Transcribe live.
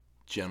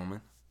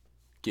Gentlemen,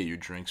 get your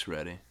drinks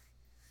ready.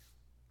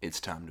 It's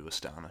time to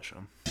astonish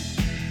them.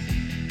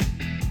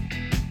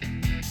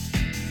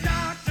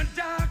 Doctor,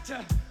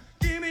 doctor,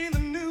 give me the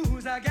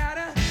news. I got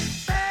a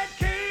bad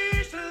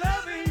case of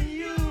loving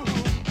you.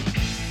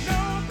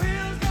 No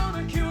pill's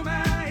gonna cure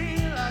my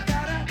ill. I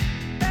got a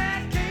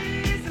bad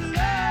case of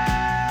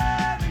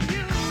loving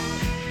you.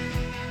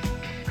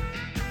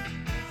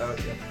 Oh,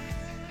 yeah.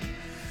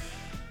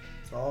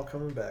 It's all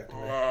coming back to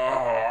me.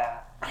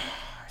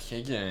 I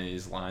can't get any of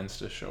these lines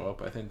to show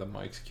up. I think the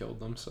mics killed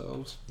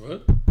themselves.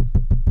 What?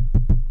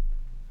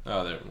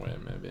 Oh, there.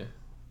 Wait, maybe.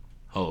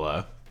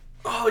 Hello.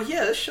 Oh,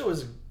 yeah, this show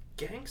is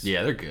gangster.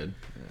 Yeah, they're good.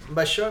 And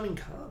by show, I mean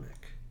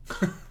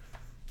comic.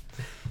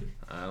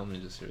 Let me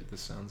just hear what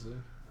this sounds like.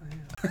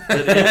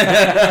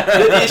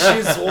 The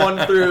issues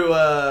 1 through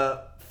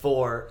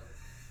 4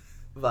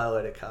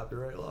 violated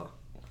copyright law.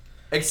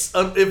 If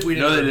we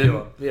didn't No, they review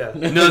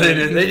didn't. them. Yeah. No, they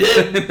didn't. They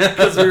did,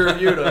 because we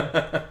reviewed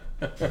them.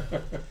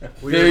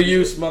 Fair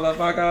use,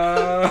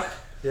 motherfucker.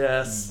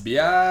 Yes.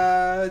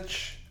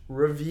 Biatch.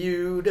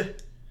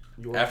 Reviewed.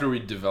 After we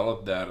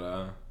developed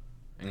that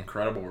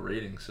incredible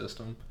rating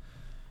system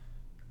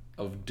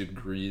of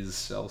degrees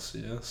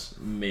Celsius.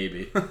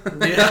 Maybe.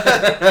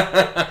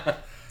 Yeah.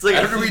 It's like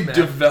After we math.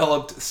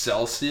 developed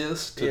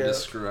Celsius to Yeah.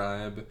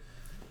 describe...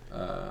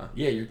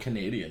 Yeah, you're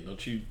Canadian.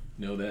 Don't you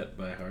know that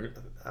by heart?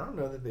 I don't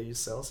know that they use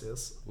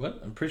Celsius. What?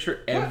 I'm pretty sure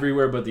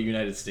everywhere but the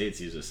United States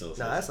uses Celsius.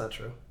 No, that's not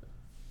true.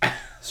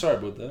 Sorry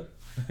about that.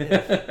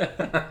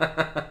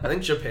 I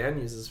think Japan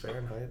uses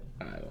Fahrenheit.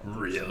 I don't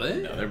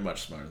Really? No, they're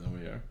much smarter than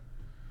we are.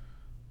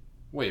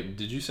 Wait,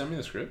 did you send me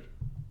the script?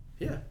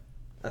 Yeah,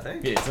 I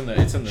think. Yeah, it's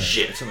in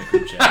the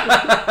group chat.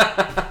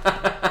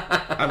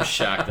 I'm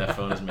shocked that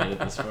phone has made it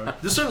this far.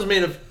 This one's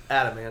made of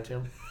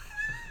adamantium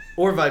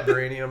or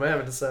vibranium. I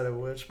haven't decided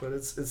which, but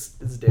it's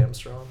damn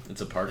strong.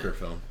 It's a Parker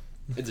phone.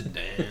 It's a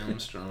damn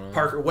strong...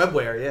 Parker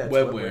Webware, yeah. It's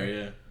Webware,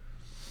 yeah.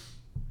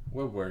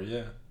 Webware,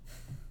 yeah.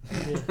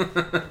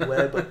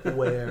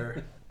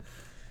 Webware.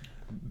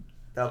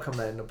 That'll come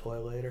into play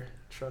later.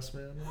 Trust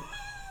me on that.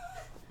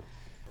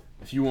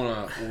 If you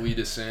want to lead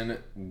us in,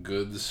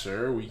 good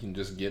sir, we can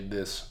just get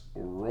this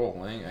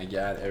rolling. I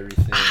got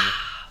everything.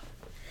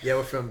 Yeah,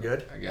 we're feeling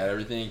good. I got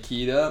everything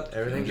keyed up.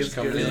 Everything just is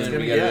coming good as it's in.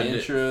 gonna We got get. the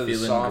intro, the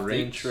Feeling soft great.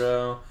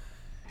 intro,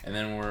 and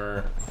then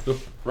we're. Whoa,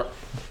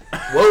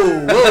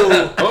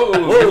 whoa, whoa,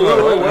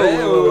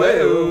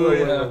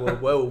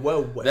 Oh,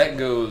 whoa. that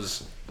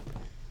goes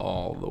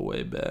all the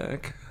way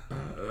back.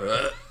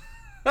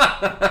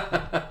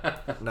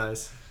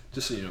 Nice.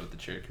 Just so you know what the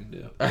chair can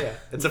do. Yeah,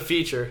 it's a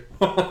feature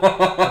of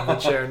the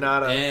chair,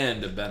 not a.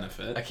 And a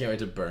benefit. I can't wait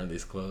to burn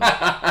these clothes.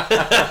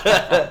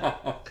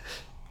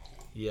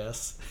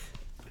 Yes.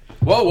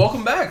 Well,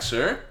 welcome back,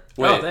 sir.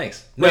 Oh,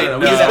 thanks. Wait, no,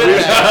 he's we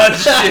been back.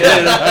 Shit.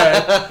 All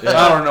right.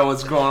 I don't know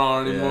what's going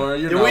on anymore.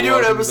 You're Did not we do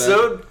an welcome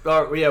episode?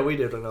 Oh, yeah, we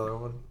did another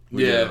one.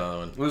 We did Yeah, another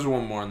one. there's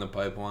one more in the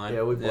pipeline.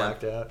 Yeah, we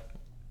blacked out.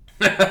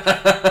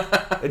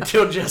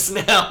 Until just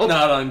now.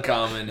 Not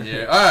uncommon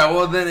here. All right,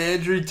 well then,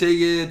 Andrew, take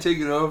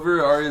it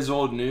over. Aria's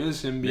old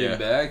news, him being Yeah.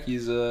 back.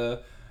 He's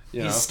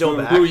He's still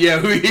back. Who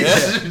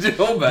he's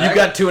still back. You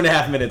got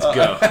 2.5 minutes.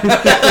 Go.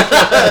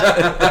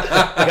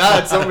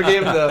 God, someone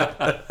became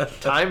the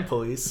time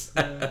police.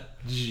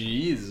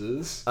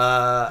 Jesus.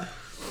 Well,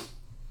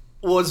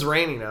 it's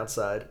raining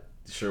outside.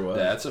 Sure was.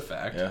 That's a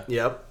fact. Yeah.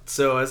 Yep.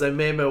 So as I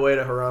made my way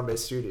to Harambe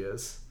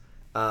Studios,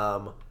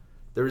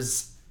 there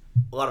was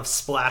a lot of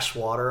splash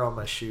water on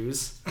my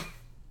shoes,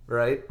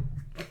 right?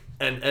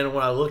 And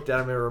when I looked at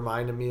them, it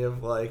reminded me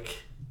of like,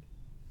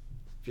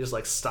 if you just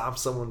like stomp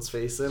someone's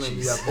face in and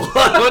you got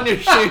blood on your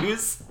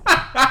shoes.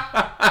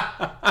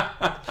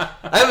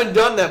 I haven't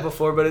done that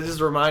before, but it just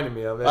reminded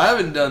me of it. I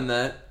haven't done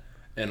that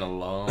in a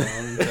long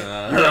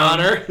time. Your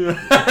Honor.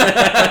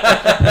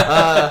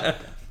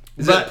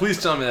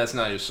 Please tell me that's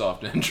not your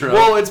soft intro.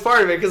 Well, it's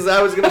part of it because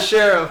I was going to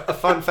share a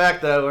fun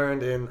fact that I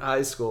learned in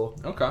high school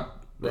Okay.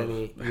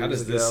 many How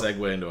does years this ago.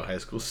 segue into a high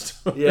school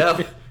story? Yeah.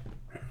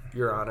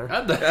 Your Honor.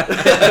 How'd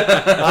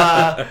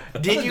that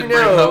Did you to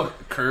bring know?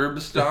 up curb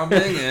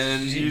stomping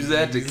and use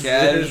that to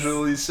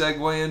casually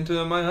segue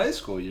into my high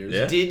school years?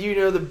 Yeah. Did you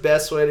know the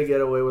best way to get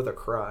away with a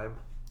crime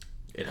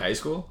In high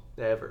school?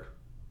 ever?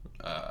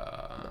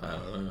 I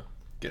don't know.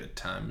 Get a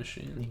time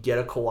machine. You get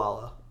a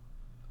koala.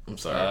 I'm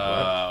sorry.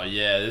 Oh,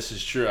 yeah, this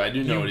is true. I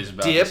do know what he's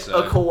about Dip to say.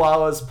 a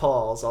koala's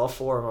paws, all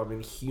 4 of them,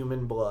 in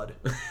human blood,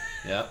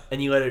 Yeah,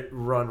 and you let it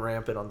run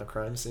rampant on the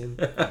crime scene.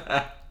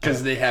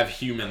 because they have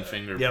human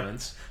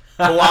fingerprints.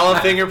 Koala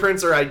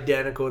fingerprints are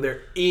identical.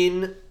 They're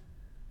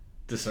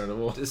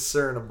Discernible.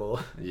 indiscernible.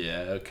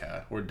 Yeah,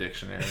 okay. We're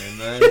dictionarying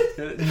then.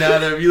 Now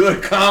that you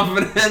look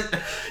confident.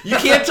 You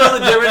can't tell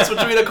the difference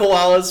between a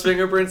koala's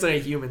fingerprints and a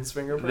human's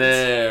fingerprints.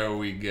 There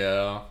we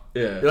go.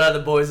 Yeah. You'll have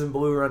the boys in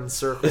blue running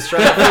circles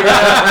trying to figure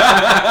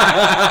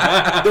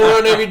out. They'll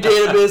run every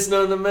database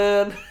known to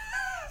man.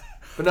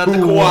 But not the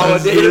koala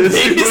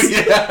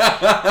database.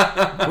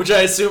 Yeah. Which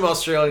I assume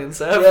Australians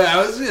have. Yeah, I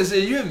was going to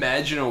say, you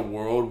imagine a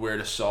world where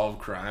to solve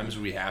crimes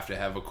we have to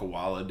have a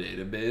koala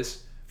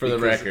database? For the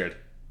Because- record,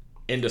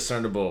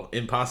 indiscernible,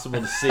 impossible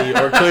to see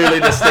or clearly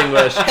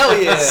distinguish.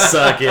 Hell yeah.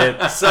 Suck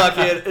it. Suck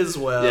it as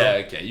well.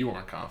 Yeah, okay, you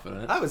weren't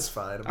confident. I was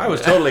fine. I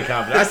was totally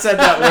confident. I said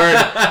that word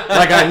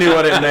like I knew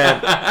what it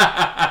meant.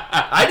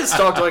 I just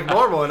talked like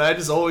normal, and I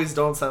just always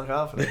don't sound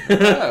confident.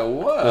 Yeah,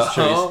 well. That's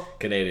true. He's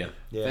Canadian.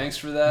 Yeah. Thanks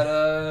for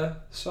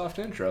that soft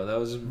intro. That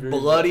was very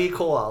Bloody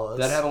koalas.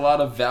 That had a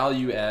lot of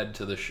value add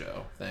to the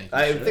show. Thank you.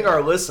 I sir. think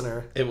our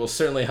listener. It will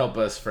certainly help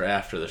us for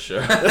after the show.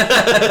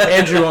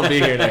 Andrew won't be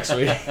here next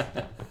week.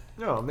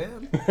 Oh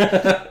man.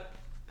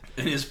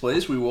 In his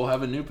place, we will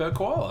have a new pet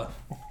koala.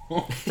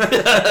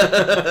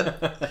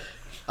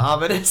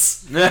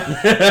 Ominous.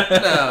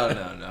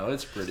 No.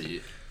 It's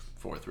pretty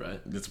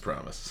forthright. It's a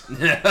promise.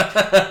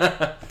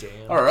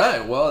 Damn. All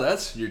right. Well,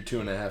 that's your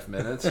 2.5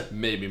 minutes.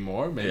 Maybe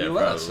more. Maybe Yeah,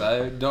 less.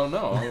 probably. I don't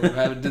know.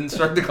 I didn't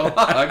start the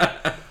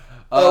clock.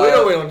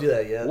 Oh, we don't do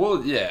that yet.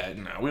 Well, yeah.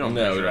 No, we don't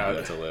No, we measure don't do out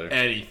that till later.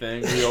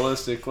 anything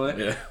realistically.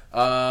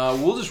 Yeah.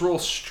 We'll just roll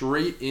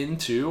straight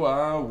into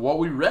what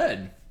we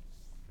read.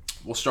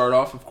 We'll start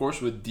off, of course,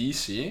 with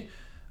DC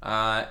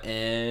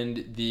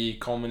and the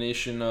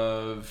culmination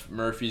of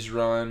Murphy's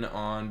run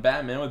on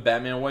Batman with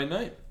Batman White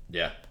Knight.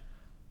 Yeah.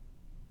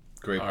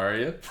 Great. Are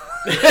you?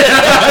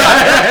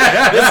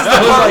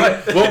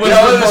 What was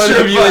the point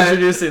of you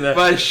introducing that? If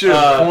I should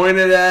have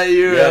pointed at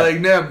you, yeah.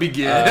 like, now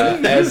begin.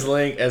 As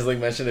Link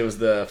mentioned, it was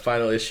the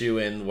final issue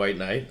in White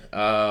Knight.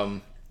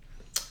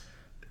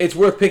 It's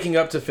worth picking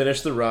up to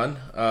finish the run.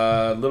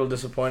 A little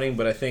disappointing,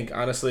 but I think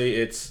honestly,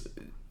 it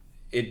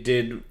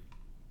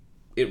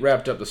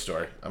wrapped up the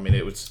story. I mean,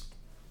 it's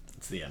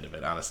the end of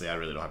it. Honestly, I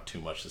really don't have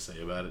too much to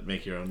say about it.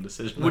 Make your own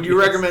decision. Would you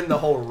recommend the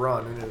whole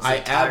run? In its I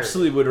entirety?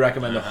 absolutely would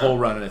recommend the whole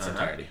run in its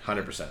entirety.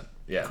 100%.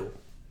 Yeah. Cool.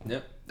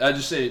 Yep. I'd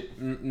just say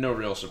no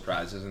real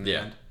surprises in the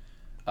Yeah.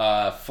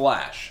 end.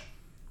 Flash.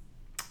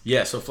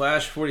 Yeah, so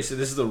Flash 46,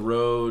 this is the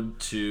road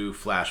to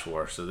Flash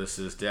War. So this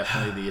is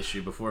definitely the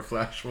issue before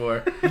Flash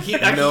War. You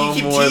keep more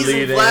teasing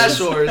lead-ins. Flash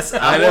Wars.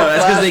 I know, want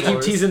that's because Flash they keep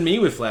Wars. teasing me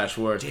with Flash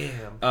War.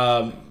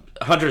 Damn.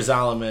 Hunter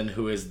Zolomon,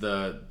 who is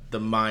the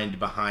mind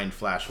behind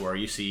Flash War,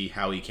 you see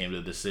how he came to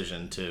the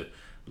decision to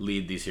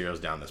lead these heroes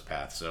down this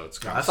path. So it's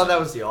kind I of thought that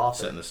was the set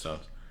author. in the stone.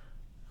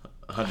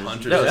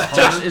 Hunter No,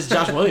 it's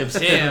Josh Williams.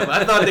 Damn,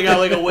 I thought they got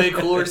like a way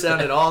cooler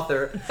sounding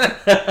author.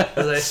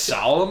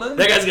 Solomon?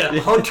 That guy's got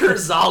Hunter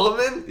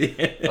Zolomon.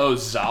 Oh,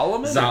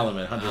 Zolomon?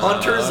 Zolomon. Hunter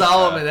Hunter Zolomon.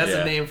 Zolomon. That's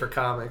Yeah. a name for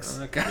comics.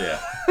 Okay. Yeah.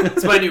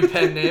 It's my new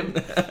pen name.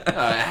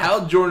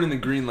 Hal Jordan, the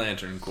Green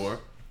Lantern Corps.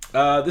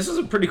 This is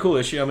a pretty cool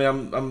issue. I mean,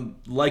 I'm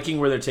liking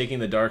where they're taking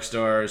the Dark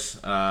Stars.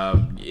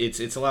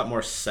 It's a lot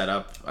more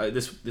setup.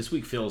 This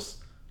week feels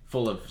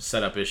full of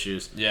setup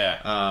issues.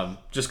 Yeah.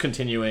 Just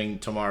continuing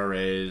Tamar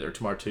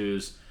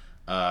 2's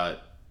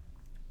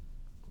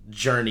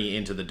journey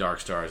into the Dark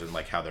Stars and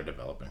like how they're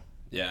developing.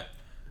 Yeah.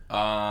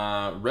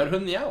 Red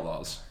Hood and the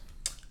Outlaws.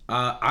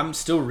 I'm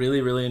still really,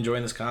 really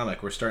enjoying this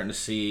comic. We're starting to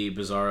see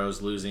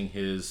Bizarro's losing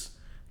his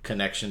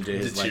connection to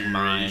his like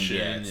mind.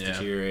 Yeah, it's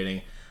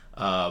deteriorating.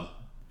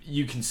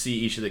 You can see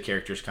each of the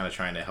characters kind of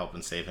trying to help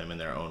and save him in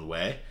their own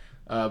way.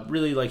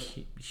 Really like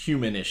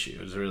human issue.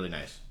 It was really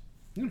nice.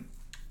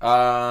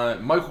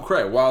 Michael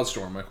Cray,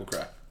 Wildstorm, Michael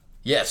Cray.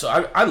 Yeah, so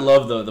I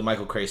love the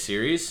Michael Cray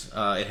series.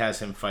 It has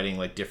him fighting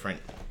like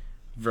different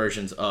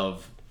versions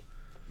of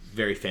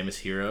very famous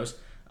heroes.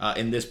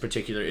 In this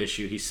particular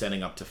issue, he's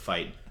setting up to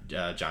fight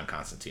John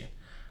Constantine.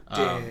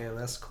 Damn,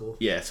 that's cool.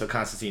 Yeah, so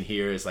Constantine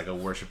here is like a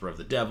worshiper of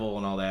the devil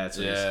and all that. So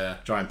Yeah.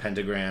 he's drawing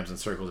pentagrams and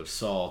circles of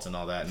salt and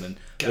all that. And then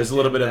there's a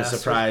little bit of a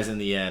surprise in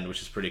the end,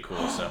 which is pretty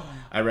cool. So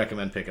I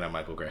recommend picking up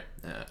Michael Cray.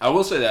 Yeah. I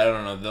will say that, I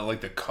don't know,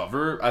 the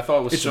cover, I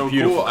thought was It's a so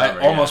beautiful cool.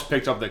 cover, I almost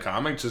picked up the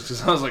comic just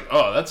because I was like,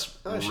 oh, that's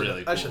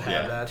really cool. I should have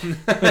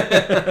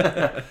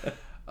Yeah.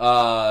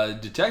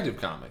 that. Detective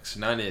Comics,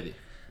 980.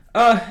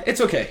 It's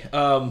okay.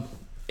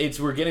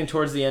 We're getting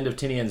towards the end of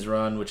Tinian's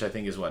run, which I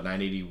think is what,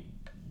 981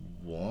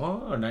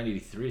 or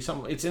 983?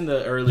 Something. It's in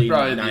the early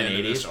Probably the end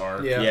of this 980s.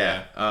 arc. Yeah.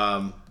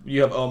 Yeah.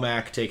 You have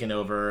OMAC taking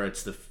over.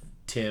 It's the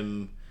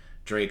Tim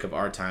Drake of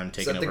our time Is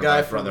taking that over the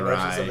guy by from Brother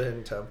Legends of the Eye.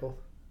 Hidden Temple?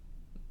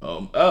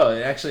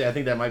 Actually, I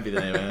think that might be the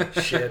name of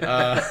it. Shit.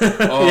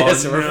 Oh, Yeah,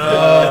 so we're-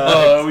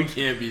 no. We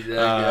can't beat that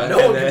guy.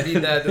 no one and can beat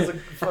that. That's a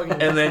fucking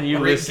and then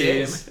great game.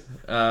 Ulysses,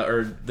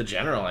 or the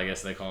General, I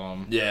guess they call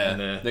him. Yeah,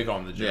 And they call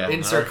him the General. Yeah.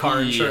 Insert car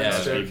He insurance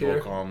has joke people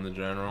here. call him the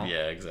General.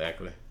 Yeah,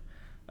 exactly.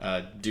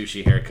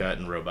 Douchey haircut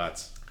and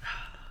robots.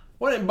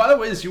 What? And by the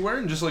way, is he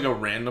wearing just like a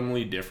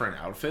randomly different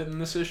outfit in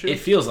this issue? It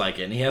feels like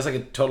it. And he has like a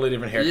totally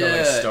different haircut,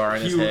 like a star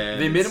in his head.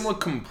 They made him look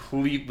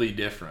completely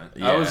different. I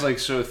Yeah. was like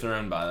so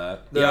thrown by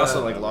that. He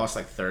also like lost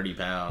like 30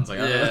 pounds. Like,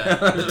 Yeah.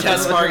 The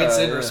Tess Markets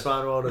didn't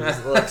respond well to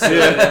his looks. So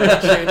Yeah.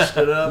 they changed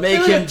it up. Make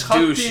Like him a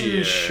tucked-in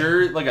douchier.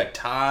 shirt, like a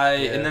tie,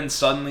 Yeah. and then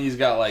suddenly he's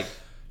got like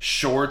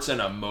shorts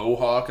and a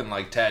mohawk and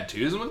like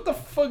tattoos. What the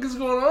fuck is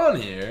going on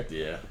here?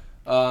 Yeah.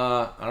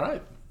 All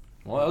right.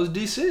 Well, that was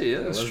DC.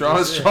 Yeah, was strong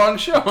DC.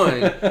 showing.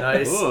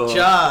 Nice Ooh.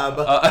 job.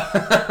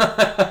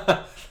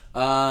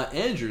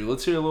 Andrew,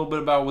 let's hear a little bit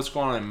about what's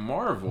going on in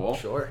Marvel.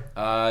 Sure.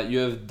 You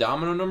have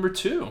Domino number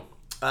 2.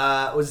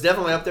 Was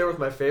definitely up there with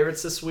my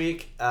favorites this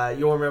week.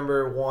 You'll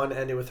remember one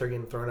ended with her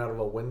getting thrown out of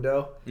a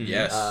window.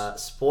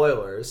 Yes.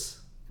 Spoilers.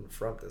 In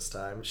front this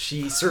time.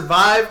 She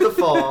survived the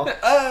fall.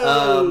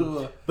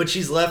 But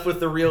she's left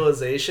with the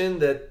realization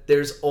that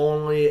there's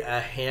only a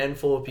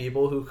handful of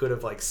people who could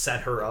have like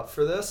set her up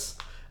for this.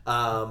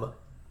 And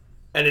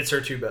it's her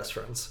two best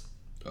friends.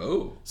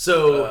 Oh.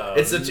 So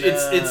it's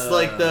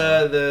like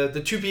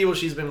the two people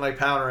she's been like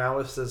pounding around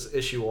with since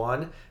issue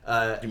 1.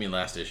 You mean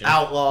last issue?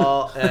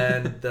 Outlaw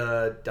and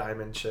the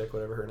diamond chick,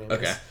 whatever her name is.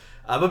 Okay.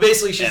 But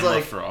basically she's Emma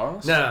like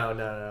Frost?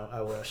 No,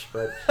 I wish,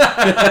 but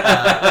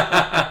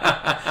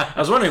I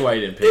was wondering why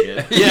you didn't pick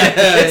it.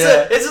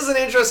 it's just an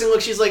interesting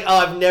look. She's like,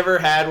 I've never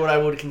had what I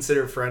would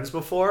consider friends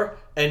before,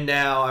 and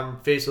now I'm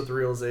faced with the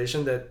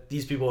realization that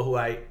these people who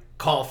I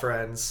call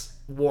friends,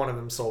 one of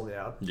them sold me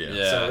out.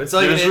 Yeah. So it's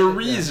like there's a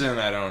reason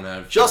I don't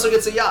have. She also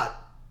gets a yacht.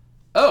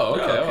 Oh,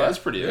 okay. okay. Well, that's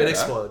pretty good. It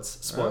explodes.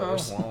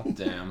 Spoilers. Oh, well,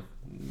 damn.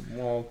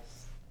 Well,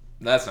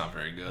 that's not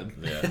very good.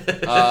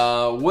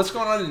 Yeah. What's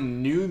going on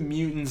in New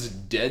Mutants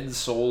Dead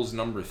Souls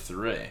number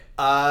 3?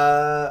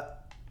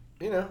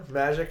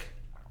 Magic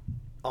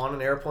on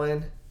an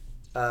airplane.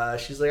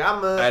 She's like,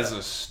 I'm a... As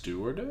a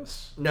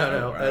stewardess?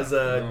 No, wow. as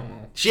a...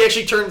 She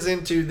actually turns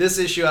into... This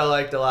issue I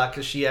liked a lot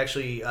because she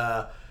actually...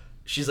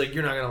 she's like,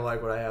 you're not going to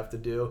like what I have to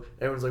do.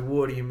 Everyone's like,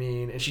 what do you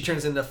mean? And she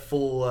turns into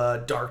full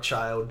Dark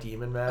Child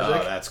demon magic.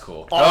 Oh, that's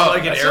cool. On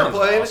like an that sounds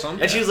airplane.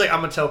 awesome. And she was like, I'm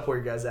going to teleport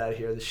you guys out of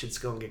here. This shit's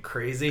going to get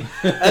crazy.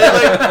 And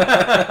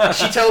then like,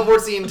 she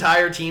teleports the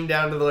entire team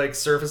down to the like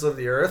surface of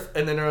the earth.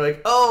 And then they're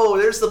like, oh,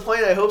 there's the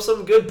plane. I hope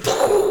something good.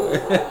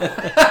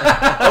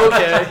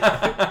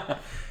 Okay.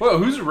 Well,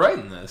 who's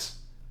writing this?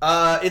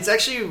 It's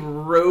actually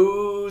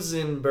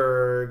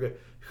Rosenberg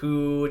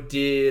who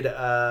did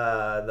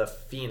the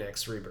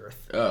Phoenix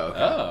Rebirth. Oh, okay.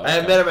 Oh,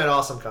 I met him at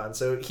AwesomeCon,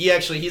 so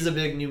he's a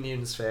big New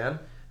Mutants fan.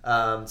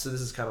 So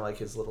this is kind of like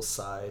his little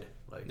side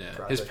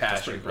project. his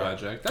passion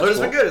project. It's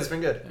been good. It's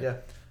been good. Yeah.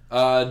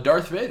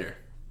 Darth Vader.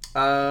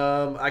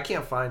 I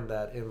can't find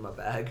that in my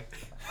bag.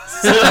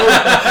 So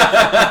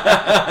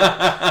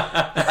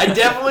I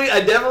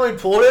definitely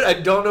pulled it. I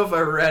don't know if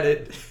I read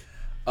it.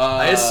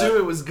 I assume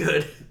it was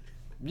good.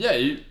 Yeah,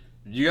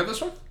 you got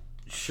this one?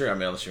 Sure, I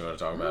mean, unless you want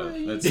to talk about it.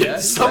 It's- Yeah.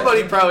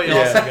 Somebody probably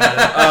also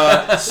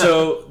got it.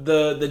 So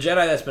the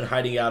Jedi that's been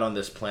hiding out on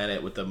this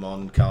planet with the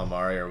Mon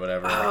Calamari or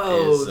whatever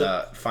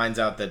finds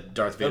out that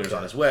Darth Vader's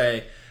on his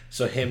way.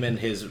 So him and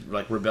his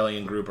like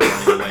rebellion group are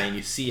running away, and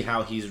you see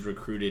how he's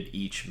recruited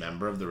each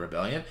member of the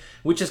rebellion,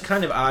 which is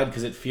kind of odd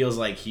because it feels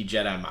like he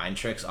Jedi mind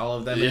tricks all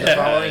of them into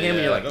following him.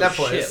 And you're like, oh That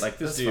shit, plays. like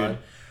this That's dude.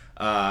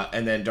 fine.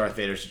 And then Darth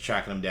Vader's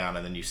tracking him down,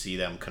 and then you see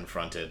them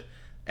confronted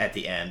at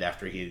the end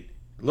after he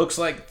looks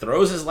like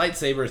throws his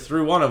lightsaber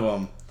through one of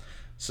them.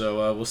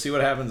 So we'll see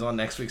what happens on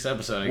next week's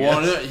episode, I guess.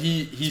 Well, no,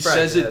 he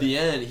says at the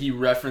end, he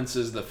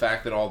references the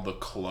fact that all the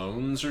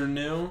clones are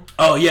new.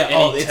 Oh, yeah.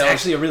 And It's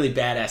actually a really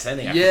badass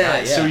ending. I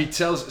Yeah, forgot,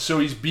 so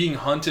he's being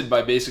hunted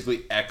by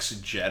basically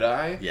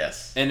ex-Jedi.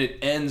 Yes. And it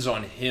ends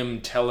on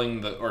him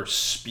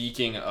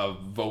speaking a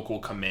vocal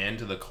command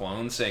to the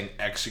clones saying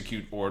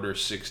execute Order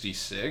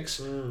 66,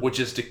 which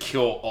is to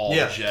kill all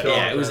Jedi. kill all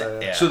Yeah, it was.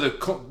 Jedi, Yeah. So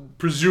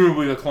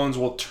presumably the clones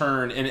will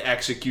turn and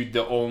execute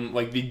the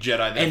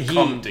Jedi that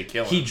come to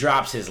kill him. He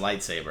drops his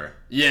lightsaber.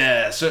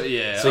 So So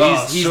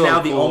he's now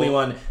the only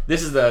one.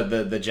 This is the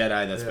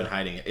Jedi that's been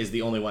hiding it. Is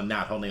the only one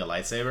not holding a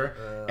lightsaber,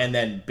 and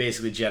then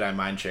basically Jedi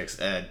mind tricks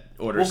at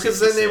Order. Well,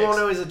 because then they won't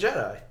know he's a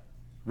Jedi.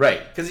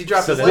 Right, Because he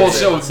dropped his then-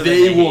 lightsaber. So then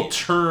they will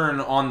turn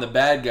on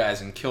on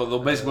guys and kill. They'll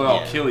basically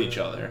all kill each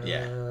other.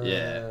 Yeah.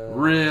 Yeah.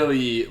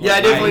 Really. Yeah,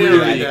 I definitely didn't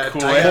really read that.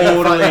 cool. I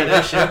gotta find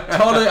that issue.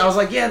 Totally. I was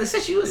like, yeah, this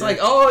issue was like,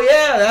 oh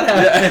yeah,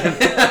 that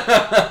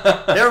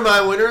happened. Never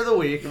mind, winner of the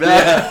week. What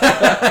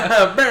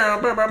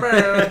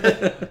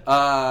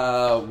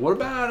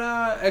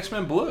about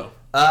X-Men Blue?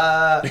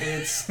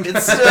 It's still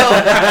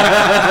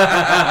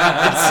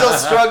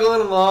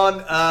struggling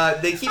along.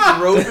 They keep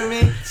roping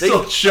me.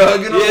 Still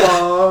chugging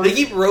along. They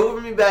keep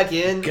roping me back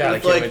in. God, I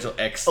with, can't like, wait till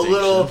a Extinction.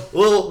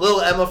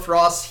 little Emma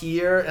Frost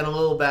here and a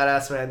little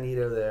badass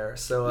Magneto there.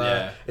 So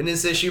in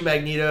this issue,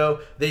 Magneto,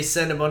 they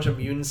send a bunch of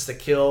mutants to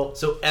kill.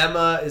 So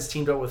Emma is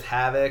teamed up with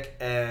Havoc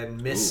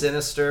and Miss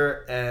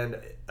Sinister and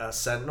a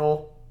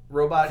Sentinel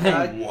robot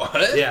guy.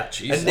 What? Yeah,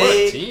 Jeez, and what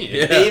a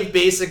team. they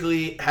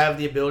basically have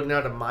the ability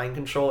now to mind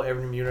control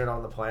every mutant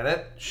on the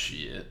planet,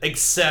 Shit.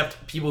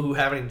 except people who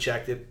haven't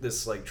injected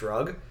this like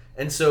drug.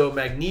 And so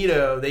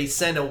Magneto, they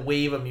send a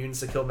wave of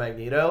mutants to kill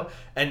Magneto,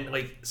 and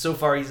like so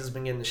far he's just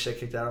been getting the shit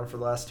kicked out of him for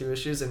the last 2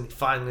 issues, and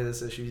finally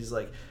this issue he's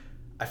like,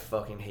 I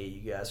fucking hate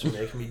you guys for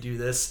making me do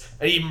this,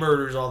 and he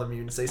murders all the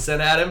mutants they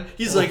sent at him.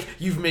 He's like,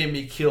 you've made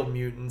me kill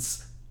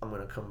mutants. I'm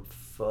gonna come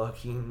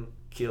fucking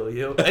kill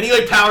you. And he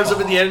like powers up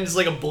at the end and just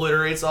like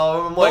obliterates all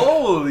of them. I'm like,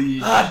 Holy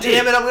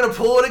damn it, I'm gonna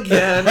pull it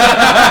again. So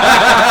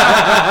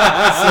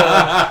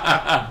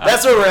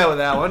that's where we're at with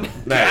that one.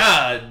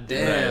 God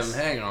damn. Nice.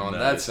 Hang on.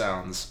 Nice. That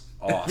sounds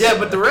awesome. Yeah,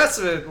 but the rest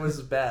of it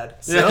was bad.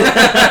 So.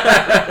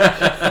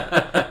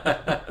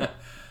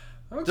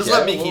 Just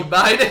let me keep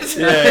buying it.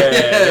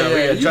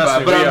 Yeah, you trust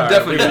me, but we I'm are.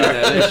 definitely doing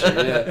that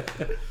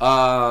issue. Yeah.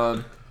 All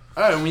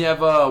right, and we have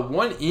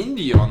one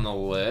indie on the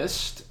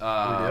list.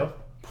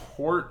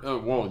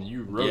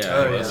 You wrote Yeah,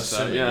 that oh, list.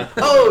 yeah. Yeah.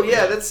 Oh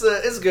yeah, that's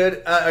it's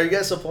good. Are you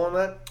guys still pulling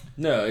that?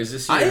 No, is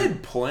this? I your-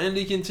 had planned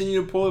to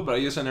continue to pull it, but I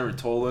guess I never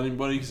told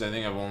anybody because I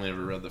think I've only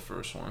ever read the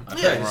first one. I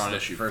Yeah, feel like we're this on is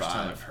issue the first 5.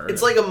 time I've heard.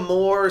 It's like a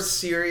more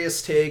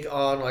serious take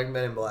on like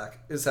Men in Black.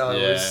 Is how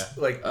it was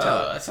like.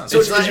 that sounds. So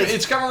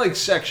It's kind of like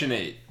Section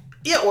 8.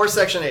 Yeah, or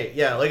Section 8.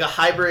 Yeah, like a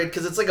hybrid,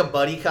 because it's like a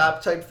buddy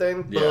cop type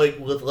thing, but Yeah. like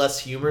with less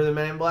humor than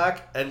Men in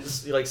Black, and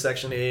it's like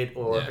Section 8,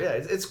 or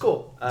it's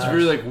cool. It's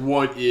really like,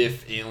 what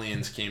if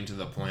aliens came to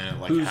the planet?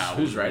 Like,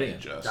 Who's writing it?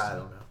 Just I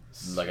don't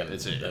know. like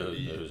It's a-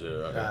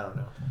 okay. I don't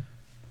know.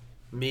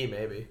 Me,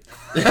 maybe.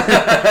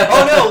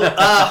 Oh no,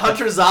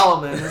 Hunter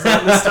Zolomon is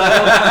on this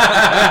title.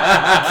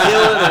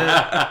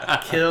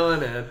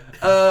 Killing it.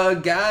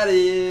 Got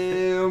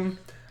him.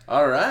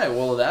 All right,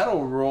 well,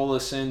 that'll roll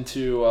us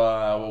into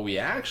what we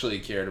actually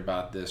cared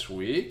about this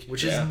week.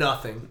 Which Yeah. is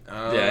nothing.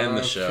 Yeah, in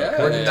the show.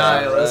 We're Okay,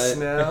 nihilists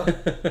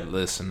right. now.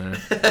 Listener.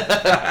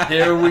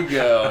 Here we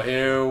go.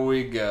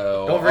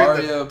 Don't read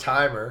Arya, the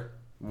timer.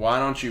 why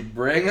don't you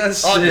bring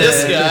us Oh, in?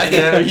 this guy.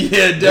 Yeah,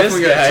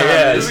 definitely got guy, time.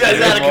 yeah. This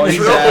guy's out of Well,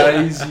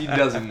 control. he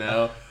doesn't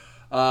know.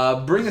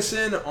 Bring us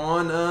in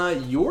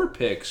on your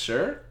pick,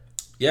 sir.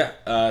 Yeah,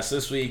 so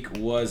this week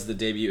was the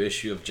debut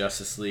issue of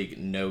Justice League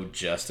No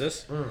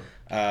Justice.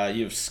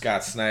 You have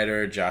Scott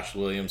Snyder, Josh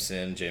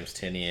Williamson, James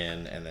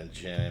Tynion, and then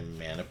Jim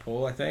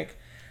Manipul, I think.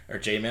 Or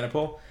Jay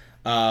Manipul.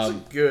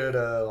 Good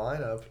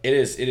lineup. It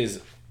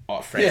is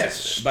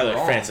Francis. Yeah, by the way,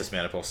 strong. Francis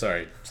Manipul.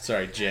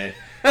 Sorry, Jay.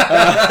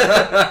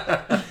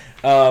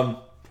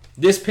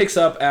 This picks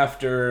up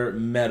after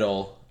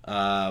Metal.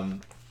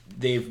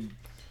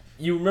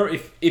 You remember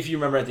if you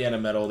remember at the end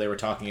of Metal, they were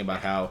talking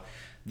about how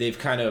they've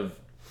kind of.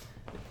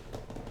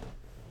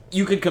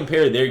 You could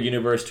compare their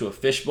universe to a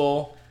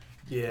fishbowl.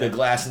 Yeah. The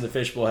glass in the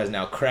fishbowl has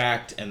now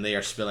cracked, and they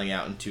are spilling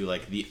out into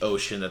like the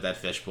ocean that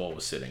fishbowl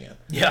was sitting in.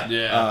 Yeah.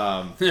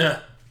 Yeah. Yeah.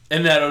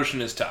 And that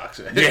ocean is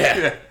toxic.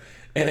 Yeah.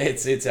 And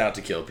it's out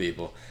to kill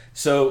people.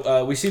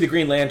 So we see the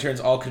Green Lanterns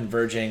all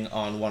converging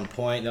on one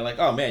point. They're like,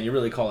 oh man, you're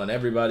really calling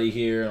everybody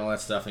here and all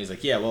that stuff. And he's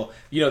like, yeah, well,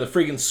 the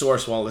freaking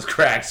source wall is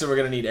cracked, so we're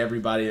going to need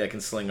everybody that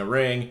can sling a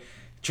ring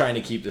trying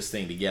to keep this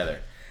thing together.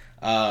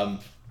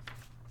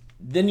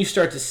 Then you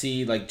start to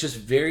see like just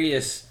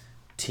various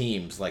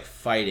teams like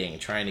fighting,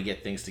 trying to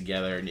get things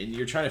together. And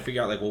you're trying to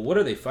figure out like, well, what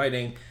are they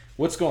fighting?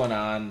 What's going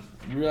on?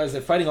 You realize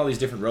they're fighting all these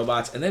different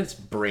robots. And then it's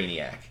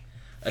Brainiac.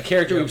 A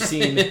character we've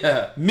seen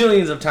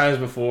millions of times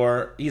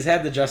before. He's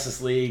had the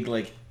Justice League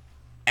like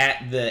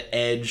at the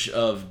edge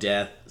of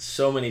death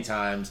so many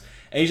times,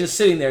 and he's just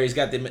sitting there. He's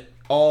got them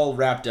all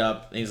wrapped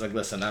up, and he's like,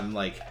 "Listen,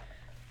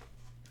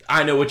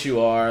 I know what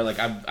you are. Like,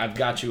 I've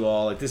got you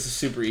all. Like, this is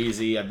super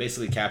easy. I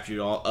basically captured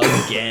you all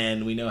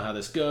again. We know how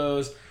this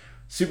goes."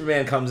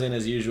 Superman comes in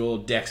as usual,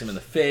 decks him in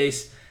the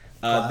face.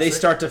 They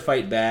start to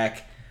fight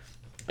back,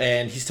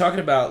 and he's talking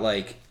about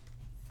like,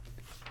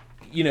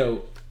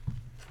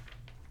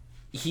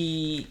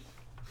 he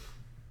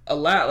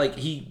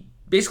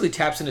basically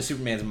taps into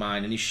Superman's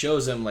mind, and he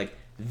shows him like,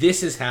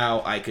 this is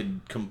how I could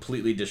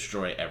completely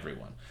destroy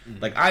everyone.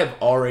 Like, I've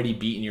already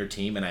beaten your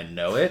team and I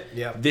know it.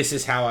 Yeah. This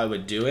is how I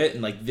would do it,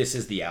 and like, this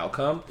is the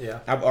outcome. Yeah.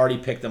 I've already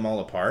picked them all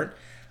apart.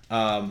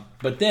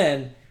 But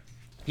then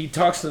he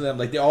talks to them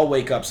like they all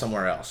wake up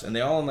somewhere else, and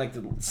they all in like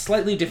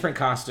slightly different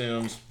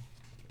costumes.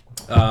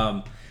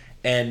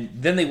 And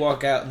then they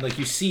walk out, and like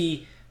you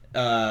see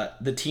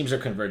the teams are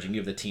converging. You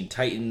have the Teen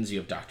Titans, you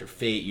have Dr.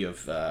 Fate, you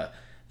have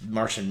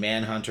Martian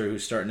Manhunter,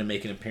 who's starting to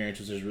make an appearance,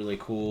 which is really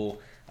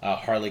cool.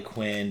 Harley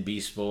Quinn,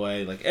 Beast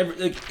Boy,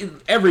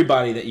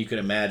 everybody that you could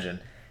imagine.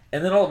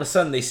 And then all of a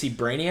sudden they see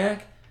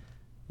Brainiac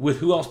with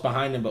who else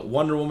behind him but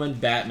Wonder Woman,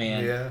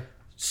 Batman,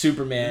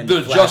 Superman,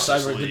 The Flash,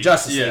 Justice Cyborg, League. the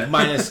Justice Yeah. League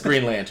minus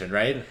Green Lantern,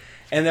 right?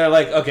 And they're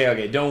like,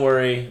 okay, don't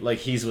worry, like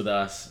he's with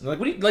us. And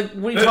what are you talking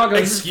about?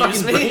 This is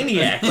Excuse fucking me?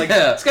 Brainiac. Like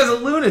Yeah. this guy's a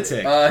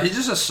lunatic. He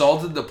just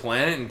assaulted the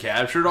planet and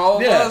captured all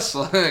of Yeah. us.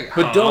 Like,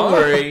 But don't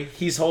worry,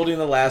 he's holding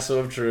the lasso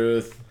of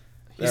truth.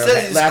 He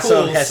says he's lasso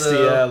cool, of Hestia,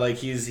 so- like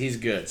he's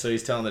good, so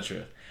he's telling the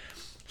truth.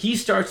 He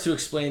starts to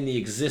explain the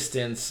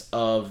existence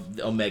of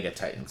the Omega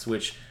Titans,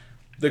 which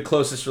the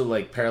closest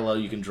like parallel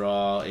you can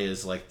draw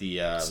is like the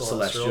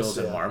Celestials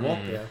in yeah. Marvel.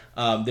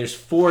 Yeah. There's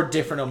 4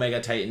 different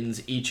Omega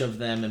Titans, each of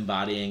them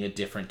embodying a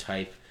different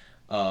type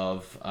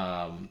of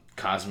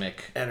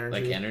cosmic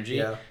energy.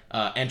 Yeah.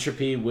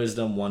 Entropy,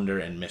 wisdom, wonder,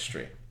 and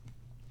mystery.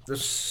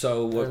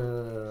 So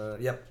what?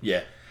 Yep.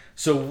 Yeah.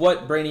 So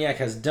what Brainiac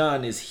has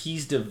done is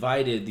he's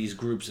divided these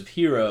groups of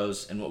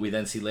heroes, and what we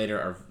then see later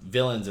are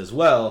villains as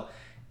well,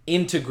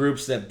 into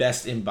groups that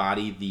best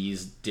embody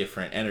these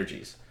different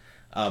energies.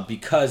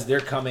 Because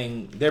they're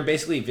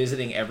basically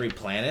visiting every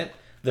planet,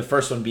 the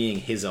first one being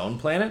his own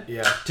planet,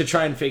 to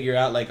try and figure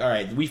out, like, all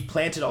right, we've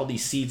planted all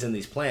these seeds in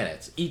these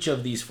planets. Each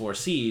of these 4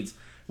 seeds,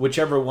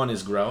 whichever one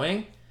is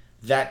growing,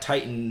 that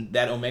Titan,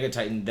 that Omega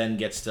Titan, then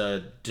gets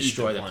to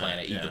destroy the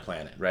planet, eat yeah. the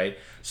planet, right?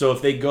 So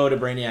if they go to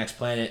Brainiac's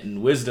planet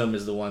and Wisdom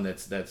is the one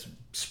that's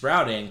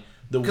sprouting,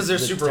 because they're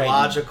super Titan,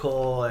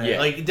 logical and Yeah.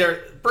 like they're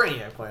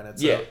Brainiac planets.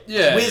 So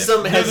Yeah.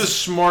 Wisdom They're has the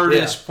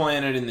smartest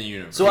planet in the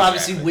universe. So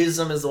obviously,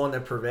 Wisdom is the one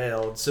that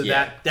prevailed. So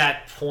Yeah.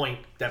 that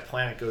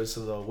planet goes to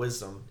the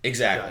Wisdom.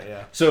 Exactly.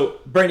 Yeah. So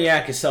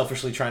Brainiac is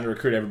selfishly trying to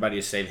recruit everybody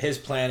to save his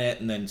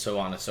planet, and then so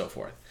on and so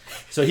forth.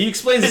 So he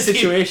explains the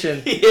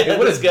situation. Yeah,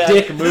 what a this guy,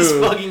 dick move! This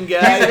fucking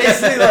guy. He's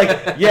basically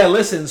like, yeah,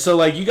 listen. So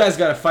like, you guys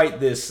got to fight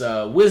this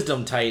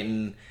Wisdom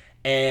Titan,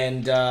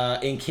 and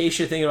in case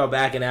you're thinking about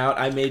backing out,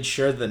 I made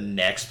sure the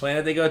next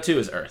planet they go to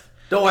is Earth.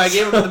 Don't worry, I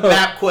gave him the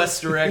map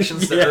quest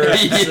directions to Earth.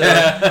 So.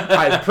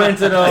 I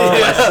printed them.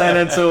 I sent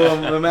it to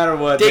them. No matter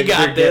what, They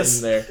got they're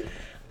this. getting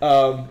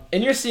there.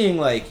 And you're seeing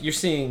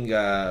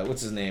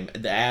what's his name?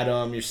 The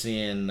Atom. You're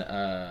seeing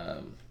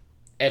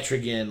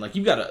Etrigan. Like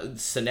you've got a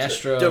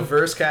Sinestro.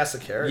 Diverse cast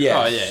of characters.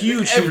 Yeah, Oh, yeah.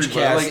 huge Everybody,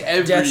 cast. like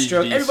every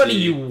Deathstroke. DC. Everybody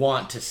you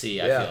want to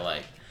see. I Yeah. feel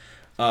like.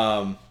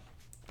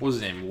 What was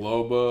his name?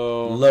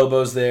 Lobo.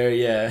 Lobo's there,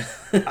 yeah.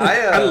 I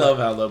I love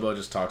how Lobo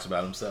just talks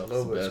about himself. It's the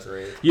Lobo's best.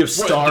 great. You have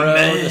Starro,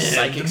 man, the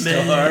psychic the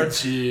star. man.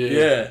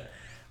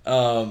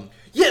 Yeah.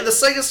 Yeah, the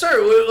second star. At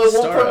one point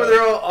Starro. where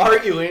they're all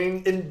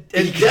arguing, and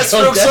Yeah,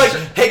 Deathstroke's Deathstroke.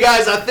 like, "Hey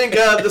guys, I think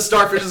the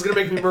starfish is gonna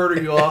make me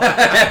murder you all. just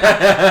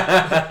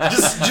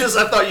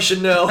I thought you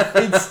should know."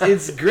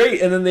 It's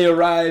great, and then they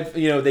arrive.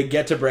 They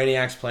get to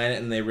Brainiac's planet,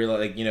 and they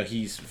realize,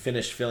 he's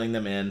finished filling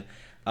them in.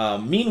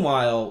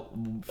 Meanwhile,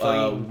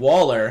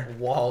 Waller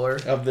Waller.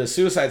 of the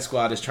Suicide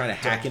Squad is trying to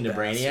hack into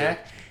bastard. Brainiac,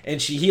 and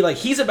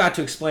he's about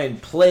to explain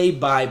play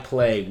by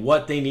play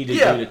what they need to do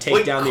to take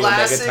like down the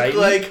classic, Omega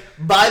Titan. Like,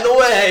 by the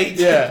way,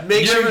 Yeah.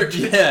 make sure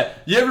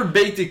You ever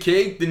baked a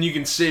cake? Then you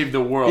can save the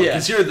world. Yeah.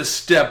 Because here are the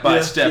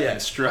step-by-step Yeah.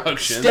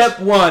 instructions. Step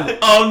 1.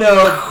 Oh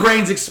no,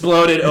 brains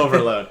exploded,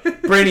 overload.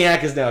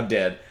 Brainiac is now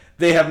dead.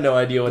 They have no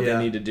idea what Yeah.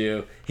 they need to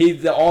do.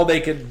 All they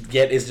could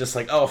get is just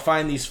like,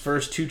 find these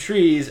first 2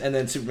 trees, and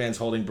then Superman's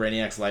holding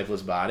Brainiac's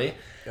lifeless body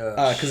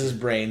because his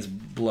brain's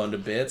blown to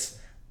bits.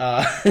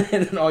 And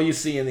then all you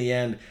see in the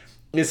end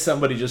is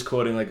somebody just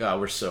quoting like, "Oh,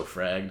 we're so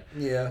fragged."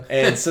 Yeah.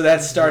 And so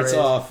that starts Great.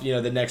 off,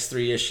 the next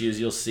 3 issues,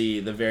 you'll see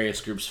the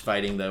various groups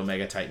fighting the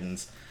Omega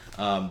Titans.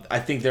 I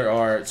think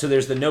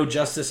there's the No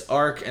Justice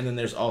arc, and then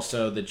there's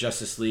also the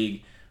Justice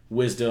League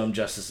Wisdom,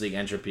 Justice League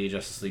Entropy,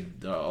 Justice League,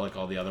 like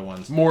all the other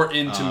ones. More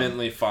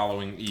intimately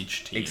following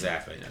each team.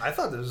 Exactly. I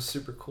thought this was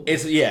super cool.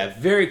 It's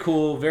very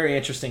cool, very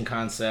interesting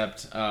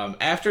concept.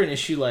 After an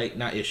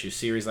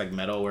series like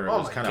Metal, where it Oh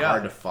was my kind of God.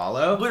 hard to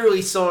follow.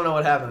 Literally still don't know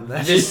what happened.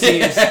 This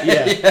seems,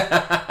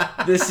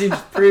 this seems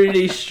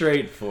pretty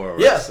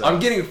straightforward. Yeah, so. I'm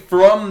getting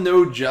from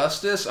No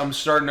Justice, I'm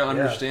starting to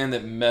understand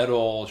that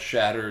Metal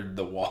shattered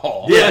the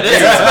wall. Yeah, this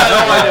is about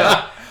all I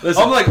know.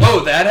 Listen, I'm like,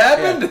 oh, that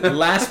happened?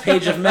 last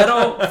page of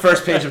Metal,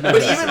 first page of No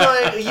But Justice. even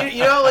like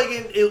you know, like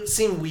it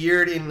seemed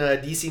weird in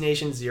DC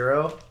Nation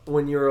Zero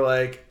when you were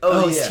like,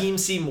 Oh, these yeah.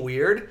 teams seem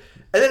weird,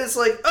 and then it's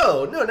like,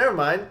 oh no, never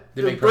mind.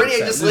 They make perfect Brainiac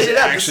sense. just This laid it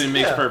out. actually Just-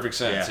 makes yeah. perfect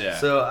sense, yeah.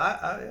 So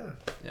I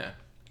Yeah.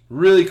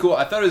 Really cool.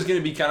 I thought it was going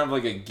to be kind of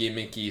like a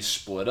gimmicky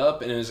split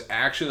up, and it was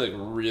actually like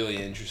really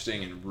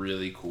interesting and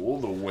really cool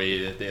the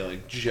way that they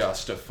like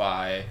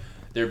justify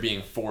there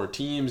being 4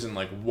 teams and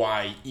like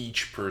why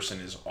each person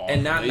is all.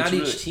 And not It's each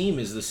really- team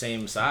is the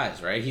same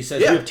size, right? He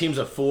says Yeah. you have teams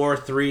of 4,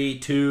 3,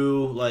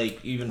 2,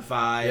 like even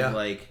 5, Yeah.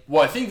 like.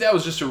 Well, I think that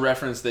was just a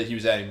reference that he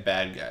was adding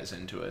bad guys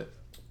into it.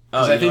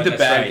 Oh, I think the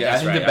bad guy. I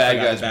think the bad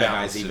guys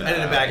balance balanced it. And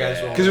then the bad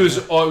guys roll. Because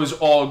it was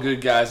all good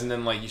guys, and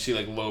then like you see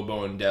like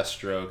Lobo and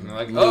Deathstroke, and they're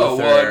like, oh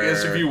well, I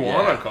guess if you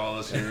want to call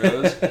us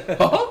heroes,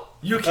 huh?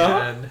 You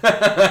can.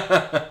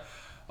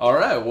 All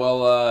right,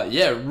 well,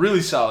 yeah,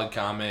 really solid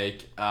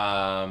comic.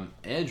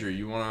 Andrew,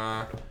 you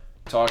want to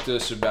talk to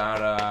us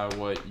about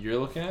what you're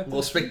looking at?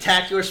 Well,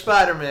 Spectacular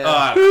Spider-Man.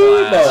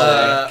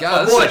 Classic.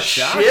 God, aboard that's a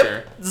shocker.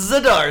 Ship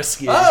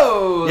Zdarsky.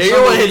 Oh, Yeah, you're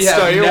somebody one hit we have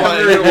star, you're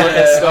never- one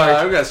hit star.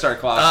 I'm gonna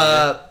start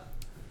clocking.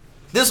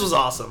 This was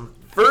awesome.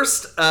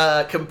 First,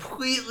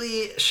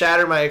 completely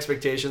shattered my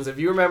expectations. If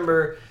you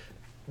remember,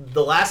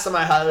 the last time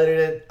I highlighted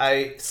it,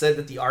 I said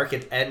that the arc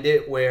had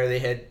ended where they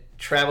had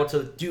traveled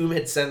to Doom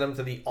had sent them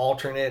to the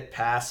alternate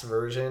past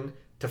version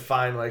to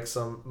find like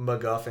some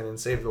MacGuffin and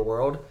save the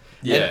world.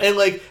 Yeah. And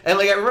like I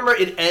remember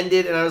it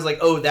ended and I was like,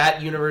 oh,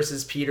 that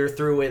universe's Peter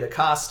threw away the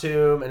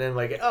costume, and then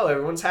like, oh,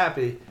 everyone's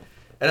happy.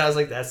 And I was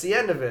like, that's the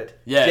end of it.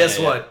 Yeah, Guess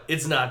yeah, what?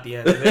 It's not the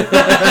end of it.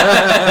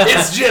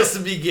 It's just the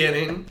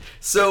beginning.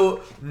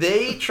 So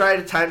they try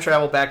to time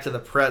travel back to the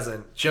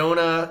present.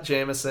 Jonah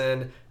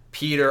Jameson,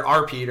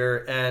 our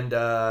Peter, and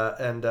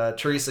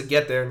Teresa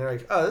get there, and they're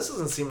like, oh, this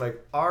doesn't seem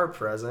like our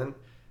present.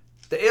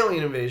 The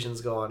alien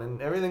invasion's gone,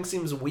 and everything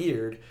seems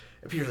weird.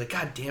 And Peter's like,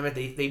 God damn it,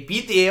 they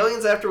beat the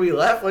aliens after we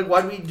left? Like,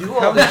 why'd we do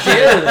all this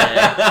shit?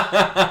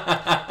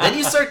 Then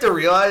you start to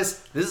realize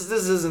this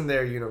isn't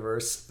their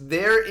universe.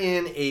 They're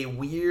in a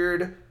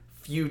weird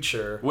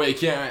future.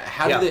 Wait,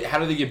 how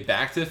do they get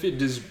back to the fit?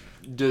 Does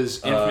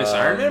Infamous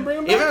Iron Man bring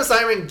them back? Infamous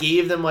Iron Man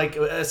gave them like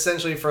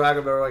essentially, for lack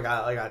of a better, like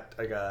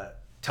a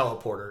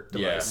teleporter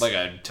device. Like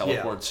a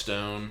teleport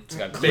stone. It's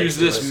got Use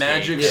this escape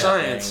magic thing,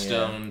 science yeah.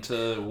 stone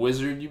to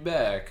wizard you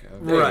back.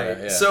 Okay. Right.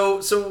 Yeah.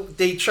 So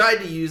they tried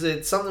to use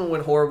it. Something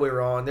went horribly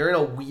wrong. They're in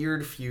a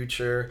weird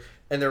future,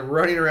 and they're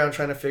running around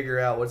trying to figure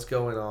out what's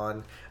going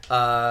on.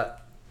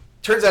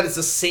 Turns out it's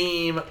the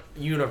same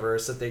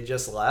universe that they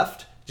just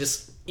left,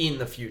 just in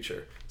the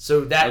future.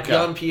 So that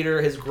young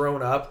Peter has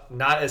grown up,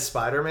 not as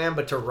Spider-Man,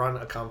 but to run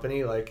a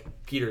company like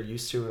Peter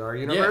used to in our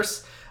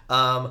universe.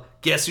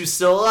 Guess who's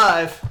still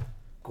alive?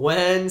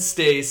 Gwen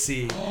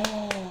Stacy.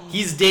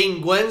 He's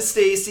dating Gwen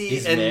Stacy,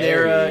 He's and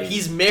married.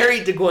 he's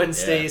married to Gwen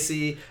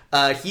Stacy.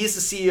 He's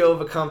the CEO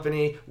of a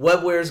company.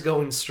 Webware's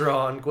going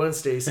strong. Gwen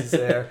Stacy's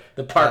there.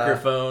 The Parker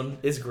phone.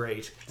 is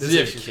great. Does he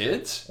have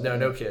kids?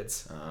 No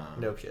kids.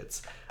 No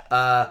kids.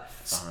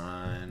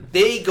 Fine.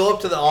 They go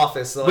up to the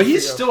office. But he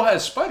still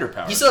has spider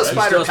powers. He still has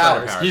right? spider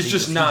powers. He's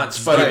just not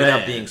Spider-Man. Spider-Man.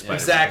 Not being Spider-Man.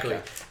 Exactly.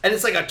 Okay. And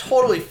it's like a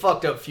totally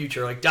fucked up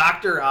future. Like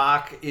Dr.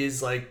 Ock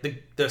is like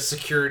the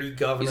security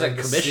governor He's like of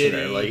the commissioner.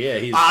 city. Like, yeah,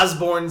 he's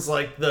Osborn's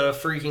like the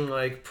freaking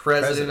like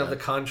president of the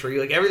country.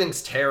 Like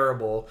everything's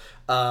terrible.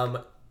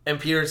 And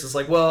Peter's just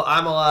like, well,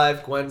 I'm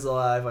alive, Gwen's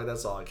alive, like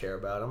that's all I care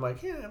about. I'm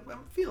like, yeah,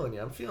 I'm feeling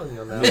you on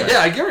that. Yeah,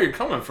 I get where you're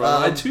coming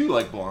from. I too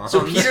like blondes.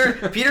 So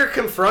Peter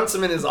confronts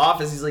him in his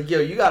office. He's like, yo,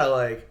 you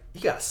gotta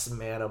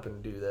man up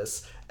and do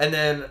this. And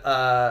then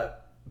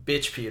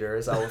bitch Peter,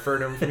 as I'll refer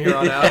to him from here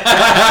on out,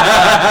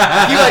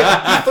 he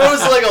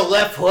throws like a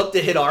left hook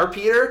to hit our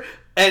Peter.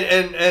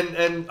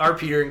 And our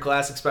Peter in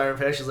classic Spider-Man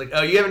fashion is like,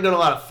 oh, you haven't done a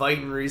lot of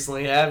fighting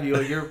recently, have you?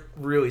 Like, you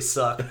really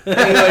suck.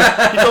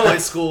 And he totally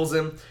schools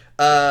him.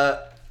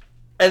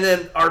 And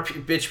then our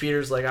bitch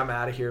Peter's like, I'm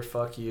out of here,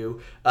 fuck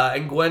you.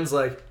 And Gwen's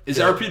like,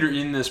 is our Peter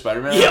in the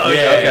Spider-Man? Yeah,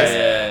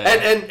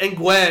 okay. And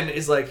Gwen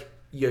is like,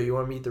 yo, you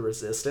want to meet the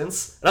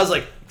Resistance? And I was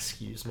like,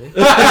 excuse me. She's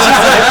like,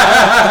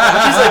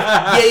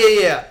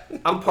 yeah.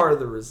 I'm part of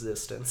the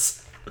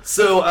Resistance.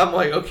 So I'm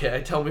like,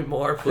 okay, tell me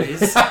more,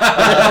 please. They go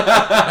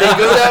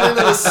down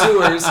into the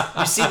sewers.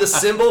 You see the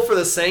symbol for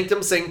the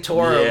Sanctum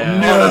Sanctorum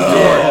on the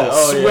door.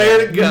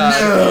 Swear to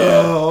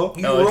God.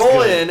 You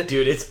roll in.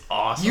 Dude, it's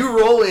awesome. You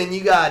roll in.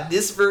 You got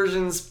this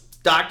version's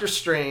Doctor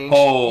Strange.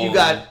 Oh. You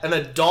got an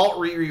adult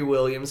Riri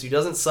Williams who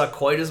doesn't suck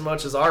quite as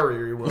much as our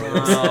Riri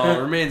Williams.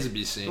 Oh, remains to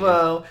be seen.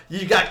 Well,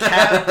 you got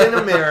Captain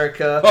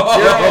America.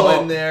 They're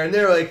all in there, and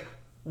they're like,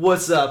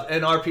 "What's up?"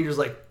 And our Peter's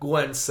like,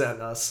 "Gwen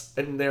sent us,"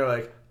 and they're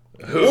like,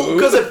 "Who?"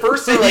 Because at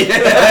first they're like,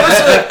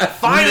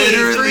 "Finally,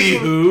 Literally,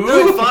 who?"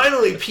 They're like,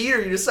 finally,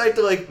 Peter, you decide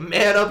to like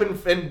man up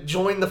and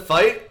join the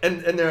fight,"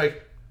 and they're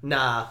like,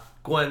 "Nah,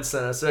 Gwen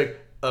sent us." They're like,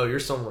 "Oh, you're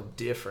someone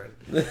different."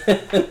 I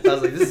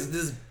was like, "This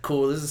is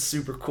cool. This is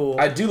super cool."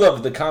 I do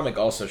love the comic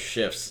also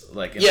shifts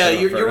like Yeah, instead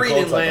of you're vertical,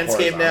 reading it's like a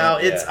landscape now.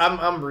 horizontal.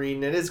 It's I'm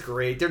reading it. It's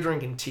great. They're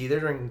drinking tea. They're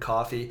drinking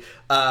coffee.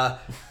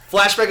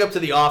 Flashback up to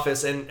the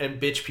office, and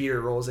bitch Peter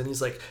rolls in.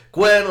 He's like,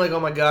 Gwen, like, oh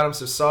my god, I'm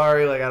so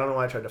sorry. Like, I don't know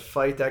why I tried to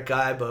fight that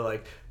guy, but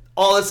like,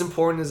 all that's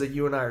important is that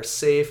you and I are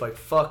safe. Like,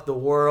 fuck the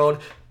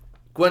world.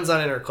 Gwen's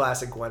not in her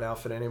classic Gwen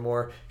outfit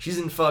anymore. She's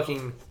in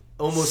fucking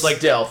almost like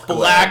Stealth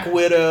Black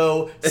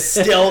Widow,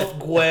 stealth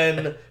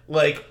Gwen,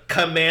 like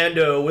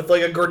commando with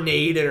like a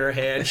grenade in her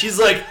hand. She's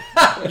like,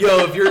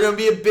 yo, if you're gonna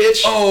be a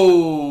bitch,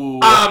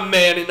 I'm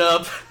manning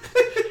up.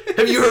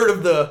 Have you heard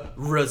of the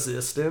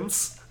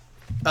Resistance?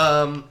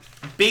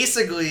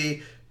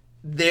 Basically,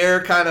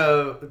 they're kind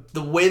of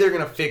the way they're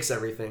gonna fix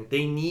everything.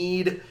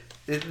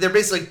 They're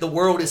basically like, the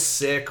world is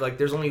sick. Like,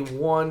 there's only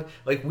one.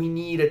 Like, we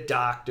need a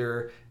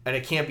doctor, and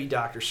it can't be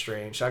Doctor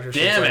Strange.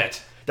 Damn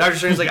it. Doctor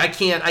Strange's like, I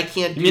can't do You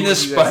mean the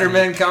what you guys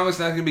Spider-Man comic's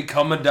not going to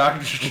become a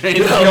Doctor Strange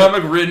No.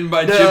 comic written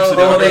by Chip No,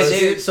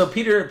 Zdarsky? So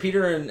Peter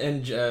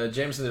and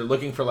Jameson, they're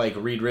looking for like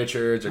Reed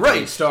Richards or Right.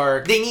 Tony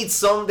Stark. They need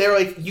some. They're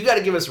like, you got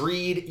to give us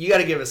Reed. You got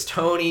to give us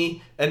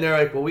Tony. And they're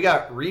like, well, we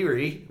got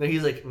Riri. And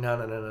he's like,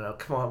 no.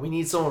 Come on, we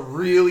need someone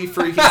really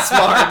freaking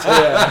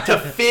smart to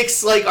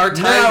fix like our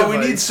time. No, we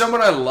need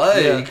someone I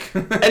like.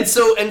 Yeah. and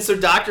so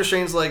Doctor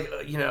Strange's like,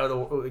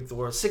 the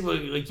world's sick,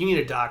 but like you need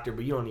a doctor,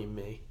 but you don't need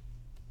me.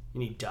 You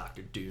need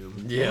Doctor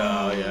Doom.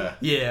 Yeah.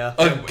 Yeah.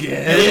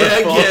 Again.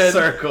 Yeah, Full again.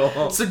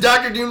 circle. So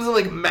Doctor Doom's in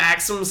like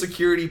maximum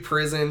security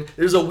prison.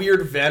 There's a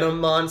weird Venom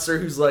monster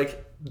who's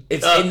like,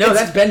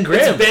 that's Ben Grimm.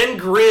 It's Ben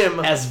Grimm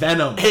As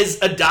Venom. has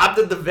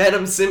adopted the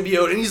Venom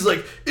symbiote, and he's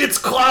like, it's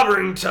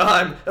clobbering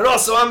time, and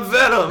also I'm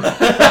Venom. And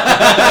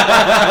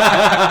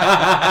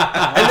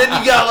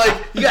then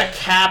you got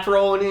Cap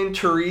rolling in,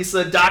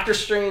 Teresa, Doctor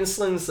Strange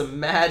slinging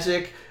some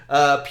magic.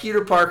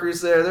 Peter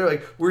Parker's there. They're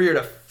like, we're here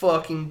to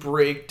fucking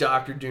break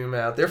Doctor Doom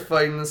out. They're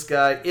fighting this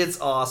guy. It's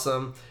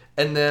awesome.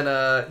 And then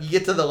you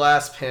get to the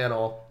last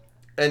panel,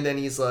 and then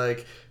he's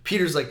like,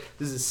 Peter's like,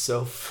 this is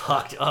so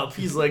fucked up.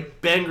 He's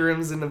like, Ben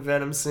Grimm's in the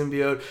Venom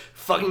symbiote.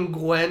 Fucking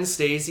Gwen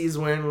Stacy's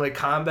wearing like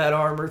combat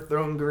armor,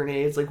 throwing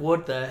grenades. Like,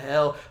 what the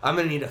hell? I'm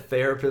gonna need a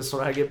therapist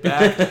when I get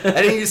back. And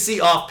then you see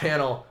off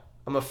panel,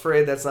 I'm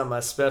afraid that's not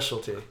my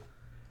specialty.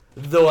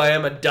 though I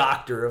am a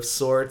doctor of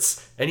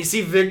sorts. And you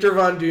see Victor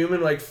Von Doom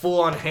in like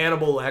full on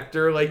Hannibal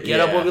Lecter, like get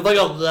up with like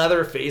a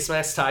leather face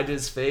mask tied to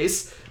his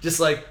face, just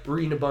like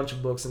reading a bunch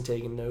of books and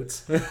taking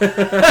notes. End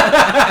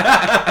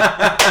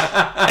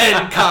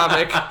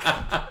comic.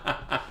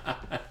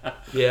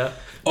 Yeah.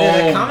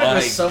 Man, that comic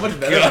was so much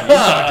better than you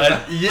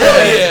God.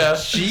 Yeah.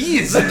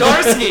 Jeez. Jeez.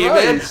 Zdarsky,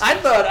 man.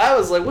 I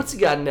was like, what's he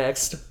got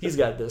next? He's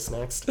got this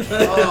next.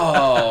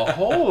 Oh,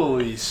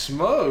 holy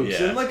smokes.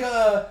 Yeah. And like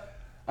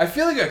I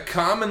feel like a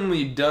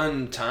commonly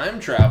done time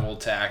travel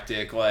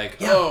tactic, like,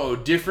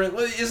 different.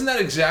 Isn't that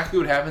exactly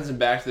what happens in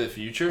Back to the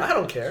Future? I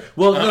don't care.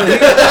 Well, no,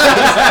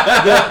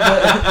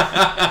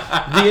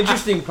 the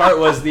interesting part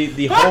was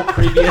the whole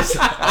previous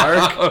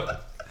arc.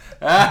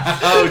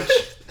 Ouch.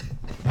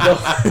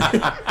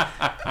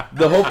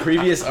 The whole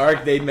previous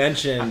arc, they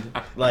mentioned,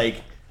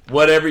 like,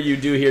 whatever you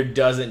do here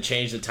doesn't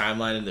change the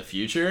timeline in the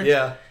future.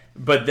 Yeah.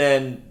 But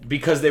then,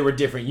 because they were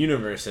different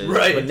universes,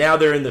 Right. but now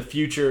they're in the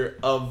future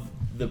of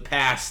the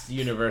past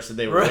universe that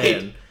they were Right.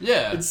 in.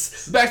 Yeah.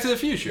 It's- Back to the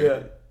Future.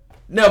 Yeah.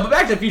 No, but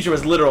Back to the Future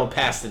was literal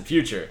past and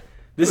future.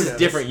 This Who is knows?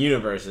 different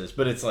universes,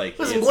 but it's like...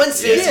 Listen, it's- Gwen Yeah,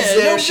 Stacy's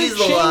there, she's they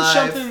change alive.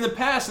 something in the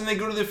past and they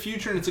go to the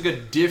future and it's like a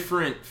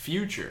different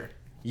future.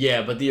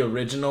 Yeah, but the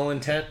original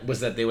intent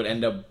was that they would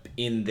end up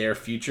in their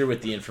future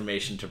with the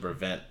information to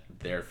prevent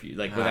their future,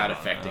 like without don't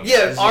affecting. know.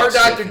 Yeah, This is our all so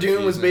Doctor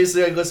Doom was confusing.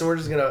 basically like, listen, we're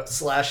just gonna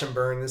slash and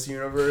burn this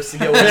universe to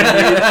get what we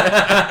need.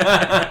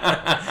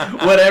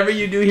 Whatever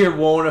you do here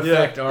won't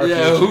affect our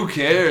Yeah, future. who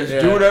cares?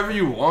 Yeah. Do whatever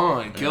you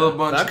want. Kill a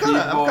bunch I'm of kind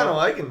people. of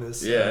liking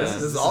this. Yeah, this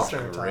is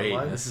alternate great.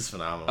 timeline. This is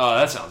phenomenal. Oh,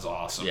 that sounds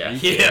awesome. Yeah. Are you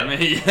kidding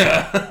me?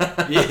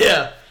 Yeah.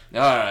 Yeah. All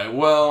right.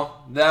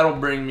 Well, that'll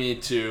bring me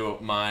to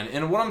mine.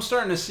 And what I'm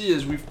starting to see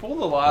is we've pulled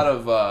a lot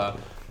of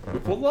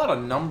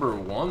number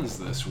ones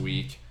this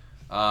week.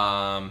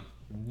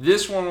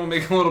 This one will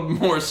make a little bit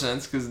more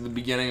sense because it's the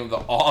beginning of the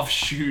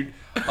offshoot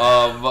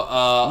of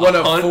One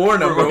of Hunt four for-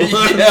 number ones.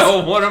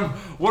 Yeah, one of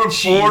four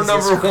Jesus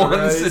number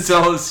ones Christ. to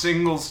tell a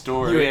single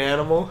story. You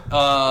animal.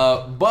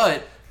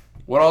 But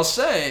what I'll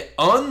say,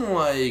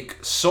 unlike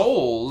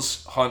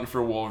Soul's Hunt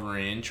for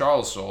Wolverine,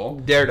 Charles Soule,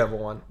 Daredevil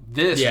one.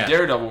 this Yeah.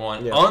 Daredevil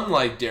one, Yeah.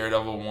 unlike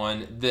Daredevil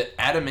one, the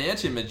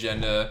Adamantium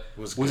agenda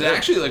was good.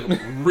 actually like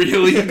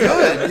really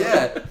good.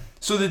 Yeah.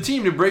 So the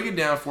team, to break it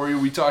down for you,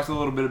 we talked a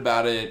little bit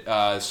about it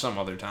some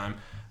other time.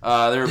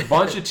 There are a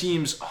bunch of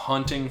teams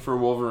hunting for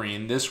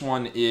Wolverine. This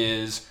one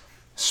is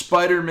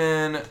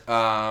Spider-Man,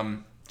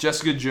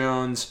 Jessica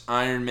Jones,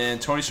 Iron Man,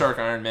 Tony Stark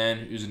Iron Man,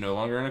 who's no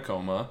longer in a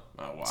coma.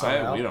 Why?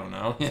 Somehow. We don't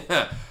know.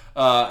 Yeah.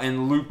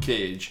 And Luke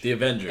Cage. The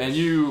Avengers. And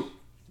you...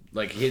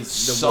 like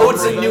his. Oh,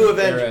 it's the New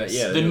Avengers.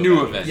 Yeah, The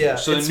new Avengers. Yeah,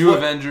 So the it's new what-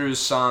 Avengers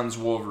sans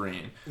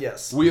Wolverine.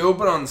 Yes. We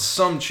open on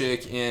some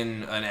chick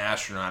in an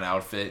astronaut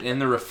outfit. In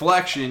the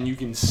reflection, you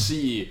can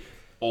see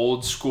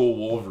old school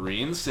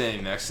Wolverine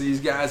standing next to these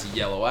guys.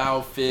 Yellow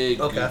outfit,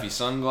 Okay. goofy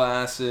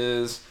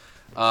sunglasses.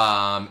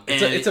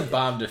 It's a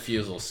bomb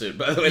defusal suit,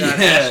 by the way. Not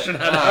an Yeah,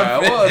 astronaut all right,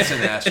 outfit. well, it's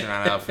an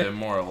astronaut outfit,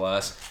 more or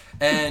less.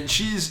 And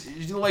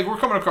she's like, we're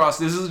coming across.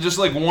 This is just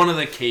like one of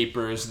the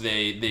capers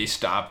they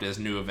stopped as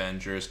New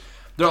Avengers.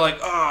 They're like,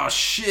 oh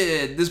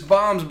shit, this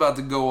bomb's about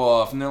to go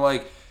off, and they're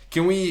like,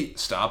 can we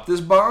stop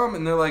this bomb?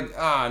 And they're like,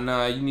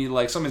 no, you need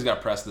like somebody's got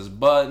to press this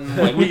button.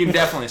 Like we can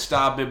definitely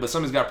stop it, but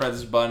somebody's got to press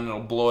this button. It'll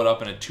blow it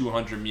up in a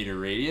 200-meter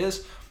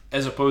radius,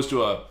 as opposed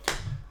to a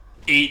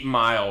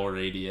 8-mile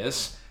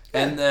radius.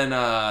 And then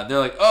they're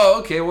like, oh,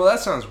 okay, well, that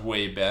sounds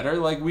way better.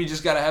 Like, we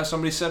just got to have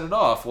somebody set it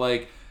off.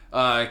 Like,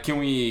 can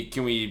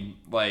we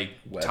like,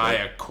 Weather. tie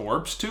a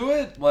corpse to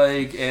it?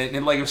 Like,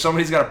 and like, if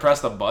somebody's got to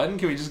press the button,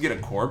 can we just get a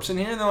corpse in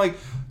here? And they're like,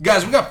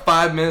 guys, we got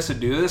 5 minutes to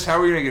do this. How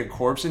are we going to get a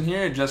corpse in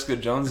here? And Jessica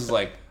Jones is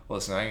like,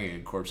 listen, I can get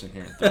a corpse in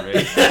here in 3.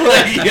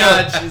 Like,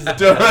 yeah,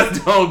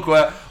 don't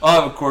quit.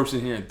 I'll have a corpse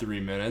in here in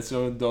 3 minutes,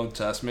 so don't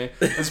test me.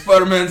 And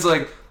Spider-Man's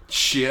like,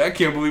 shit, I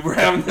can't believe we're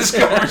having this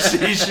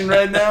conversation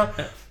right now.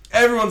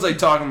 Everyone's like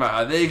talking about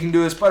how they can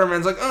do it.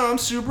 Spider-Man's like, oh, I'm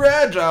super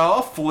agile.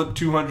 I'll flip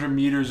 200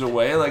 meters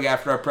away. Like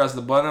after I press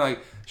the button, I'm like,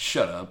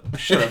 shut up,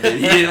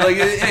 idiot. Like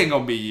it ain't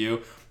gonna be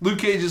you. Luke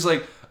Cage is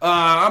like,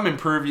 I'm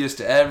impervious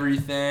to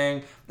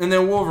everything. And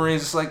then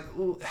Wolverine's just like,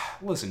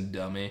 listen,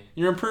 dummy,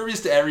 you're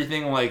impervious to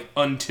everything like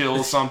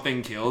until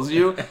something kills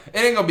you. It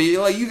ain't gonna be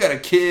like you got a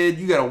kid,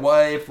 you got a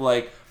wife.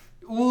 Like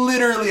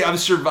literally, I've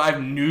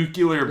survived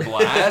nuclear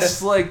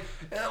blasts. Like,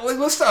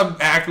 let's stop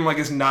acting like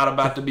it's not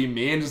about to be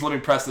me and just let me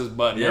press this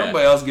button. Yeah.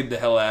 Everybody else get the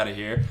hell out of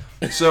here.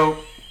 So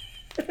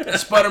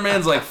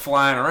Spider-Man's like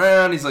flying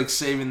around. He's like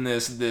saving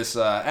this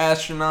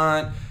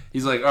astronaut.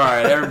 He's like, all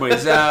right,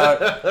 everybody's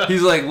out.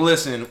 He's like,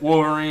 listen,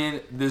 Wolverine,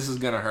 this is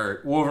gonna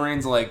hurt.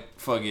 Wolverine's like,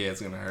 fuck yeah,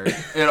 it's gonna hurt.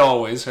 It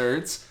always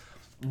hurts.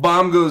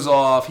 Bomb goes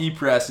off. He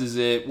presses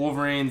it.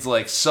 Wolverine's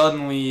like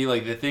suddenly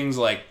like the thing's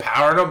like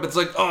powered up. It's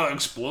like, oh,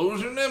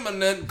 explosion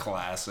imminent.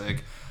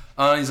 Classic.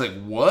 He's like,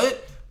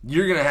 what?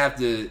 you're going to have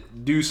to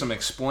do some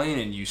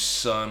explaining, you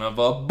son of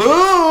a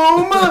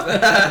boom!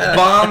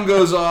 Bomb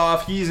goes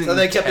off. He's in So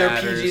they kept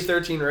tatters. their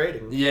PG-13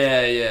 rating.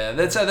 Yeah.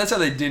 That's how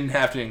they didn't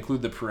have to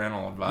include the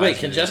parental advisory. Wait,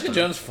 can Jessica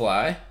Jones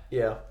fly?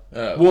 Yeah.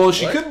 Well,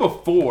 she could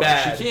before.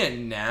 Bad. She can't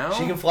now.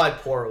 She can fly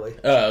poorly.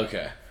 Oh,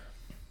 okay.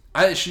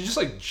 She just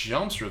like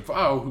jumps with.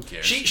 Oh, who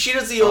cares? She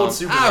does the old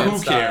Superman who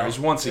style. cares?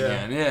 Once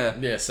again, yeah.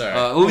 Yeah,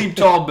 sorry. Leap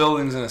tall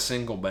buildings in a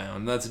single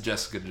bound. That's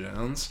Jessica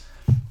Jones.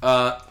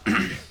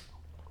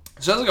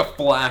 So that's like a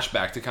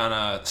flashback to kind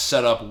of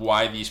set up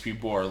why these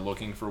people are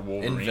looking for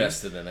Wolverine.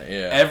 Invested in it,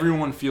 yeah.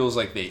 Everyone feels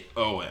like they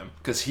owe him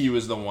because he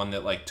was the one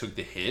that like took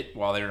the hit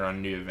while they were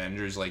on New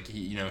Avengers. Like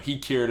he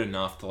cared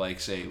enough to like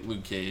say,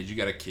 Luke Cage, you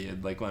got a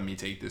kid, like let me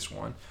take this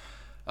one.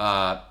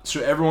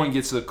 So everyone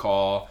gets the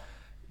call.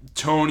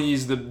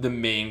 Tony's the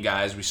main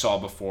guy, as we saw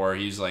before.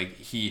 He's like,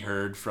 he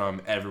heard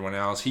from everyone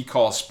else. He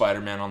calls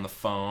Spider-Man on the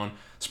phone.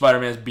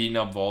 Spider-Man's beating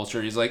up Vulture.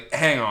 He's like,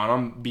 hang on,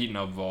 I'm beating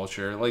up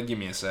Vulture. Like, give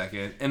me a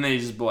second. And then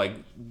he's just like...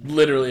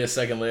 Literally a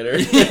second later.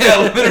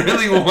 Yeah,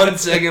 literally 1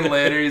 second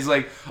later. He's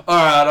like, all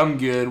right, I'm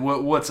good.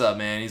 What's up,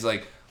 man? He's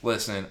like,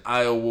 listen,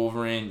 I owe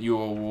Wolverine. You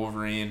owe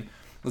Wolverine.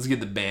 Let's get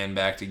the band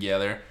back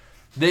together.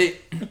 So this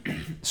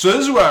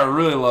is what I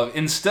really love.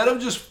 Instead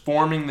of just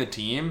forming the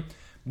team...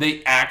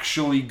 they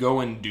actually go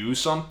and do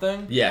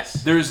something. Yes.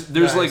 There's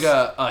Nice. like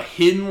a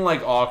hidden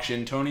like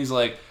auction. Tony's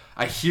like,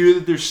 I hear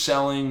that they're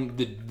selling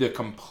the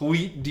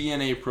complete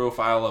DNA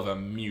profile of a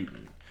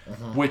mutant,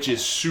 which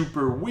is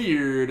super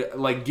weird,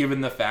 like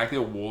given the fact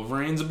that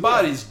Wolverine's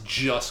body's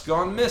just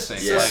gone missing.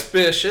 Yeah. Like,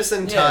 Suspicious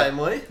and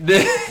timely.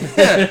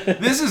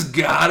 this has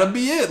gotta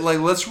be it. Like,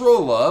 let's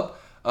roll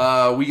up.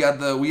 We got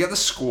the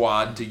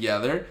squad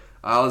together.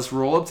 Let's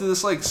roll up to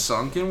this like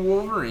sunken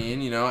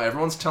Wolverine.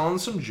 Everyone's telling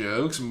some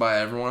jokes, and by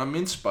everyone I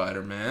mean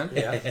Spider-Man.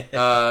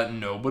 Yeah.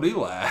 Nobody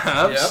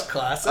laughs. Yep,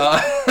 classic.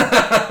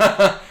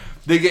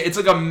 It's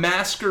like a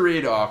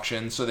masquerade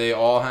auction, so they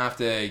all have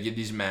to get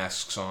these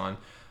masks on.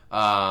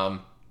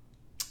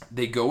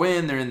 They go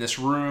in, they're in this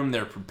room,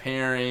 they're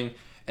preparing,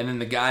 and then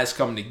the guys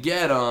come to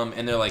get them,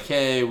 and they're like,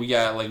 "Hey, we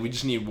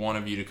just need one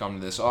of you to come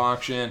to this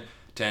auction."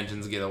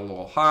 Tensions get a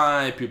little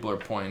high. People are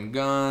pointing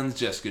guns.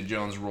 Jessica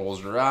Jones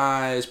rolls her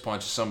eyes,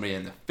 punches somebody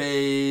in the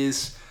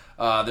face.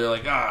 They're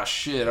like, "Ah,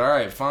 shit. All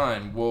right,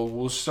 fine.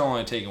 We're still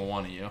only taking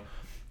one of you."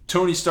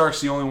 Tony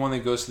Stark's the only one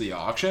that goes to the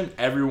auction.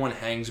 Everyone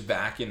hangs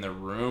back in the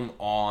room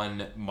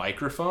on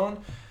microphone,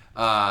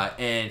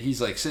 and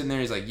he's like sitting there.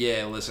 He's like,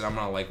 "Yeah, listen,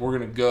 we're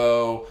gonna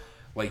go.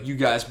 Like, you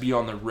guys be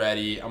on the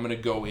ready. I'm gonna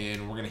go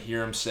in. We're gonna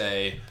hear him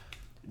say,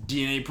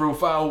 DNA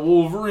profile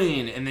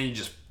Wolverine,' and then you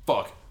just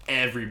fuck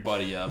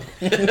everybody up."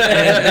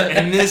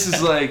 and this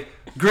is like,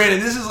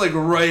 granted, this is like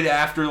right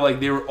after like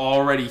they were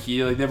already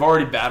here. Like they've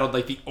already battled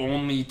like the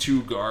only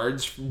two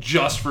guards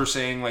just for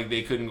saying like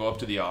they couldn't go up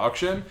to the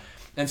auction.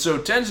 And so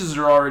tensions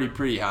are already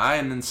pretty high,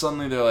 and then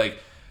suddenly they're like,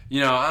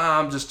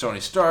 I'm just Tony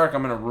Stark.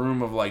 I'm in a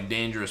room of like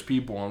dangerous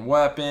people and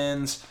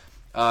weapons.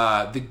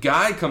 The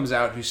guy comes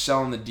out who's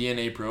selling the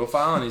DNA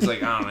profile, and he's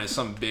like, I don't know,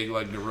 some big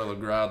like Gorilla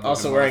Grodd.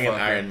 Also wearing an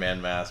Iron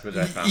Man mask, which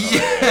I found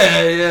hilarious.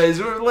 Yeah, he's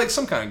wearing like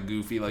some kind of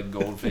goofy like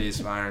gold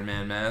face Iron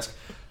Man mask.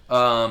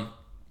 And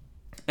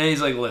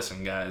he's like,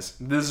 listen, guys,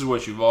 this is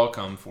what you've all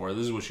come for.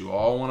 This is what you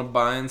all want to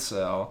buy and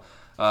sell.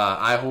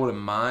 I hold in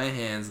my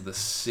hands the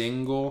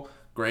single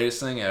greatest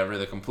thing ever,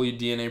 the complete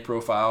DNA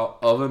profile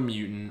of a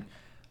mutant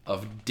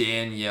of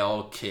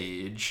Danielle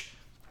Cage.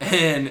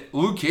 And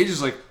Luke Cage is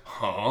like,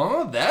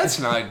 huh? That's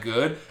not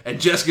good.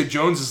 And Jessica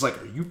Jones is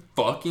like, are you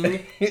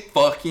fucking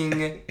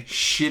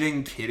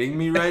shitting kidding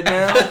me right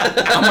now?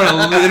 I'm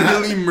gonna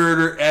literally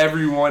murder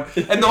everyone.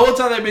 And the whole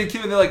time they've been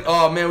kidding, they're like,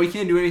 oh man, we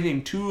can't do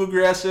anything too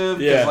aggressive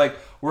because Yeah. like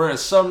we're in a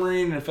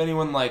submarine, and if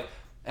anyone like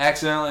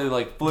accidentally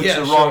like flicks Yeah,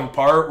 the sure. wrong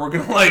part, we're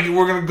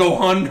gonna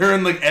go under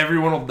and like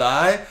everyone will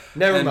die.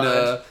 Never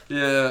mind.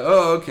 Yeah.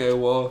 Oh, okay.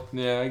 Well,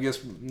 yeah. I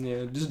guess.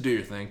 Yeah. Just do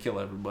your thing. Kill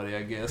everybody.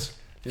 I guess.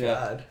 Yeah.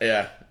 God.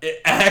 Yeah.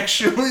 It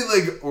actually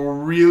like a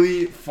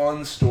really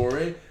fun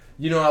story.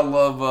 I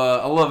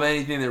love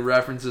anything that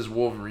references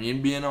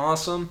Wolverine being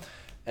awesome,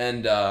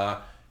 and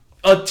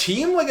a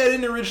team like I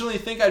didn't originally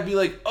think I'd be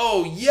like,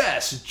 oh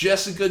yes,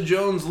 Jessica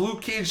Jones,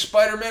 Luke Cage,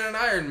 Spider-Man, and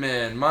Iron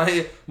Man,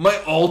 my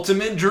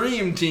ultimate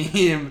dream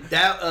team.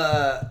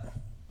 That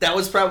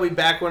was probably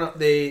back when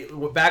they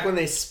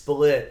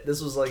split.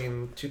 This was like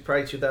in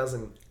probably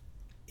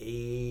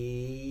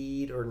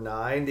 2008 or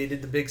 9. They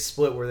did the big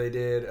split where they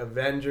did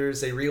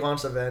Avengers. They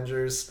relaunched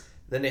Avengers.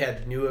 Then they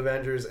had New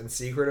Avengers and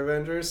Secret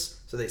Avengers.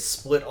 So they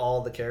split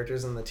all the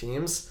characters and the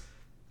teams.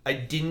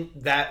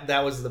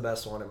 That was the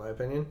best one in my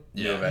opinion.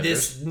 Yeah.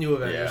 This New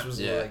Avengers was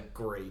Yeah. like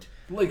great.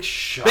 Like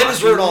Ben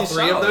has wrote all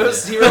three of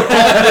those. He wrote all three.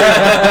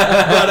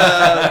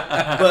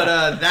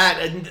 but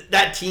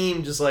that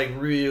team just like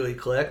really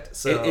clicked.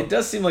 So It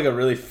does seem like a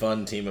really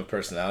fun team of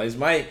personalities.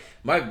 My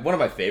one of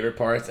my favorite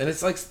parts, and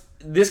it's like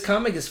this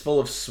comic is full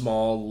of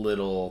small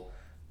little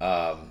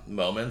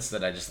moments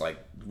that I just like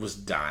was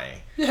dying.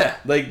 Yeah.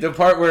 Like the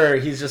part where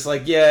he's just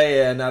like,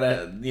 yeah,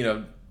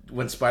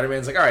 when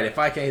Spider-Man's like, all right, if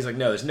I can't, he's like,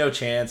 no, there's no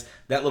chance.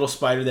 That little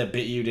spider that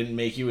bit you didn't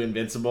make you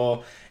invincible.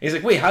 And he's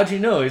like, wait, how'd you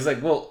know? He's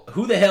like, well,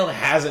 who the hell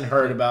hasn't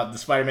heard about the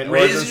Spider-Man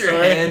origin Raise your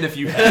story? hand if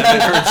you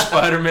haven't heard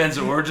Spider-Man's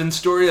origin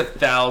story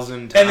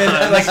 1,000 times. And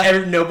then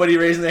like nobody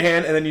raising their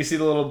hand, and then you see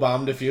the little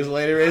bomb diffuser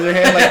lady raise her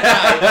hand. Like,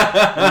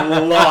 I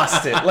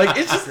lost it. Like,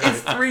 it's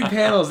 3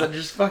 panels that are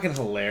just fucking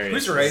hilarious.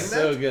 Who's writing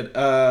so that? good.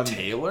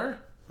 Taylor?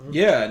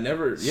 Yeah,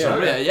 never. Yeah,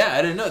 So, yeah,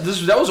 I didn't know.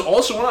 That was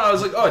also one I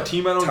was like, oh, a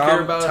team I don't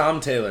care about.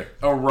 Tom Taylor.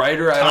 A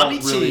writer I Tommy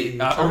don't really. T. A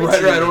Tommy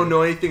writer T. I don't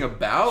know anything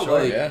about.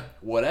 Sure, like, yeah.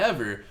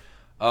 whatever.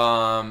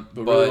 But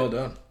really well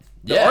done.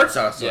 The yeah, art's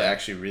also yeah.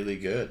 actually really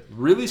good.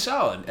 Really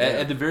solid. Yeah.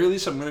 At the very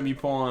least, I'm going to be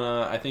pulling,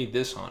 I think,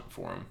 this hunt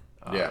for him.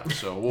 Yeah.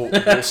 So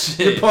we'll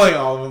see. You're pulling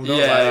all of them. Don't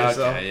lie to Yeah,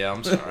 yourself. okay. Yeah,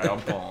 I'm sorry. I'll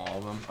pull all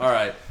of them. All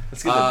right.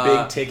 Let's get the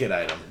big ticket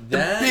item.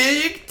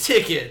 Big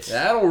ticket.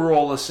 That'll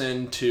roll us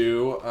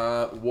into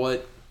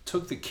what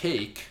took the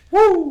cake.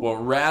 Woo! What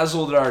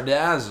razzled our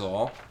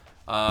dazzle.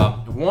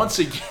 Once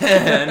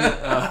again,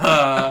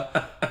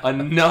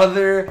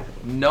 another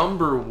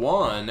number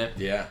 1.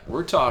 Yeah.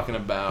 We're talking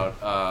about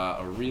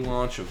a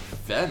relaunch of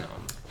Venom.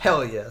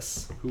 Hell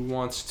yes. Who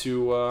wants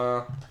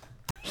to?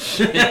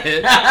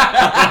 Shit.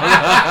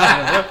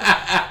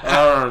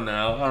 I don't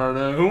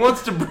know. Who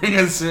wants to bring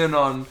us in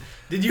on?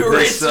 Did you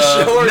erase this,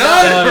 the show or no,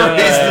 not? I didn't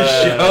erase the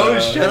show.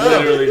 Shut I up.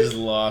 literally just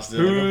lost it.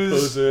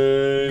 Who's-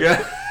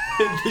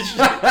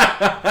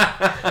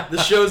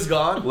 The show's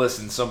gone.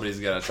 Listen,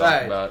 somebody's got to talk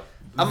Alright. about.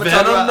 I'm gonna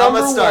talk about. I'm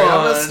gonna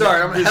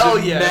start. I'm is hell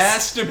a yes.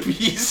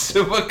 masterpiece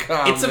of a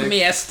comic.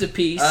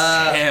 masterpiece.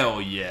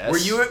 Hell yes.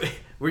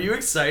 Were you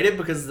excited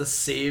because the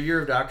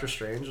savior of Doctor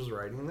Strange was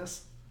writing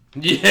this?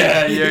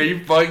 Yeah.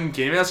 You fucking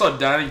kidding me? I saw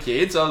Donny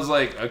Cates. I was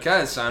like,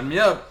 okay, sign me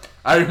up.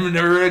 I've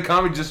never read a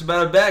comic just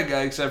about a bad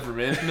guy except for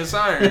Infamous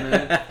Iron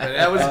Man.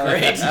 That was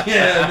great.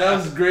 Yeah, that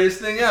was the greatest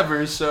thing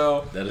ever.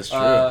 So That is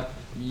true.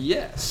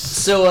 Yes.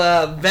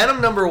 So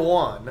Venom number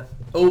 1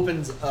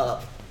 opens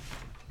up,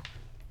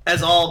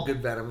 as all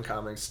good Venom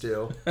comics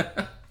do,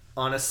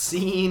 on a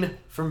scene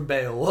from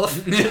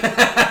Beowulf.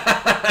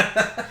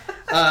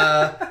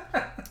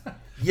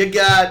 You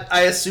got,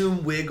 I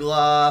assume,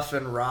 Wigloff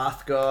and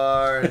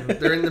Hrothgar, and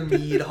they're in the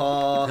mead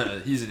hall.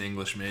 He's an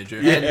English major.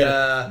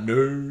 And,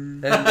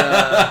 Nerd.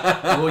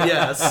 well,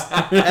 yes.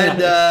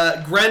 And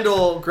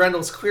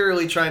Grendel's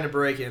clearly trying to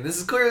break in. This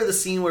is clearly the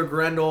scene where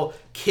Grendel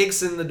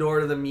kicks in the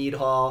door to the mead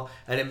hall,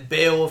 and then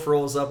Beowulf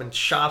rolls up and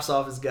chops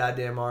off his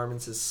goddamn arm and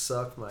says,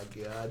 "Suck my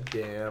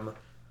goddamn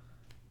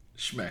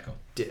Schmeckle.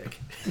 dick."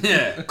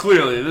 Yeah,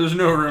 clearly. There's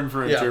no room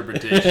for Yeah.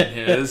 interpretation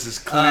here. This is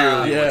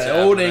clearly what's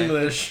Yeah, old happening.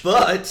 English.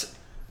 But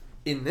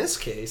in this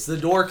case, the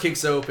door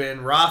kicks open.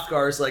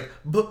 Hrothgar's like,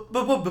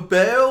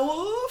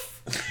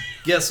 "Beowulf?"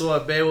 Guess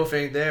what? Beowulf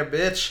ain't there,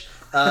 bitch.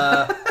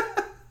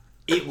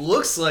 It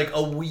looks like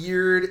a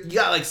weird. You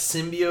got like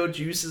symbiote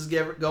juices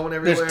going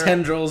everywhere. There's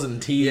tendrils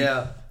and teeth.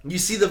 Yeah. You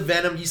see the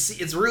venom. You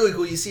see it's really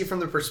cool. You see it from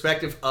the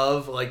perspective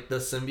of like the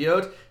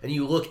symbiote, and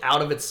you look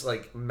out of its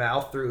like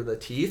mouth through the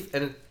teeth,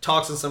 and it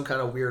talks in some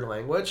kind of weird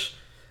language.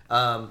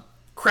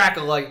 Crack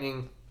of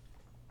lightning.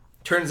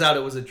 Turns out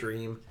it was a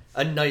dream,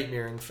 a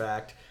nightmare, in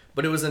fact.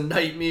 But it was a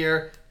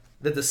nightmare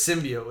that the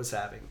symbiote was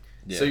having.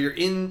 Yeah. So you're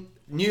in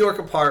New York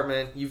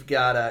apartment. You've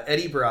got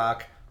Eddie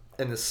Brock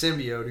and the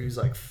symbiote who's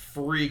like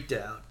freaked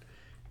out.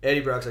 Eddie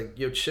Brock's like,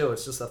 "Yo, chill.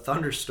 It's just a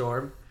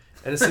thunderstorm."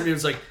 And the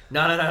symbiote's like,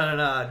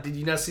 nah. Did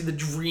you not see the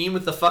dream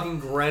with the fucking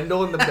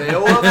Grendel and the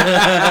Beowulf?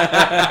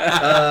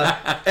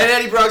 And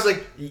Eddie Brock's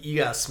like, "You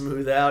gotta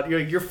smooth out.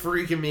 You're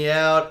freaking me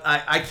out.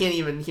 I can't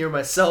even hear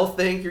myself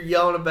think. You're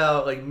yelling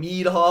about like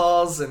mead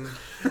halls and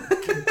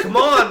come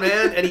on,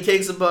 man." And he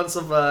takes a bunch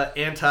of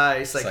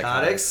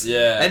antipsychotics.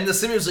 Yeah. And the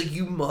symbiote's like,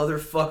 "You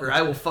motherfucker,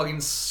 I will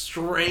fucking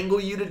strangle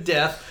you to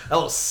death. I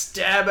will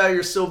stab out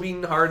your still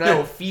beating heart and I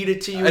will feed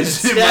it to you and then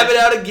see stab it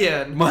out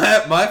again."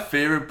 My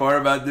favorite part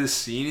about this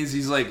scene is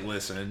he's like,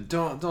 "Listen,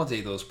 don't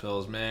take those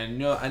pills, man. You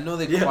know, I know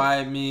they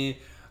quiet me,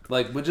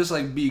 like, but just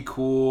like be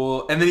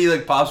cool." And then he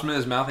like pops them in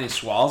his mouth and he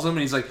swallows them and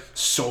he's like,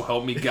 "So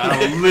help me God, I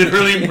will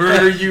literally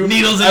murder you.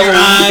 Needles in I your will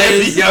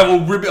eyes. I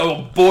will rip it. I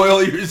will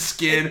boil your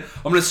skin.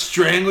 I'm gonna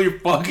strangle your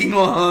fucking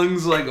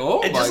lungs." Like,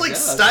 oh And my just like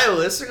God.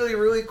 stylistically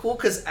really cool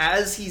because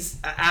after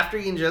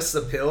he ingests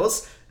the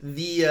pills,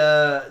 the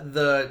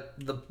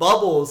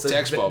bubbles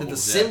Text that the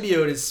bubbles, yeah.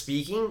 symbiote is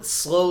speaking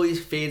slowly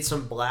fades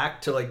from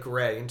black to like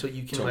gray until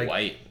you can To like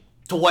white.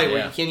 to white where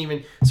Yeah. you can't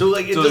even so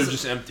like it So they're does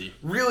just empty.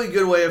 really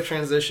good way of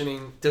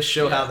transitioning to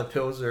show Yeah. how the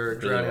pills are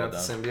drowning well out the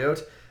done.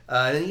 symbiote.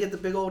 And then you get the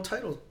big old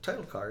title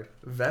card,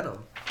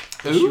 Venom.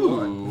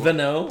 Ooh.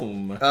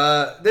 Venom.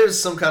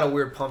 There's some kind of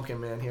weird pumpkin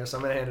man here, so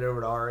I'm gonna hand it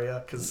over to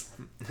Arya because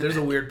there's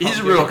a weird. He's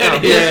a pumpkin real man. kind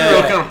of, he's a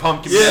real kind of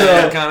pumpkin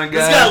man kind of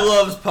This guy. guy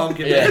loves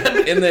pumpkin man.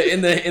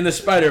 Yeah, in the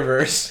Spider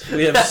Verse,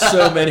 we have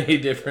so many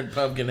different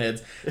pumpkin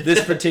heads.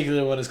 This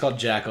particular one is called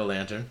Jack O'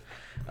 Lantern.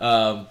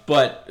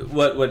 But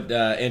what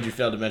Andrew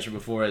failed to mention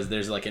before is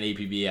there's like an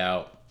APB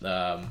out.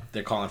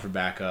 They're calling for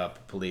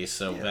backup police.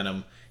 So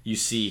Venom, you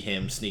see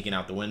him sneaking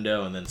out the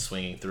window and then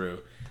swinging through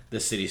the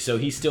city. So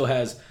he still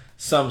has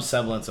some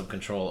semblance of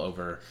control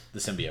over the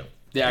symbiote.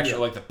 The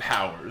actual, like, the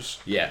powers.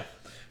 Yeah.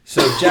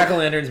 So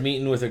Jack-o'-lantern's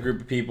meeting with a group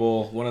of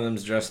people. One of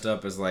them's dressed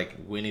up as, like,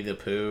 Winnie the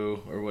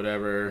Pooh or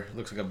whatever.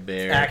 Looks like a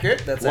bear.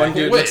 Accurate. That's One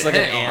accurate. dude looks like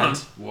an hang on. ant.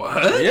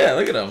 What? Yeah,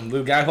 look at him.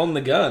 The guy holding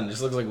the gun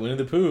just looks like Winnie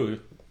the Pooh.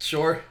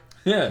 Sure.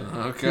 Yeah.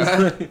 Okay.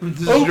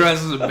 Just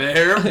dressed as a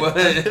bear, but...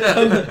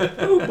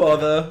 Oh,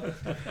 bother.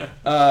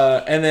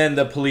 And then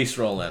the police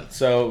roll in.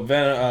 So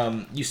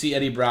you see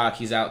Eddie Brock.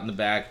 He's out in the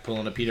back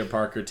pulling a Peter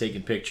Parker,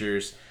 taking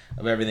pictures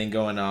of everything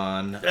going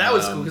on. That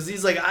was cool because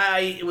he's like,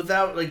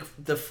 without like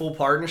the full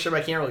partnership,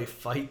 I can't really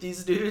fight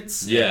these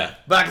dudes. Yeah.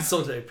 But I can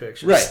still take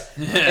pictures. Right.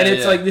 And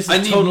it's like, this is I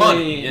need totally...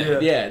 money.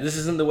 Yeah, this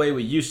isn't the way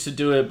we used to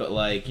do it, but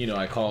like,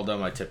 I called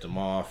him, I tipped him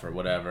off or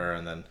whatever,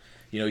 and then,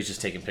 he's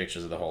just taking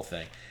pictures of the whole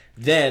thing.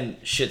 Then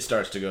shit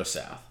starts to go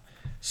south.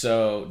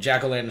 So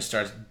Jack-o'-lantern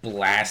starts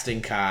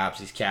blasting cops.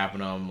 He's capping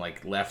them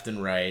like left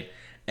and right.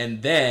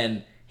 And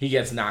then he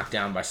gets knocked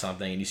down by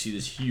something, and you see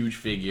this huge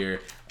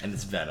figure, and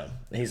it's Venom.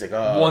 And he's like,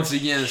 oh, Once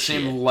again, the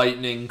shit. same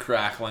lightning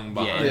crackling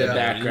behind in the him.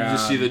 background. You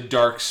just see the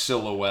dark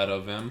silhouette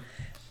of him.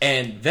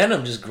 And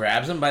Venom just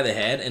grabs him by the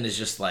head and is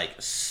just like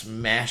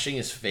smashing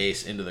his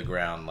face into the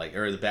ground,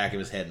 or the back of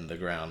his head into the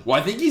ground. Well,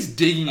 I think he's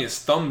digging his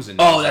thumbs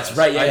into Oh, his that's ass.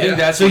 right. Yeah, I think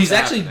that's so what's he's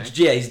actually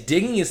happening. he's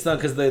digging his thumb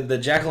because the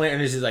Jack-o'-lantern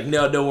is like,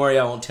 no, don't worry,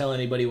 I won't tell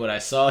anybody what I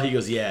saw. He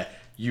goes, yeah,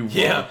 you won't.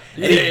 Yeah.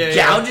 And he Yeah.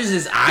 gouges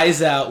his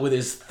eyes out with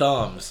his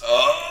thumbs,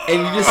 and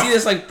you just see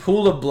this like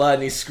pool of blood,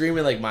 and he's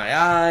screaming like, my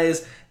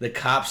eyes. The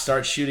cops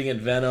start shooting at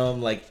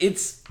Venom. Like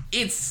it's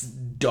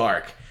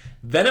dark.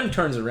 Venom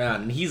turns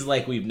around and he's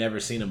like we've never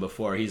seen him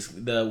before. He's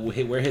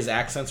where his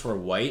accents were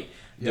white,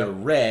 they're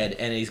red,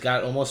 and he's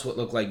got almost what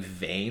look like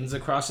veins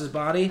across his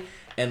body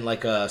and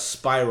like a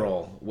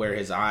spiral where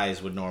his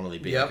eyes would normally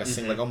be, Yep.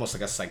 like almost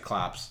like a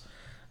Cyclops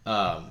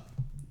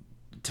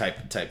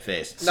type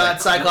face.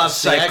 Not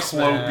Cyclops. the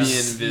Cyclopean X-Men.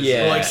 vision.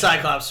 Yeah. Or like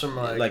Cyclops from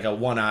like a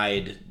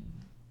one-eyed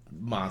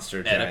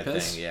monster giant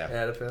Oedipus? thing. Yeah.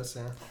 Oedipus.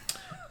 Yeah.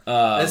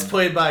 That's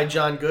played by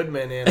John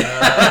Goodman in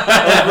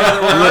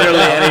Brother Literally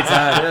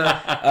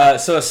anytime.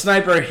 So a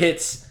sniper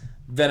hits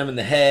Venom in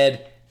the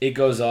head. It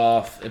goes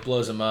off. It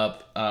blows him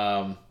up.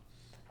 And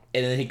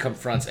then he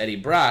confronts Eddie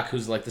Brock,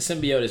 who's like, the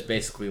symbiote is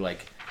basically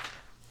like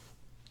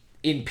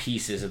in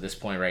pieces at this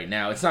point right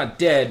now. It's not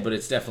dead, but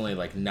it's definitely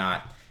like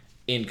not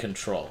in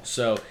control.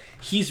 So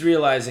he's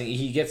realizing,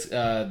 he gets,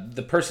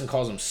 the person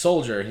calls him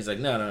Soldier. He's like,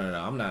 no,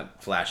 I'm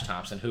not Flash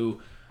Thompson,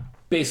 who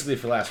basically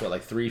for the last,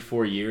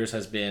 3-4 years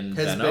has been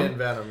Venom.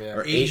 Yeah.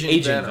 Or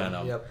Agent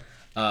Venom.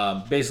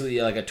 Yep.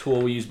 Basically like a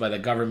tool used by the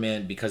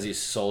government because he's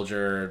a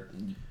soldier.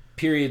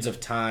 Periods of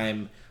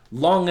time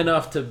long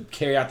enough to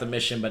carry out the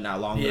mission, but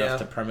not long enough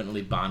to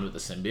permanently bond with the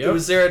symbiote. It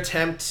was their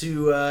attempt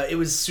to. It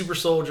was Super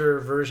Soldier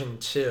version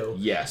 2.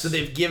 Yes. So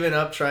they've given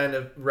up trying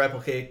to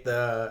replicate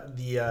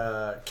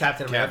the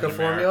Captain America Captain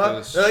formula.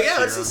 America's They're like, yeah,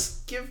 let's serum.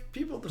 just give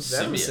people the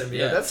Venom symbiote.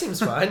 yeah. That seems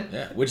fine.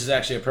 Yeah, which is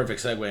actually a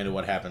perfect segue into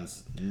what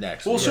happens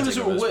next. Well, We gotta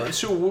take over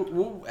this part.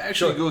 what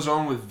actually Sure. goes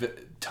on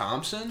with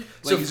Thompson? Like,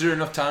 So- is there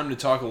enough time to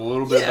talk a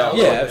little bit Yeah, about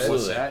yeah, what's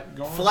absolutely. that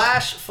going on?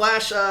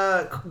 Flash,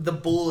 the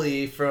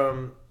bully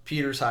from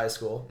Peters High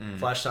School,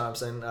 Flash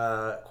Thompson,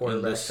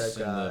 quarterback type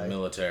in guy. the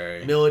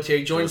military.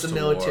 Military joins Goes the to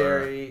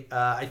military.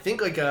 I think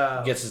like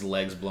Gets his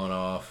legs blown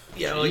off.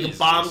 yeah, like a Jesus.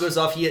 bomb goes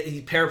off.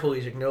 He's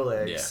paraplegic, no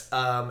legs.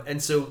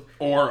 And so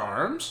Or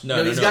arms?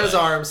 no, he's got his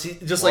arms. He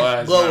just Well, like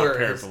he's not lower.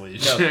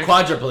 paraplegic. No,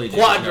 quadriplegic.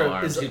 Quadra no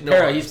arms. is He's, no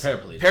arms. he's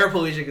paraplegic.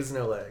 Paraplegic is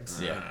no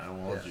legs. Yeah.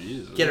 Well,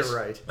 Jesus. Get it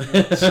right.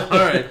 All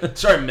right.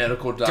 Sorry,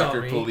 medical doctor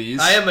Dummy. police.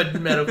 I am a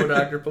medical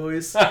doctor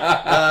police.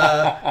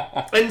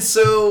 And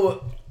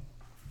so,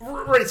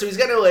 right, so he's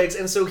got no legs,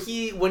 and so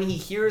when he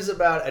hears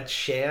about a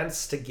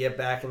chance to get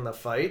back in the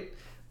fight,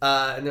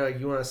 and they're like,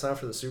 "You want to sign up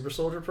for the Super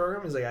Soldier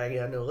program?" He's like, "I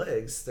got no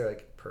legs." They're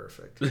like,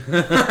 "Perfect."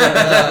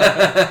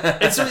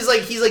 And so he's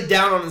like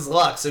down on his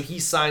luck, so he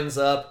signs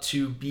up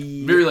to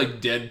be Very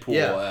like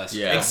Deadpool-esque.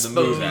 Yeah.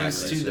 exposed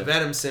Exactly. to the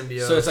Venom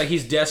symbiote. So it's like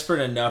he's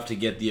desperate enough to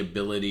get the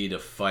ability to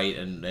fight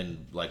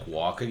and like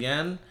walk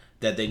again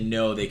that they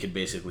know they could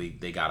basically,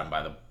 they got him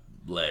by the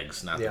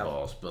legs, not Yeah. the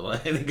balls, but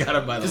like they got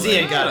him by the legs. because he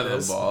ain't got Out of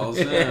this. the balls.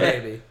 Yeah.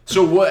 Maybe.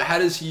 So what? How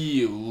does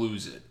he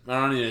lose it? I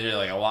don't need to hear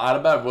like a lot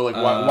about it, but like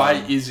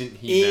why isn't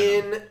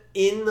he Venom?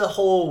 In the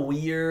whole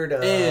weird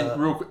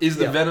And real quick, is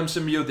the yeah. Venom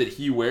symbiote that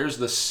he wears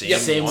the same Yeah,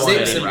 Same one? one Same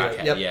that symbiote, Brock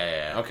had. yep.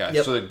 Yeah. Okay,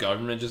 Yep. so the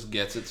government just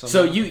gets it So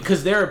somehow?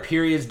 because there are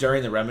periods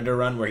during the Remender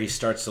run where he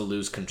starts to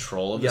lose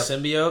control of Yep. the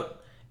symbiote,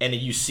 and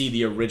you see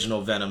the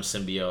original Venom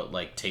symbiote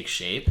like take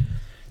shape.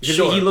 Because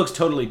Sure. he looks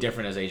totally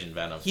different as Agent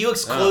Venom. He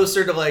looks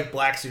closer to like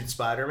Black Suit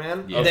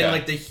Spider-Man Yeah. than Okay.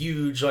 like the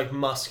huge like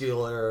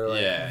muscular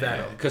like Yeah,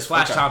 Venom. Because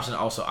Flash Okay. Thompson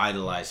also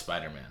idolized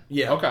Spider-Man.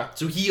 Yeah. Okay.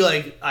 So he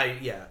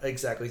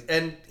exactly.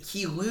 And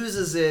he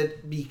loses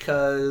it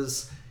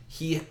because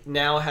he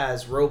now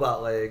has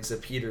robot legs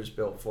that Peter's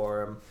built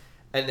for him.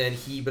 and then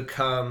he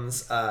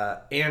becomes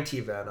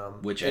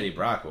Anti-Venom. Which Eddie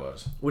Brock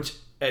was. Which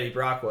Eddie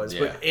Brock was. Yeah.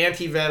 But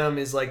Anti-Venom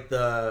is like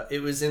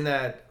it was in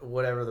that,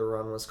 whatever the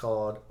run was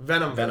called,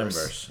 Venomverse.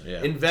 Venomverse,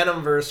 yeah. In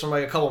Venomverse from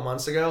like a couple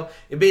months ago,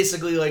 it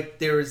basically like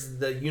there was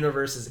the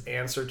universe's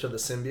answer to the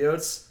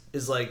symbiotes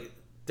is like,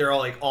 they're all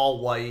like all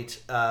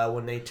white.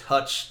 When they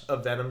touch a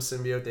Venom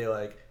symbiote, they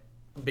like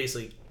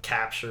basically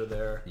capture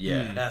their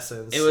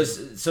essence. It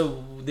was,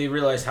 so they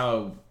realized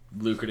how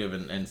lucrative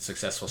and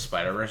successful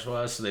Spider-Verse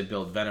was, so they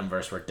built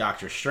Venomverse, where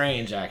Doctor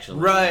Strange actually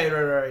right,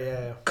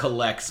 yeah.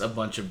 collects a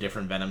bunch of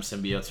different Venom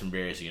symbiotes from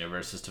various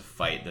universes to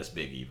fight this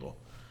big evil.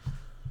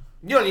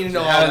 You don't need to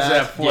know How all does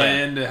that play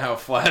Yeah. into how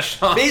Flash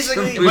Thompson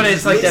Basically, But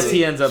it's like that basically,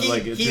 he ends up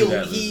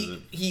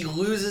he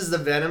loses the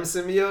Venom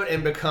symbiote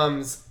and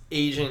becomes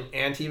Agent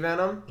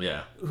Anti-Venom,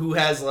 who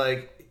has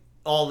like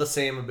all the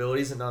same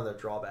abilities and none of the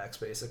drawbacks,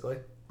 basically.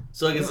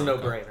 So like it's a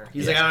no-brainer.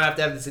 He's like, I don't have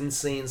to have this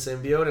insane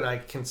symbiote, and I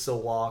can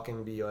still walk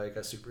and be like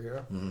a superhero.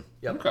 Mm-hmm.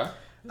 Yep. Okay.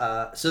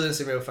 So then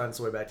symbiote finds its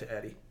way back to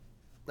Eddie.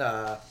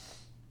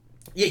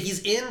 He's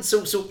in.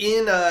 So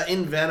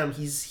in Venom,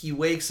 he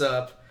wakes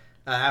up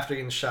after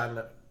getting shot in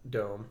the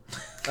dome.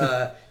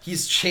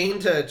 He's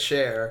chained to a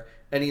chair,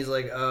 and he's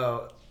like,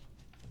 oh,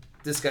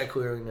 this guy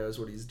clearly knows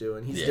what he's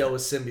doing. He's dealt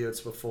with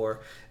symbiotes before.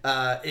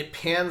 It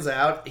pans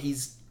out.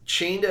 He's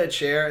chained to a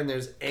chair, and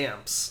there's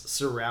amps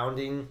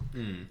surrounding,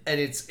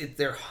 and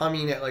they're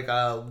humming at like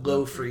a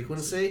low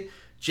frequency,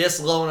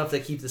 just low enough to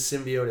keep the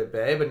symbiote at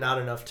bay, but not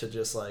enough to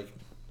just like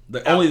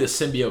only the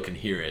symbiote can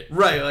hear it.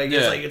 right. Like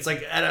it's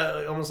like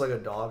at almost like a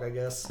dog, I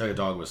guess, Like a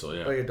dog whistle,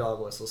 yeah. like a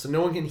dog whistle. So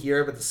no one can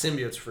hear it, but the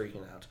symbiote's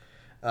freaking out.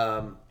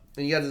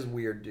 And you got this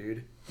weird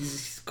dude.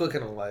 He's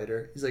clicking a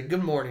lighter. He's like,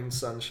 "Good morning,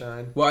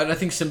 sunshine." Well, and I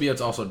think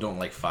symbiotes also don't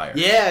like fire.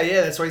 Yeah,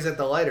 that's why he's at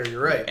the lighter.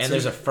 You're right. And So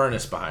there's a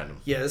furnace behind him.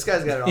 yeah, this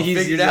guy's got it all He's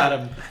figured got out.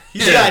 him.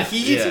 He's got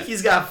heat. Yeah.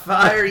 He's got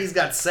fire. He's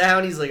got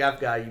sound. He's like, I've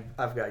got you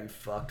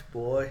fucked,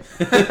 boy.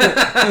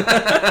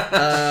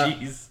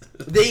 Jeez.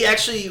 They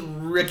actually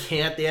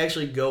recant. They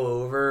actually go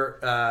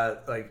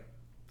over like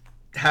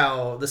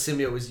how the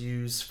symbiote was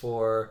used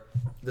for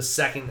the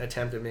second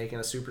attempt at making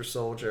a super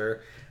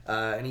soldier,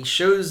 and he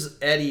shows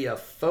Eddie a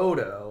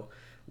photo,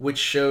 which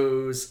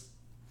shows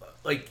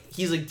like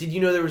he's like, did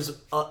you know there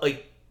was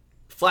like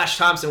Flash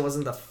Thompson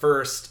wasn't the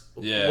first.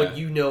 Yeah. What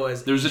you know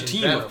as There's a Agent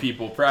team Venom. of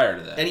people prior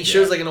to that. And he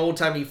shows like an old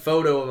timey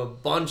photo of a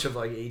bunch of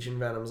like Agent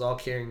Venoms all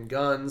carrying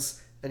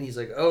guns, and he's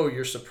like, "Oh,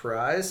 you're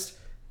surprised?"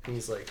 And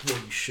he's like, "Well,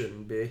 you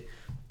shouldn't be."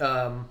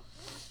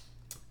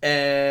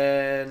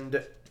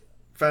 And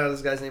found out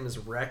this guy's name is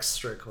Rex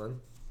Strickland.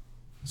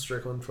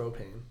 Strickland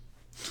Propane.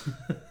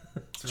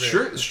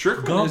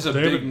 Strickland is a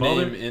David big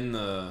Bowie. name in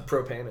the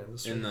Propane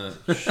industry.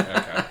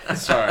 Okay.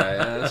 Sorry, I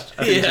asked.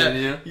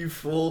 Continue. Yeah, you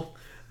fool.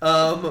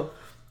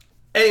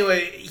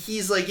 Anyway,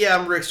 he's like, yeah,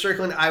 I'm Rick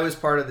Strickland. I was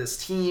part of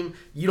this team.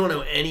 You don't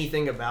know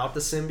anything about the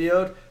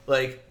symbiote.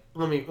 Like,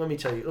 let me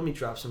tell you. Let me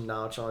drop some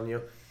knowledge on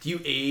you. Do you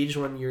age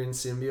when you're in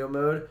symbiote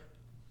mode?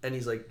 And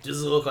he's like,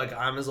 does it look like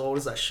I'm as old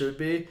as I should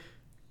be?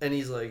 And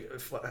he's like,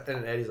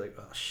 and Eddie's like,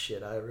 oh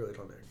shit, I really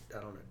don't know. I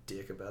don't know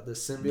dick about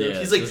this symbiote. Yeah,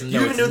 he's like, doesn't do you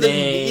know even its know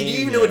name, do you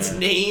even know its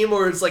name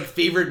or its like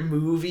favorite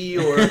movie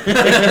or like,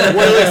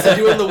 what it likes to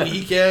do on the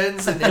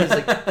weekends? And then he's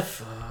like,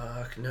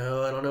 fuck,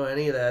 no, I don't know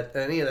any of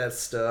that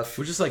stuff.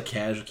 We're just like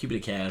casual, keep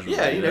it casual.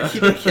 Yeah,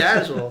 keep it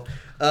casual.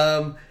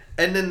 And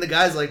then the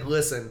guy's like,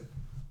 listen,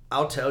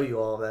 I'll tell you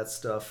all of that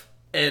stuff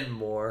and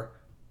more.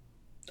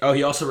 Oh,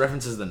 he also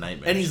references the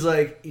nightmares. And he's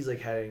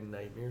like having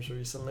nightmares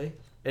recently.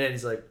 And then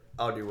he's like,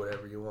 I'll do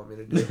whatever you want me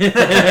to do.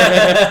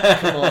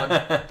 Come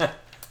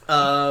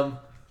on.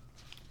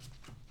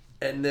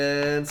 And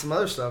then some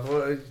other stuff.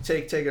 Well,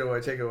 take it away.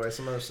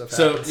 Some other stuff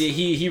So happens.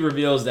 he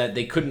reveals that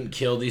they couldn't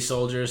kill these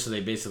soldiers, so they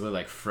basically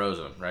like froze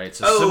them, right?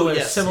 So Oh,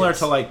 similar yes.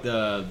 to like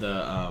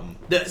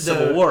the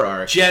Civil War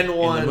arc Gen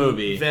 1 in the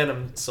movie.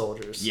 Venom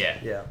soldiers.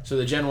 Yeah. So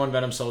the Gen 1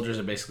 Venom soldiers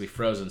are basically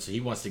frozen, so he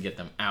wants to get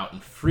them out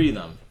and free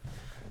them.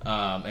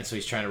 And so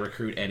he's trying to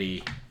recruit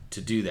Eddie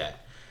to do that.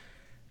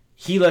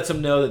 He lets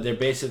them know that they're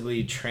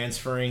basically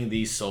transferring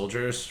these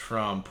soldiers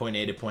from point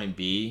A to point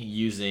B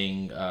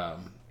using,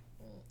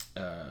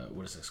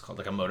 what is this called?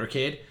 Like a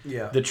motorcade.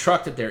 Yeah. The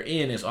truck that they're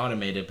in is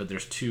automated, but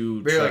there's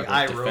two Very truck,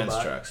 like defense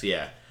iRobot. trucks.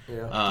 Yeah.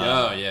 Yeah.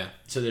 Oh yeah.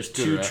 So there's Good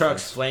two reference.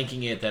 trucks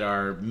flanking it that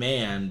are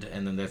manned,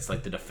 and then that's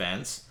like the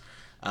defense.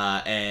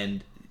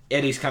 And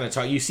Eddie's kind of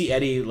talking. You see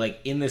Eddie like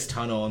in this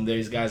tunnel, and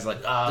these guys like,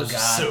 oh This is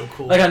god, so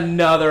cool. like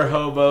another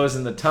hobo's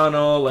in the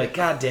tunnel. Like,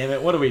 god damn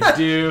it, what do we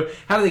do?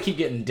 How do they keep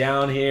getting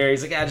down here?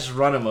 He's like, just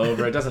run him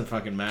over. It doesn't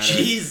fucking matter.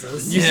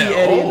 Jesus. You Yeah, see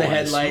Eddie in the holy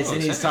headlights,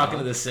 and smokes, he's hang talking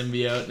to the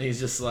symbiote, and he's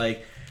just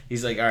like.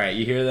 He's like, all right,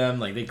 you hear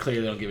them? Like, they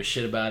clearly don't give a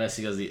shit about us.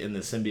 He goes, in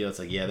the symbiote's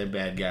like, yeah, they're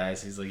bad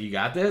guys. He's like, you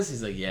got this?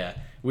 He's like, yeah,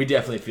 we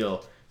definitely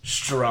feel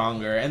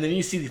stronger. And then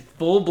you see the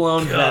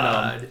full-blown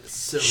Venom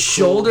so cool.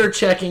 shoulder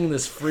checking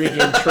this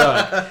freaking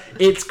truck.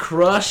 It's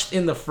crushed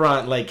in the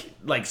front, like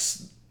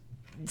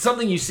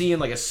something you see in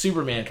like a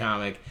Superman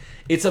comic.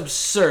 It's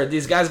absurd.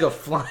 These guys go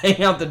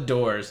flying out the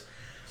doors,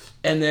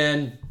 and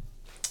then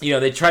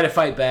they try to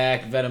fight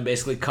back. Venom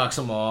basically cucks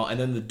them all, and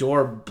then the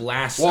door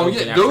blasts Well, open. yeah,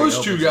 after he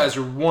those two opens guys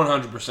are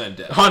 100%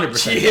 dead.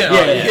 100%.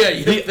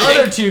 Yeah, The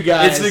other two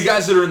guys. It's the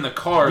guys that are in the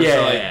cars. Yeah,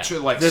 that, yeah.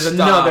 like There's stop,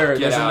 another. get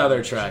There's out.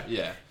 another truck.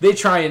 Yeah. They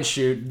try and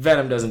shoot.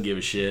 Venom doesn't give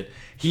a shit.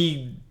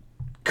 He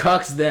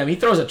cucks them. He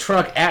throws a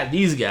truck at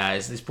these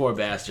guys. These poor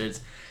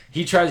bastards.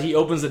 He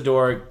opens the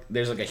door.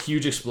 There's like a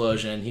huge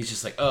explosion. He's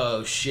just like,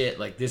 oh shit,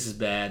 like this is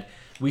bad.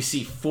 We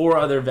see 4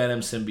 other Venom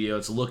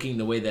symbiotes looking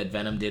the way that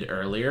Venom did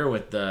earlier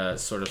with the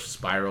sort of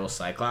spiral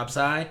Cyclops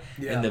eye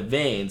in the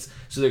veins.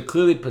 So they're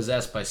clearly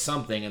possessed by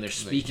something, and they're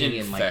speaking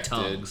in like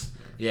tongues.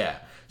 Yeah.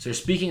 So they're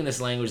speaking in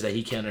this language that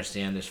he can't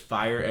understand. There's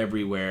fire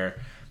everywhere.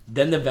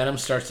 Then the Venom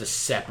starts to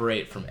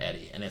separate from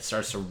Eddie, and it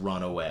starts to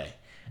run away.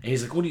 And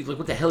he's like,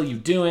 what the hell are you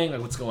doing?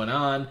 Like, what's going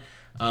on?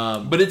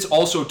 But it's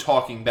also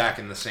talking back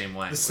in the same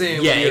language.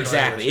 Yeah,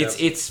 exactly.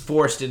 It's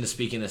forced into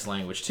speaking this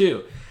language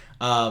too.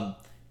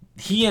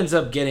 He ends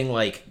up getting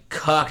like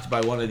cucked by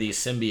one of these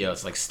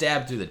symbiotes, like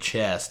stabbed through the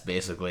chest,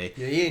 basically.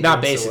 Yeah, he ain't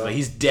Not doing so basically. well.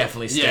 He's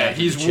definitely stabbed. Yeah,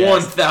 through he's the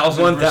chest.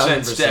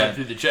 1,000% stabbed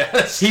through the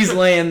chest. He's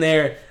laying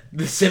there.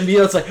 The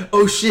symbiote's like,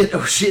 oh shit,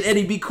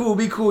 Eddie, be cool,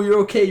 you're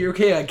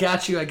okay, I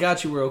got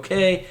you, we're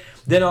okay.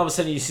 Then all of a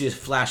sudden you see this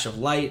flash of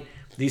light.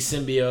 These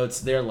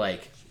symbiotes, they're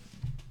like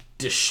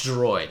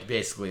destroyed,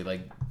 basically,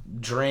 like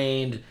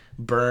drained,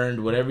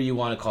 burned, whatever you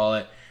want to call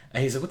it.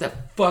 And he's like, what the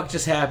fuck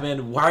just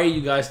happened? Why are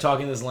you guys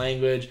talking this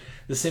language?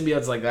 The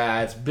symbiote's like,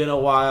 it's been a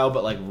while,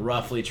 but like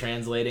roughly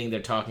translating, they're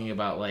talking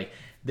about like,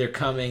 they're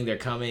coming,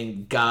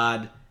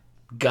 God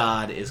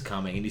is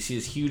coming. And you see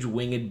this huge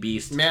winged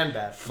beast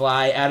Man-Bat.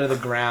 fly out of the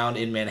ground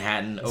in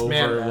Manhattan over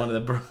Man-Bat. one of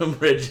the Brooklyn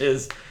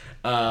bridges.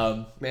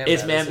 Man-Bat,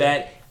 It's is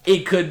Man-Bat.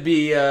 It could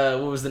be,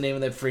 what was the name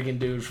of that freaking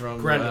dude from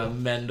Grendel.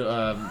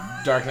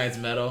 Dark Knight's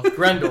Metal?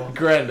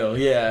 Grendel.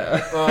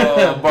 Yeah.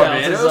 Barbados?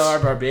 Balthazar,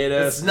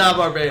 Barbados. It's not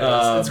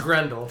Barbados. It's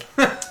Grendel.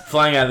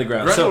 Flying out of the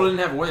ground. Grendel So, didn't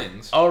have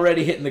wings.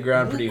 already hitting the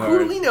ground pretty Who do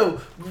hard. we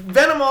know?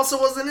 Venom also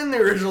wasn't in the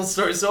original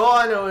story, so all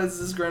I know is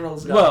this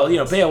Grendel's got Well,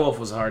 wings. Beowulf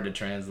was hard to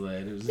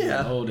translate. It was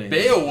Yeah. old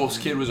English. Beowulf's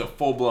kid was a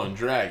full-blown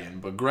dragon,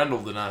 but Grendel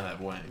did not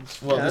have wings.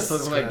 Well, Yeah, this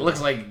this is Grendel. looks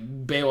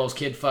like Beowulf's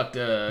kid fucked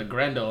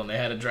Grendel and they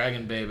had a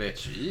dragon baby.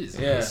 Jesus.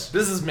 Yeah.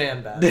 This is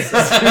Man-Bat.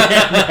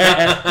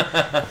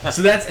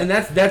 So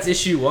that's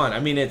issue 1. I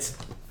mean, it's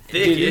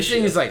Thick dude, this issue.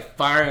 thing is like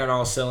firing on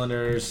all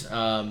cylinders.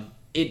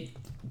 It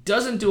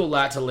doesn't do a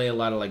lot to lay a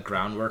lot of like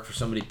groundwork for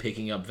somebody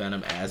picking up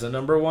Venom as a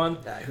number 1.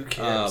 Nah, who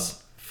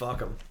cares? Fuck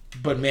him.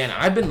 But man,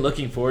 I've been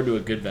looking forward to a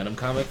good Venom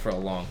comic for a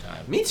long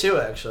time. Me too,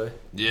 actually.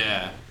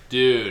 Yeah,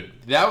 dude,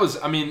 that was.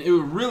 I mean, it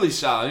was really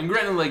solid. And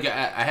granted, like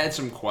I had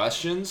some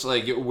questions,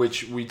 like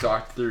which we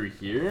talked through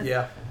here.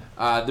 Yeah.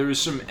 There was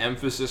some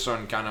emphasis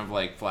on kind of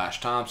like Flash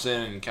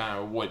Thompson and kind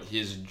of what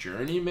his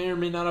journey may or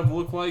may not have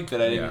looked like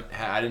that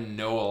I didn't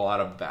know a lot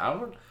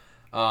about.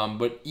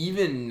 But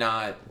even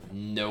not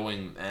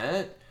knowing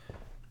that,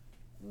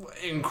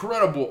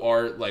 incredible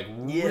art, like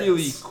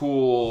really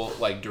cool,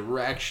 like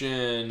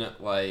direction,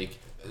 like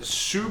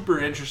super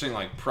interesting,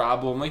 like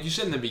problem, like you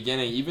said in the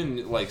beginning,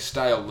 even like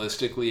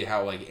stylistically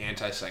how like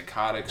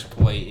antipsychotics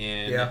play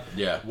in,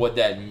 what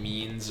that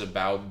means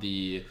about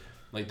the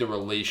like the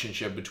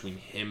relationship between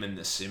him and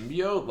the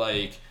symbiote,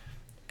 like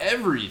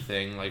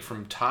everything, like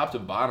from top to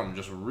bottom,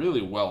 just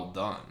really well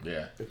done.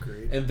 Yeah.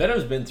 Agreed. And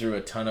Venom's been through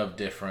a ton of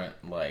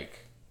different,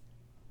 like,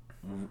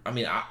 I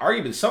mean,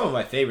 arguably some of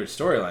my favorite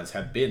storylines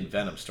have been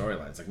Venom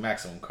storylines, like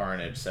Maximum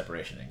Carnage,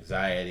 Separation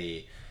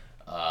Anxiety,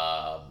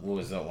 what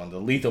was that one? The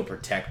Lethal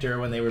Protector,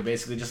 when they were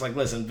basically just like,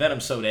 listen,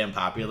 Venom's so damn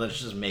popular, let's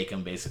just make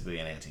him basically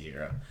an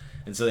anti-hero.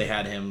 And so they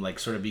had him, like,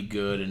 sort of be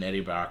good, and Eddie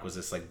Brock was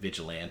this, like,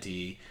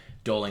 vigilante,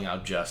 doling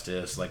out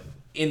justice, like,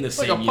 in the Like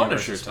same a universe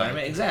Punisher as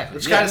Spider-Man. type. Exactly.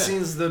 Which Yeah. kind of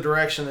seems the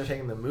direction they're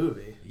taking the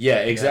movie. Yeah,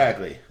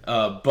 exactly.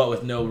 But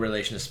with no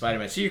relation to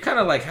Spider-Man. So you're kind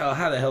of like,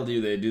 how the hell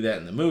do they do that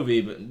in the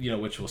movie? But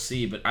which we'll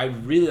see. But I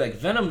really like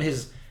Venom.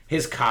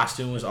 His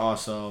costume was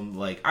awesome.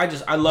 Like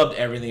I loved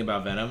everything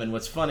about Venom. And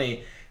what's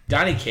funny,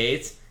 Donny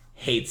Cates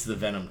hates the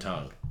Venom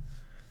tongue.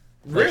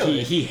 Like,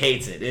 Really? he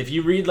hates it. If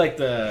you read like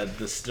the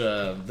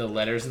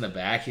letters in the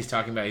back, he's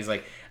talking about. He's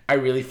like, I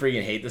really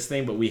freaking hate this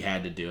thing, but we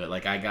had to do it.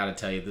 Like, I gotta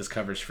tell you, this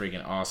cover's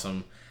freaking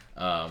awesome.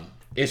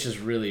 It's just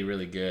really,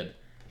 really good.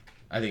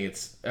 I think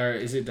it's, or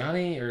is it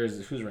Donnie, or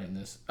who's writing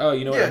this? Oh,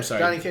 you know what? Yeah, I'm sorry.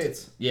 Donny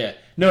Cates. Yeah,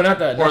 no, not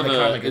the Or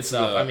comic it's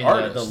itself. the I mean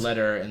artist. the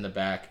letter in the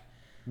back.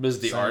 Does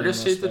the Signing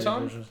artist those hate the Spider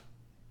tongue? versions.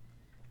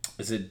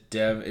 Is it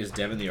Is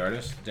Devin the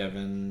artist?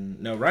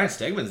 No, Ryan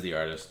Stegman's the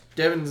artist.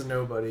 Devin's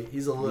nobody.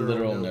 He's a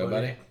literal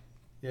nobody.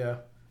 Yeah.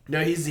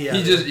 No, he's the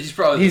editor. He's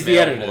probably He's the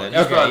mail editor boy. then.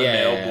 He's Okay, probably yeah, the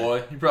mail yeah, yeah.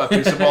 boy. He probably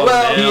picks up all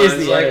Well, the mail. he is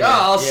and the he's like, editor.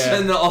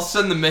 I'll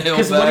send the mail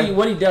Because back.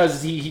 what he does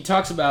is he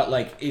talks about,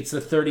 like, it's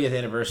the 30th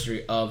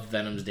anniversary of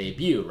Venom's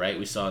debut, right?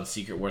 We saw in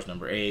Secret Wars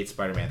number 8,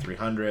 Spider-Man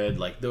 300.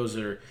 Like, those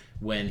are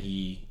when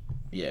he,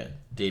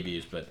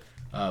 debuts. But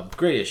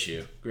great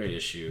issue.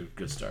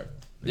 Good start.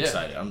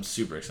 excited. I'm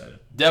super excited.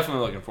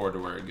 Definitely looking forward to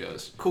where it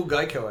goes. Cool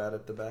Geico ad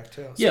at the back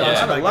too. Yeah,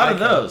 Sponsored a by lot of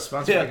Geico. those.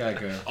 Sponsored by Yeah.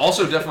 Geico.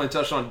 Also, definitely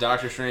touched on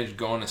Doctor Strange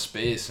going to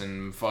space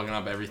and fucking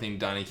up everything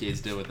Donny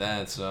Cates did with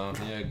that. So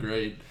yeah,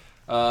 great.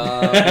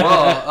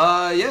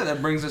 Yeah,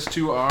 that brings us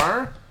to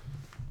our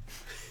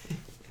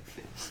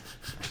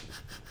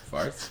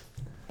Farts.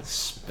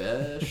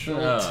 special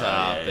Oh,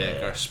 topic.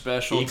 yeah. Our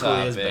special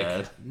Equally as topic.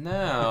 bad.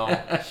 Now,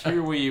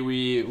 here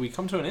we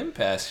come to an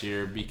impasse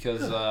here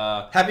because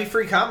Happy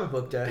Free Comic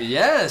Book Day.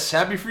 yes,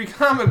 Happy Free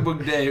Comic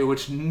Book Day,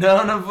 which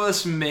none of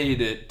us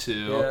made it to.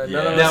 Yeah,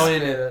 Yeah. none of Now us in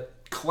made it.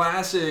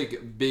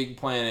 classic Big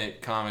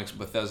Planet Comics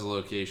Bethesda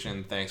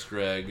location, thanks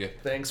Greg.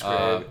 Thanks,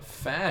 Greg.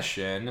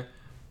 Fashion.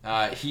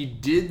 He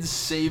did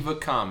save a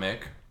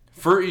comic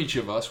for each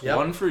of us, Yep.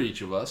 one for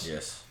each of us,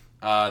 Yes.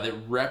 that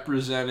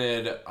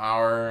represented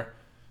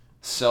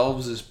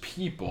ourselves as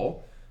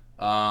people.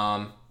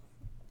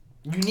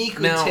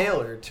 Uniquely now-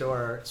 tailored to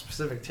our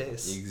specific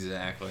tastes.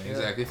 Exactly.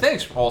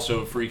 Thanks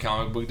also Free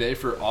Comic Book Day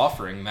for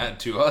offering that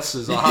to us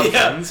as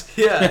options.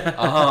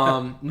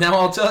 Yeah. Now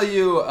I'll tell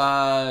you,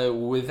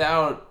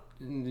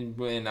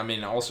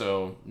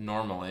 also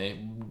normally,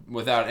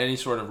 without any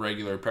sort of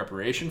regular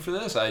preparation for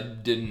this, I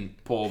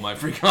didn't pull my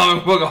free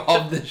comic book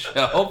off the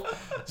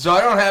shelf, so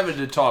I don't have it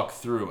to talk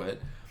through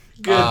it.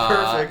 Good,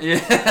 perfect. Yeah.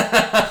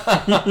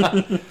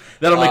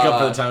 That'll make up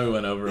for the time we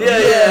went over.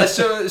 Yeah.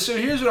 So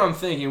here's what I'm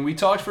thinking. We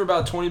talked for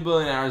about 20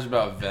 billion hours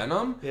about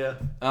Venom. Yeah.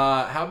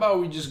 How about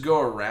we just go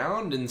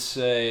around and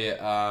say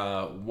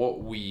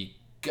what we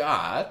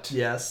got?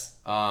 Yes.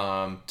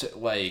 Kind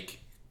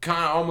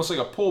of almost like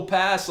a pull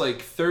pass,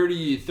 like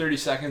 30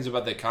 seconds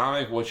about the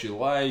comic, what you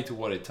liked,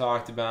 what it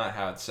talked about,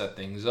 how it set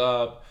things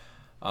up,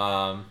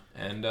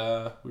 and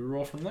we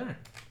roll from there.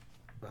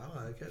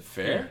 I like it.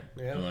 Fair?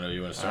 Yeah. You want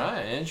to All start?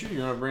 right, Andrew, you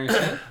want to bring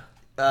us in?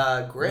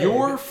 Greg.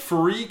 Your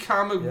free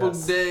comic book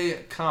Yes.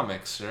 day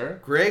comic, sir.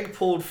 Greg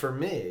pulled for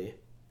me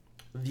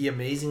The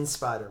Amazing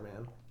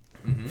Spider-Man.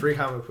 Free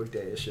Comic Book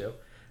Day issue.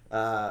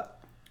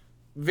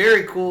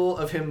 Very cool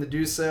of him to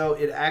do so.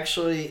 It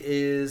actually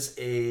is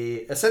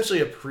essentially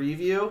a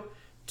preview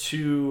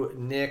to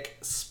Nick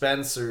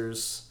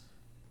Spencer's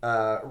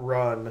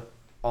run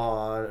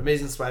on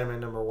Amazing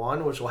Spider-Man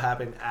 #1, which will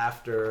happen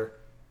after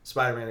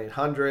Spider-Man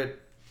 800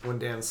 when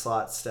Dan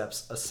Slott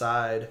steps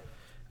aside.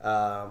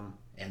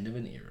 End of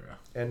an era.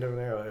 End of an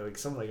era, like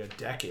something like a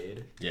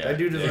decade. Yeah. I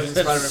do Yeah.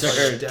 Amazing Spider-Man for like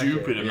a decade.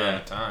 Stupid amount Yeah.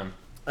 of time.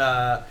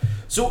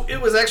 So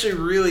it was actually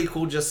really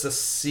cool just to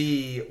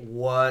see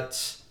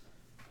what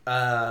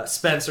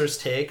Spencer's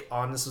take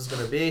on this was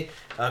going to be.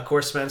 Of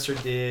course, Spencer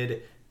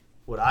did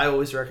what I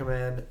always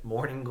recommend,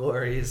 Morning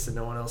Glories, that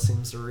no one else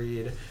seems to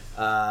read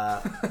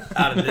out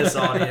of this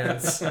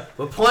audience.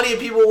 But plenty of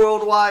people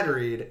worldwide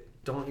read.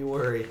 Don't you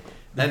worry.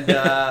 And,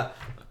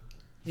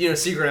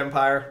 Secret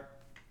Empire,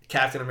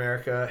 Captain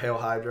America, Hail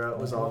Hydra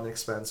was all Nick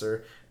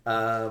Spencer.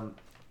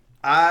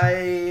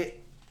 I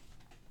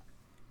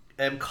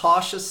am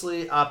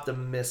cautiously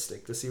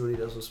optimistic to see what he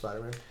does with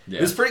Spider-Man. Yeah.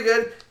 It was pretty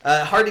good.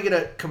 Hard to get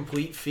a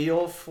complete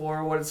feel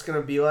for what it's going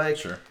to be like.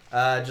 Sure.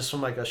 Just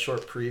from like a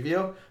short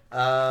preview.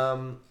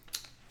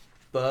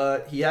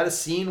 But he had a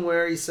scene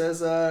where he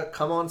says,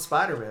 "Come on,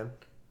 Spider-Man."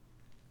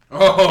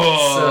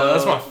 Oh, So-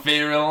 that's my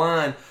favorite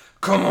line.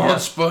 Come on, Yeah.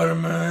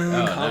 Spider-Man.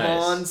 Oh, Come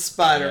nice. on,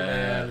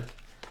 Spider-Man.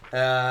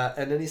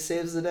 And then he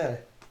saves the day.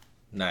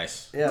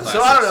 Nice. Yeah, so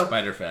Classic I don't know.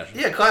 Spider fashion.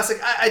 Yeah, classic.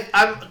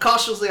 I'm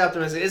cautiously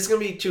optimistic. It's gonna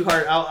be too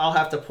hard. I'll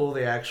have to pull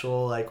the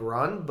actual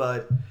run,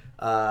 but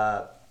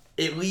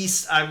at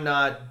least I'm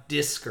not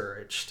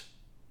discouraged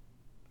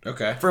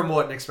Okay. from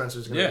what Nick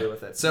Spencer's gonna Yeah. do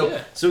with it. So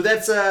Yeah. so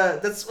that's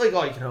like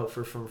all you can hope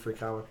for from a Free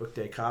Comic Book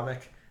Day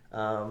comic.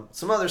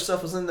 Some other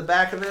stuff was in the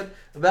back of it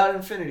about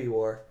Infinity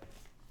War.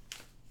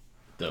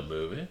 The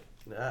movie.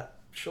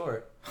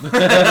 Sure.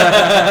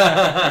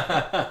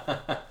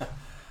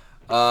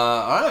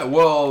 All right.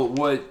 Well,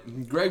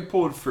 what Greg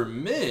pulled for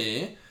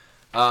me,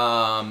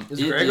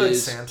 Is Greg like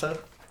Santa?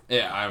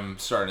 Yeah, I'm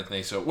starting to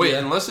think so. Wait, Yeah.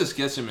 unless this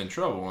gets him in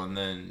trouble, and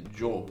then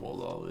Joel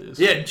pulled all these.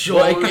 Yeah,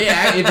 Joel.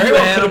 Yeah, it very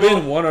well could have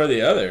been one or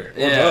the other. Or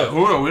Yeah. both.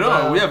 Who knows? We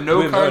don't. We have no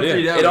We have no idea.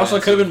 concrete evidence. It also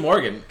could have been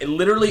Morgan.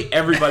 Literally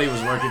everybody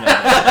was working on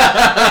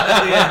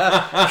it.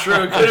 Yeah, true.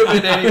 It could have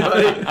been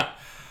anybody.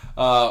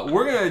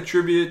 We're gonna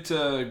attribute it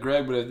to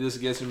Greg, but if this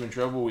gets him in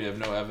trouble, we have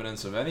no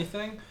evidence of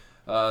anything.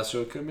 So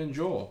it could have been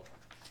Joel.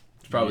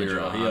 It's probably Your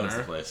Joel. He owns Honor.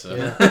 the place. So.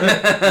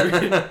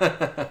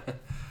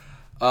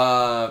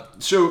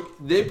 So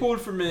they pulled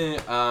for me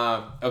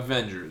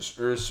Avengers,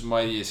 Earth's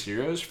Mightiest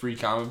Heroes, Free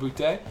Comic Book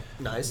Day.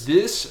 Nice.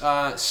 This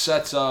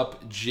sets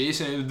up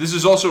Jason. This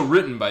is also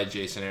written by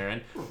Jason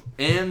Aaron,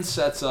 and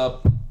sets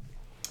up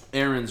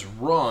Aaron's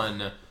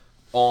run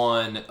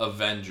on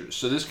Avengers.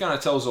 So this kind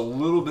of tells a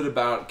little bit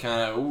about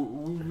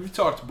we've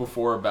talked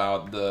before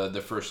about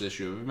the first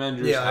issue of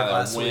Avengers, Yeah, how that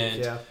last went.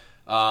 week,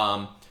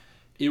 yeah.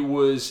 It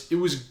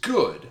was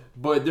good,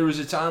 but there was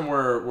a time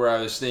where I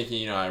was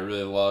thinking, I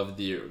really loved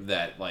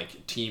that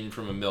team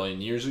from a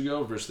million years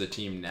ago versus the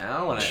team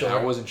now, and Sure.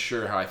 I wasn't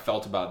sure how I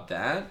felt about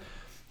that.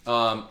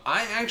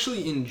 I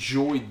actually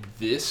enjoyed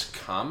this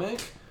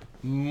comic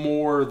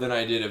more than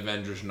I did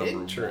Avengers number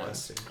 1.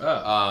 Interesting.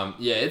 Yeah,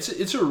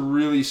 it's a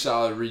really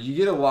solid read. You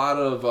get a lot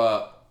of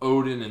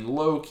Odin and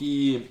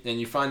Loki, and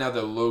you find out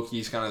that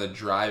Loki's kind of the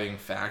driving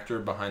factor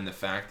behind the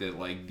fact that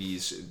like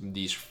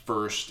these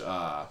first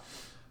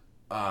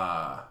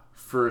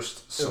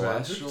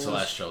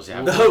Celestials,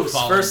 yeah. The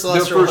hosts, first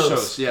celestial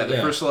hosts. The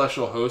first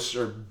celestial hosts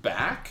are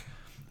back.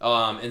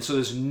 And so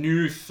this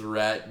new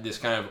threat, this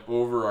kind of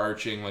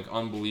overarching, like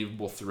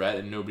unbelievable threat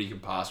that nobody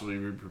could possibly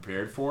be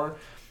prepared for,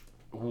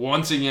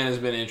 once again has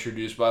been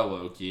introduced by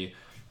Loki.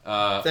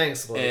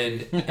 Thanks,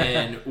 Loki.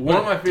 And one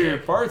of my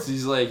favorite parts,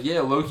 he's like,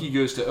 yeah, Loki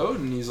goes to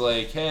Odin. He's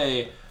like,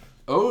 hey,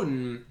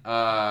 Odin,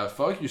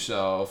 fuck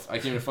yourself. I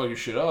came to fuck your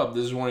shit up.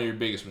 This is one of your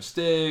biggest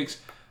mistakes.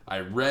 I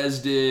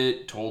rezzed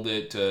it, told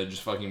it to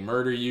just fucking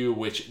murder you,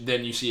 which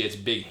then you see its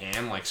big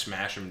hand like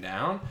smash him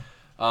down.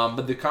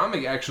 But the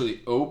comic actually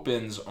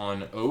opens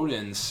on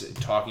Odin's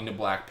talking to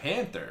Black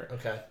Panther.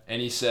 Okay.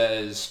 And he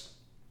says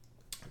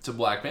to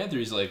Black Panther,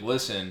 he's like,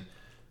 listen,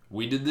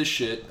 we did this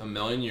shit a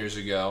million years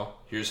ago.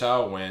 Here's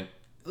how it went.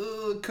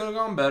 Could have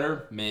gone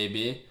better,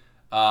 maybe.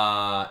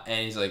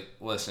 And he's like,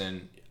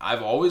 listen,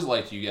 I've always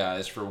liked you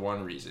guys for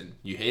one reason.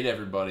 You hate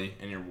everybody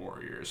and you're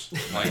warriors.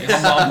 Like,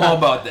 I'm all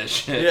about that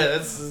shit. Yeah,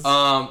 that's...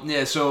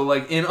 yeah, so,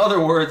 like, in other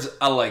words,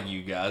 I like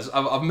you guys.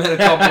 I've met a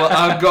couple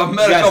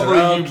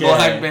of you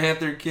Black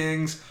Panther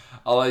kings.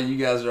 You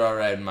guys are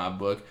alright in my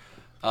book.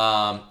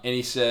 And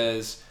he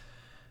says,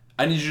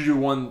 I need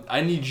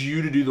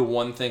you to do the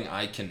one thing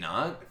I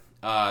cannot.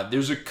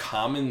 There's a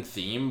common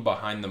theme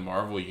behind the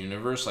Marvel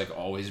Universe, like,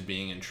 always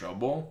being in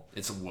trouble.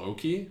 It's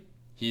Loki.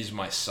 He's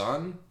my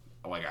son.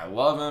 Like, I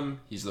love him.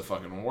 He's the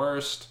fucking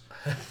worst.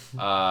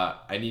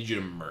 I need you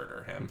to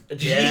murder him.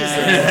 Jesus.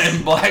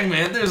 And Black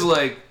Panther's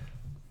like,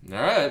 all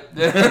right.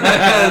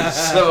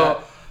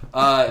 So,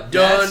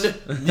 done.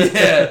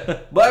 Yeah.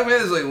 Black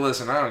Panther's like,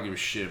 listen, I don't give a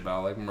shit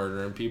about, like,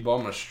 murdering people.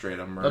 I'm going to straight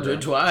up murder I'll do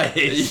it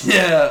twice.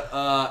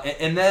 Yeah.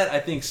 And that, I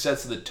think,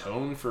 sets the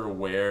tone for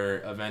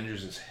where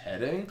Avengers is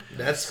heading.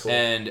 That's cool.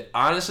 And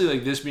honestly,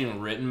 like, this being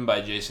written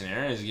by Jason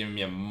Aaron is giving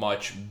me a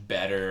much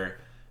better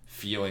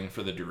feeling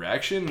for the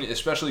direction,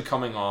 especially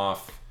coming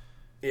off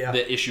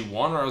the issue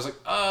 1 where I was like,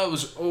 oh, it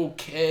was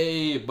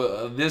okay,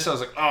 but this I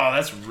was like, oh,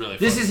 that's really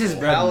This is his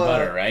bread and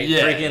butter, right?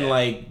 Yeah, Freaking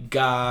like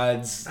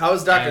gods. How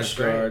was Doctor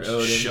Asgard,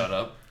 Strange? Odin. Shut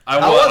up.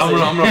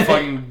 was I'm gonna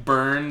fucking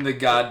burn the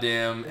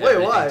goddamn. Wait,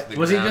 why? to the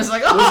Was he ground. just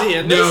like, oh, Was he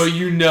in this?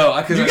 No,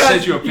 because I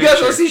sent you a picture. You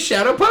guys want to see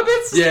shadow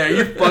puppets? Yeah, are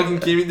you fucking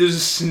kidding me? There's a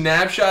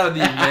snapshot of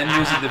the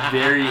Avengers at the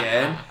very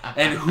end,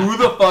 and who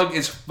the fuck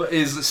is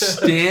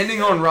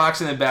standing on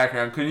rocks in the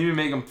background? Couldn't even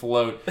make him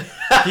float.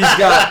 He's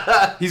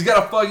got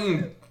a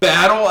fucking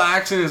battle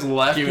axe in his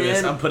left Give me this.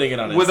 hand. I'm putting it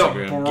on with Instagram. a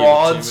Give it to me.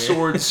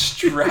 broadsword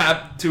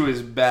strapped to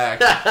his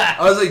back.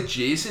 I was like,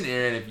 Jason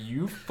Aaron, if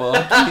you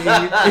fucking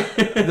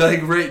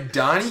like, right,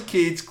 Donny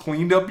Cates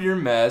cleaned up your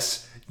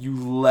mess, you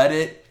let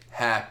it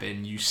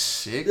happen, you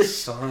sick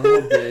son of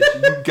a bitch.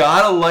 You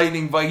got a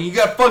lightning Viking. You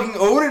got fucking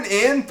Odin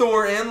and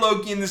Thor and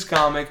Loki in this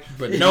comic,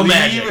 But no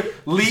magic.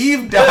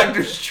 Leave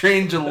Doctor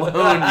Strange alone,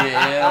 you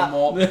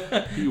animal.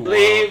 You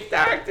Leave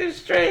Doctor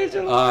Strange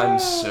alone. I'm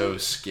so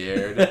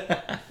scared.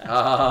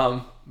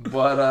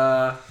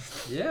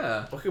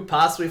 Yeah. What could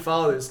possibly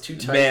follow those two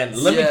titans?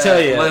 Man, let me tell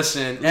you.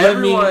 Listen,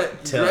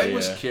 Greg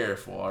was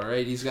careful, all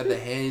right? He's got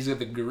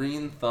the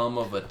green thumb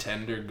of a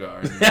tender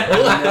gardener.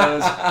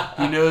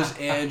 he knows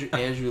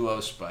Andrew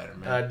loves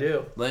Spider-Man. I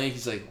do.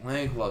 He's like,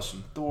 Lank loves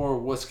some Thor.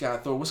 What's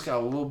got Thor? What's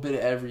got a little bit of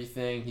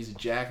everything? He's a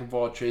jack of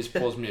all trades,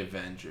 pulls me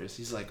Avengers.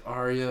 He's like,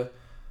 Arya.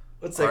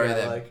 What's that Arya,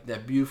 guy like?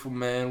 that beautiful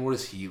man, what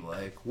is he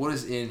like? What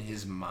is in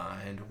his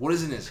mind? What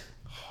is in his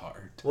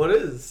heart? What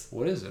is?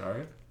 What is it,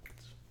 Arya?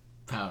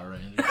 Power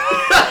Rangers.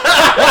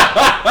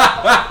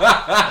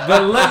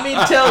 But let me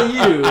tell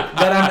you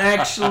that I'm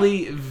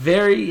actually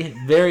very,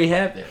 very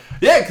happy.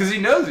 Yeah, because he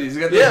knows it. He's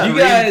got the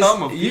green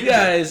thumb of You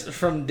guys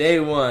from day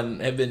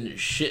one have been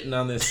shitting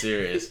on this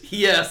series.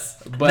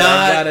 Yes. But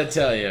I gotta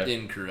tell you.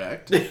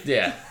 Incorrect.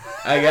 Yeah,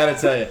 I gotta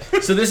tell you.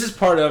 So this is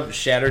part of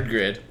Shattered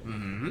Grid.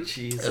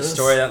 Jesus. A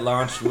story that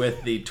launched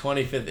with the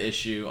 25th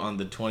issue on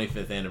the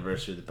 25th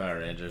anniversary of the Power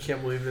Rangers.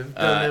 Can't believe it.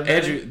 Damn.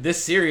 Andrew,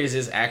 this series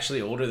is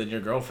actually older than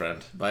your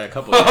girlfriend by a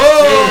couple of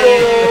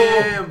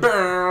Damn.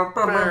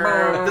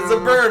 There's a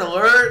burn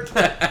alert.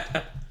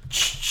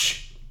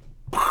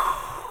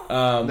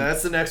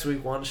 That's the next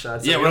week one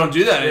shot. Yeah, we don't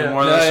do that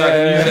anymore. Yeah. That's not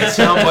going to use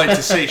that soundbite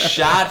to say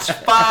shots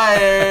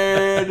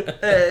fired.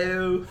 Hey.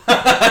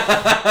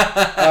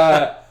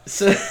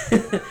 So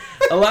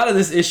a lot of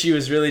this issue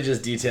is really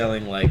just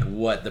detailing like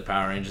what the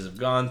Power Rangers have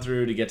gone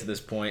through to get to this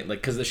point. Like,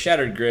 because the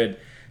Shattered Grid,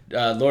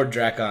 Lord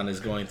Drakon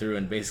is going through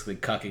and basically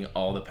cucking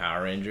all the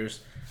Power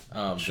Rangers.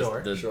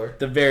 Sure.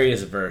 The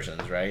various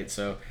versions, right?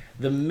 So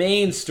the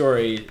main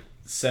story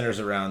centers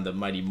around the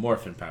Mighty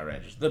Morphin Power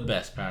Rangers, the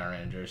best Power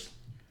Rangers,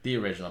 the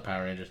original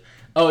Power Rangers.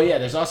 Oh yeah,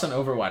 there's also an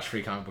Overwatch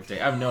free comic book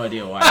day. I have no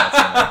idea why that's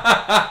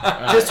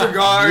in there.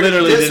 Disregard.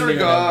 Literally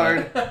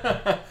Disregard.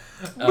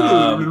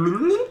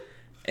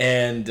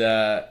 And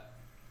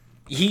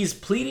he's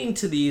pleading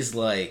to these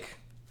like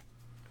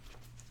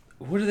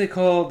what are they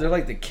called? They're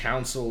like the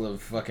Council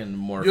of fucking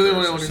Morphers. You're the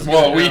only or one who's something.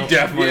 Well, we No.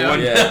 definitely Yeah.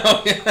 wouldn't Yeah.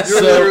 know. You're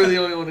So- literally the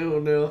only one who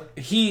will know.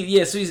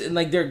 So he's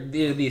like they're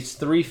these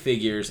three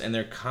figures, and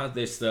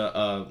there's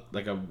the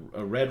like a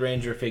Red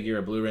Ranger figure,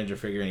 a Blue Ranger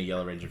figure, and a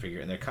Yellow Ranger figure,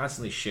 and they're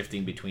constantly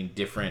shifting between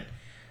different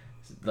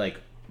like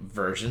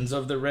versions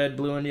of the Red,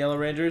 Blue, and Yellow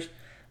Rangers.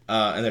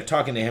 And they're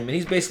talking to him, and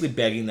he's basically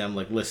begging them,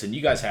 like, listen,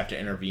 you guys have to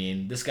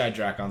intervene. This guy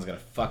Dracon's gonna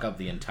fuck up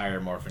the entire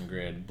morphin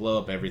grid, blow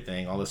up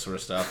everything, all this sort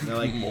of stuff. And they're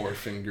like,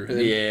 Morphin grid.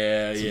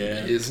 yeah.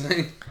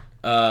 Amazing.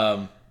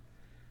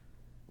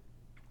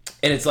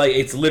 And it's like,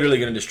 it's literally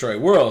going to destroy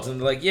worlds. And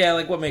they're like, yeah,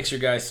 like, what makes your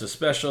guys so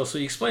special? So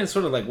he explains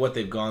sort of like what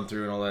they've gone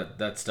through and all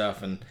that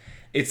stuff. And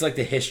it's like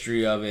the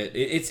history of it.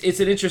 It's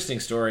an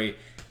interesting story.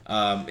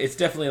 It's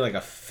definitely like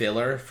a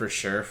filler for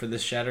sure for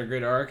this Shattered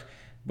Grid arc.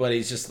 But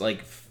he's just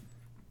like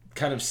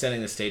kind of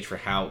setting the stage for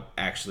how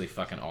actually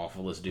fucking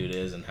awful this dude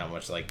is and how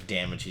much like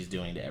damage he's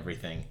doing to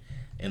everything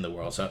in the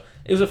world. So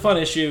it was a fun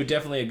issue.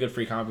 Definitely a good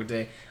free comic book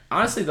day.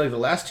 Honestly, like the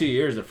last 2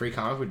 years, the free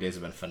comic book days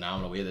have been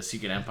phenomenal. We had the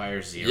Secret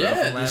Empire 0 Yeah,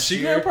 from the last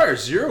Secret year. Empire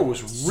 0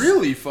 was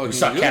really fucking We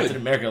saw good. Captain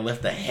America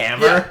lift the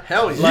hammer. Yeah,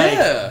 hell yeah. Like,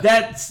 Yeah.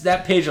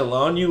 that page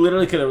alone, you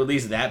literally could have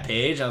released that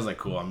page. I was like,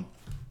 cool, I'm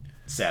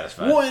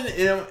satisfied. Well, and,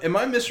 am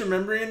I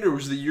misremembering it, or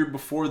was the year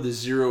before the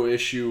 0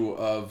 issue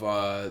of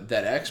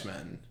that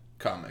X-Men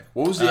comic?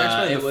 What was the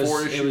X-Men? it was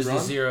 4-issue the run?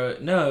 0.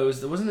 No,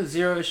 wasn't the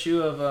 0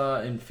 issue of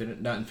not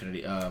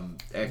Infinity. X-Men,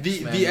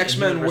 The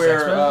X-Men Universe where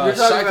X-Men? You're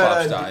talking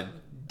Cyclops about died.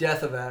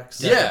 Death of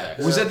X. Yeah,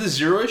 Yeah. was that the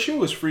 0 issue?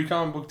 Was Free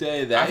Comic Book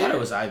Day that I thought year? it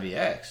was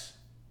IVX.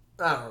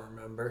 I don't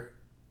remember.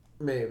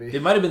 Maybe.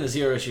 It might have been the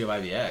 0 issue of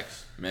IVX.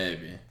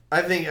 Maybe.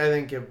 I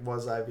think it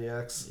was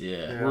IVX.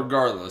 Yeah.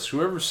 Regardless,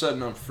 whoever's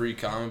setting up Free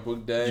Comic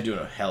Book Day, You're doing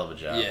a hell of a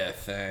job. yeah,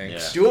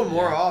 thanks. Do it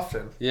more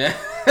often. Yeah.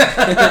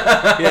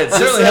 Yeah, it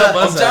certainly helped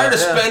us I'm tired of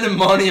out. spending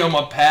money on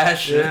my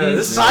passion. Yeah,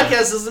 this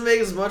podcast doesn't make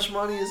as much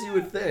money as you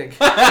would think.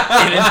 It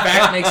in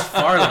fact makes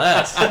far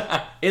less.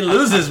 It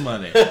loses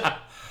money.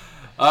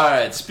 All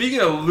right, speaking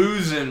of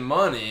losing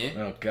money,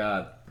 Oh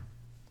God.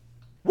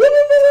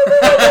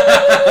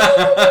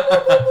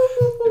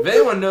 if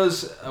anyone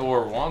knows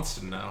or wants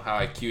to know how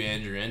I cue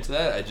Andrew into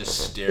that, I just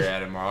stare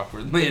at him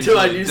awkwardly Until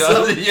I he do does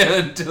something? Yeah,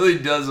 until he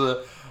does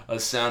a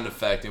sound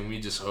effect, and we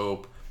just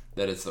hope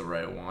that it's the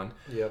right one.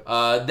 Yep.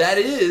 That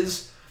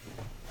is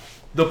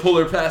the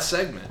Puller Pass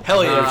segment.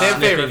 Hell yeah, fan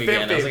Sniffing favorite, again.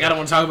 fan I was like, favorite. I don't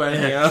want to talk about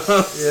anything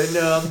else. Yeah,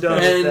 no, I'm done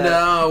with And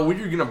that.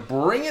 we're gonna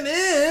bring it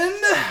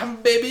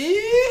in, baby,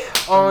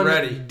 on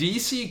ready.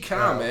 DC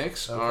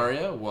Comics. Oh, okay.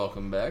 Arya,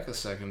 welcome back a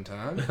second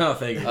time. Oh,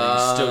 thank you.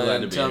 I'm still glad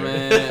to be tell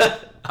here. me,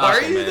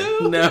 Are you Aquaman.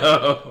 though?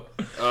 No.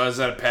 Oh, is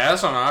that a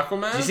pass on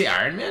Aquaman? Did you see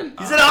Iron Man?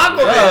 He's an Aquaman.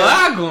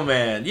 Oh,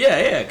 Aquaman.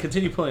 Yeah.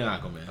 Continue pulling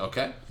Aquaman.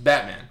 Okay,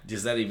 Batman.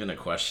 Is that even a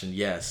question?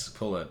 Yes.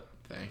 Pull it.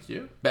 Thank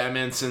you.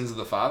 Batman Sins of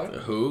the Father.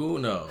 Who?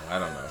 No, I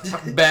don't know.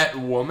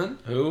 Batwoman.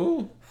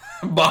 Who?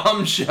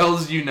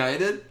 Bombshells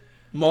United.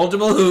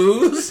 Multiple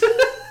who's?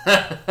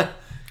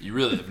 You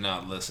really have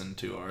not listened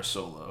to our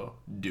solo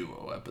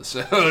duo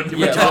episode.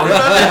 Yeah.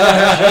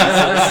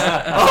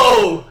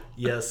 Oh,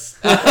 yes.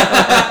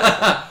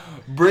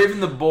 Brave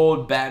and the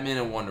Bold, Batman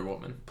and Wonder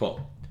Woman.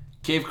 Pull.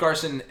 Cave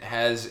Carson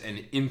has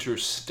an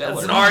Interstellar.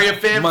 That's an Arya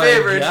fan My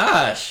favorite.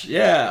 gosh.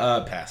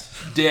 Yeah. Pass.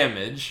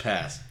 Damage.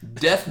 Pass.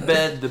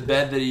 Deathbed, the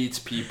bed that eats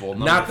people.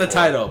 Not the 4.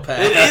 title. Pass.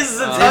 It is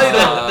the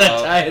title.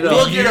 The title.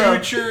 Look it up.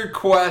 Future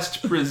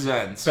Quest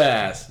presents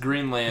Pass.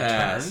 Green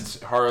Lanterns.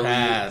 Pass. Harley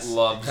Pass.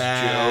 loves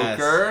Pass.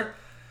 Joker.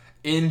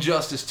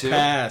 Injustice 2.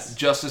 Pass.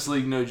 Justice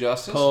League No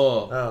Justice.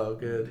 Pull. Oh,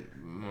 good.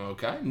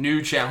 Okay.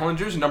 New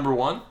Challengers number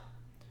 1.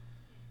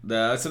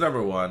 That's a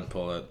number one.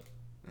 Pull it.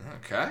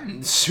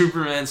 Okay.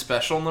 Superman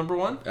Special number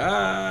 1.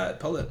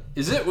 Pull it.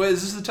 Is it? Wait,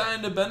 is this the tie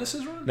into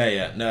Bendis' run? No,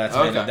 yeah. No, that's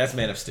Okay. that's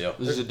Man of Steel.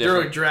 This is a They're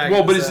different. dragging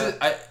Well, but this is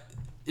out. it?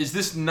 Is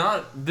this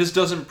not? This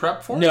doesn't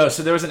prep for? it? No,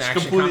 so there was an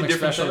action completely comic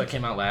different special thing? that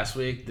came out last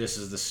week. This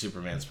is the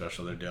Superman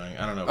special they're doing.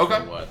 I don't know Okay.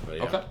 for what, but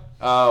yeah. Okay.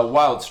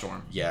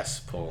 Wildstorm. Yes,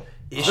 pull.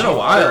 It's Issue been a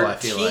while, I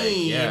feel like.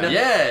 13. Yeah.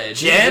 Yeah,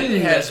 Jen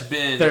it has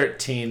been.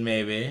 13,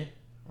 maybe.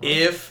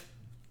 If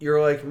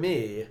you're like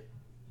me,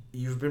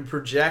 you've been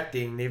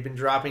projecting, they've been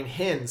dropping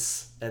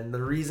hints, and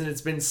the reason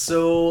it's been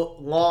so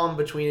long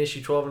between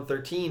issue 12 and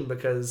 13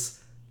 because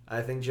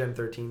I think Gen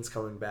 13's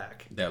coming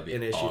back. That would be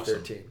in issue awesome.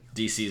 13.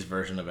 DC's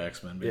version of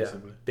X-Men,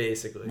 basically. Yeah,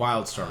 basically.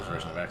 Wildstorm's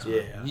version of X-Men.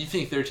 Yeah. You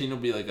think 13 will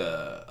be like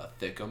a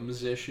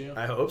Thickums issue?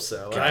 I hope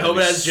so. God, I hope it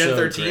that'd be has Gen so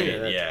 13 great,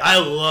 in it. yeah. I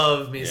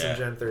love me some Yeah.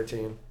 Gen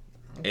 13.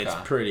 It's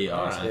Okay. pretty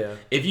All awesome. right. Yeah.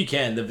 If you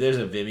can, there's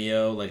a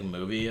Vimeo like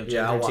movie of Gen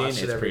Yeah, I'll 13. watch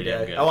it It's every pretty damn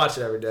day. good. I watch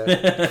it every day.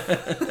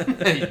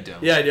 No, you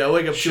don't. Yeah, I do. I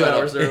wake up 2 Shut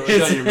hours up. early.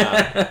 Shut your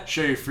mouth.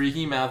 Shut your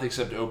freaky mouth,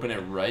 except open it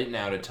right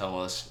now to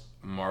tell us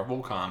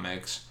Marvel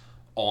Comics,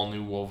 All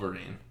New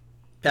Wolverine.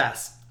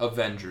 Pass.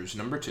 Avengers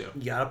number 2.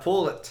 You gotta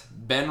pull it.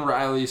 Ben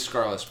Reilly's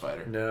Scarlet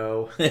Spider.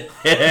 No.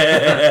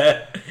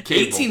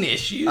 18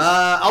 issues?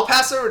 I'll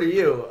pass over to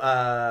you.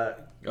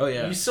 Oh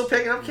yeah. You still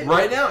picking up King?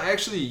 Right now,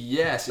 actually,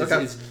 yes.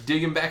 Okay. It's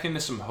digging back into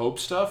some Hope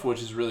stuff,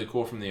 which is really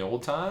cool from the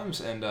old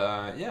times. And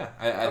I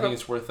think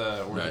it's worth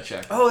a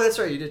check. Oh, that's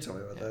right. You did tell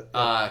me about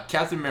that.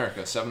 Captain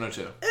America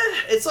 702.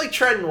 It's like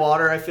treading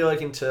water, I feel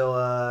like, until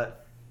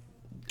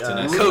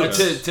next Coates.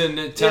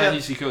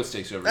 Ta-Nehisi Coates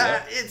takes over.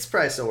 Yeah. It's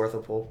probably still worth a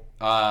pull.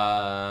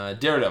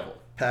 Daredevil.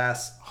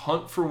 Pass.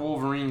 Hunt for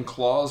Wolverine,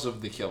 Claws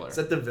of the Killer. Is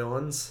that the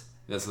villains?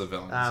 That's the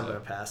villain. I'm so.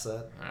 going to pass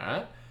that. All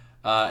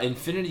right.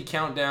 Infinity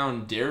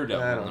Countdown,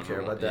 Daredevil. I don't care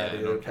about that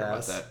either. Don't care about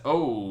Pass. that.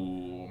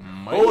 Oh,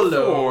 Mighty Hello.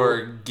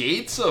 Thor,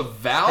 Gates of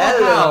Valhalla,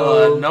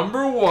 Hello.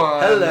 number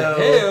 1. Hello.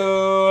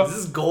 Heyo. Is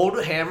this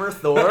Gold Hammer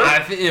Thor? I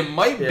think it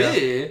might yeah.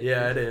 be.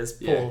 Yeah, it is.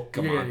 Pull. Yeah,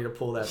 come You're on. going to need to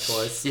pull that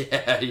twice.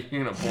 Yeah,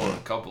 you're gonna pull it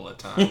a couple of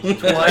times.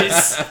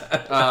 Twice.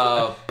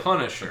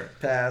 Punisher,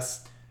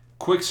 Pass.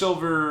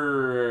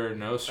 Quicksilver,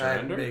 No That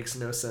Surrender. makes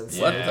no sense.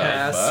 What Yeah, the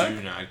pass. fuck?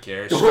 Do not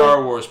care.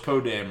 Star Wars,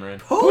 Poe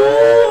Dameron.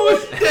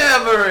 Oh,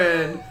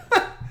 Dameron.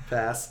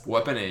 Pass.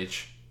 Weapon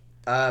H.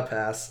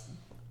 Pass.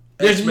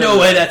 There's X-Men. no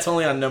way that's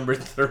only on number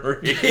 3.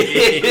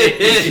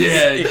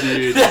 Yeah,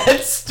 dude. That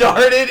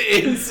started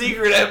in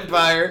Secret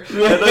Empire.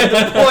 I'd like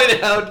to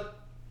point out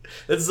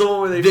that's the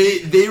one where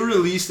They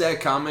released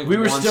that comic. We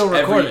were once still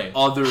recording. every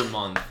other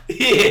month.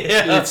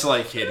 yeah. It's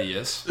like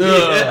hideous.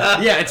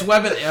 Yeah, it's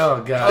weapon.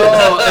 Oh god.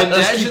 Oh, and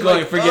Let's keep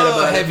going. Forget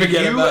about it. Have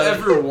Forget you about it.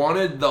 ever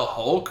wanted the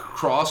Hulk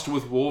crossed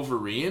with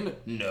Wolverine?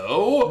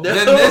 No. No.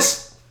 Then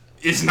this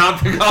is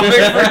not the comic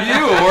for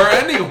you or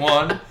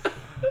anyone.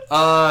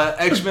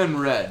 X-Men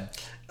Red.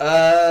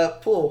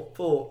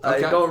 Pull. I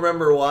Okay. don't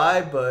remember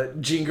why,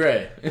 but Jean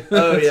Grey.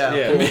 oh yeah.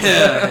 Yeah. Pull.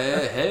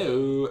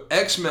 Hey,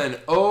 X-Men.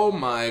 Oh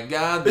my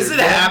God. Is they're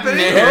it getting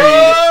happening?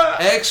 married.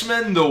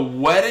 X-Men: The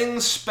Wedding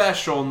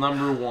Special,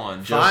 number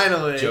 1.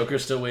 Finally.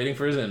 Joker's still waiting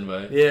for his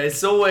invite. Yeah, it's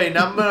still waiting.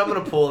 I'm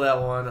gonna pull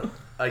that one.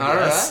 I All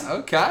guess. right.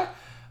 Okay.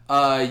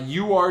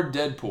 You Are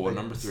Deadpool,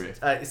 number 3.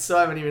 I still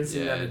haven't even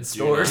seen Yeah, that in do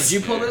stores.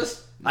 Did you pull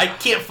this? I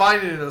can't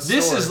find it in a store.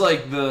 This is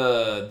like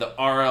the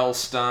R.L.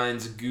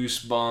 Stein's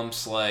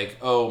Goosebumps, like,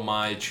 oh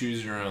my,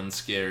 choose your own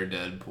scare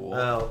Deadpool.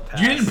 Oh,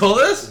 pass. You didn't pull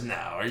this? No,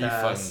 are you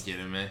Pass. fucking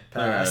kidding me?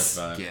 Pass.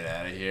 Alright, fine. Get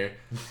out of here.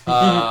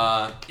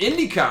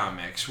 Indie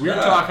Comics. We were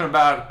Yeah. talking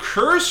about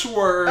Curse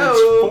Words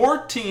Oh.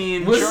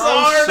 14.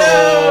 Wizardo!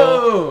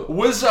 Charles Soule,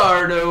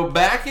 Wizardo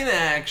back in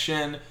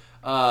action.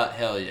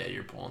 Hell yeah,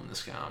 you're pulling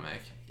this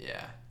comic.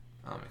 Yeah,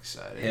 I'm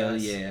excited. Hell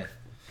yeah.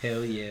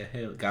 Hell yeah.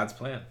 Hell. God's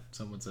plan,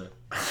 some would say.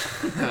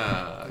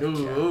 Okay,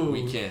 Ooh.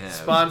 we can't have.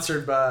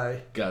 Sponsored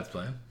by. God's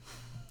plan.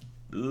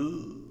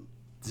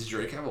 Does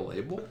Drake have a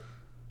label?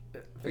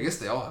 I guess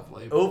they all have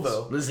labels.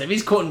 Ovo. Listen, if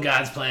he's quoting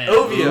God's plan.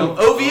 OVO.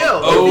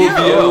 OVO.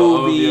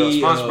 OVO.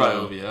 Sponsored by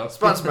OVO.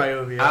 Sponsored by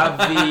OVO.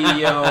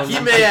 Avion He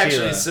may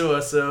actually sue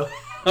us, so.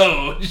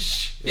 Oh,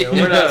 shit. Yeah,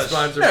 we're not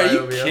sponsored Are by you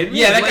OVO. kidding me?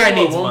 Yeah, that His guy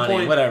label needs at one money.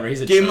 point Whatever.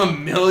 He's a Gave him chump.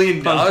 $1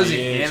 million Punk and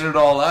bitch. handed it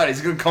all out.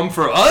 He's gonna come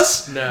for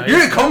us? No, You're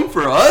he's- gonna come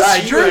for us? Ah,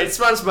 you're Drake? right.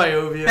 Sponsored by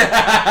OVO.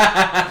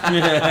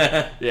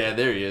 Yeah,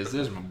 there he is.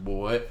 There's my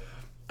boy.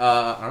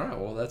 Alright,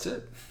 well, that's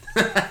it.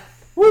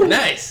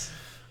 Nice.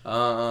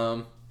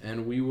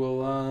 And we will,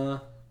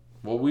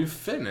 well, we've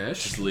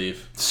finished. Just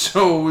leave.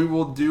 So we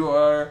will do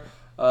our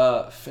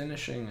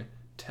finishing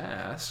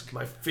task.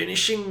 My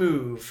finishing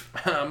move.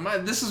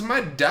 This is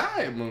my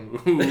die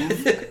move.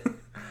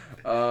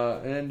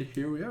 And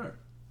here we are.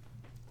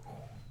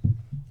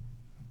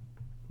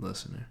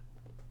 Listener,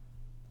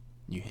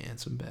 you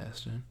handsome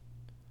bastard.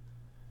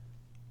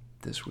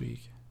 This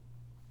week,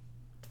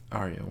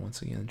 Arya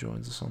once again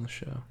joins us on the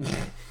show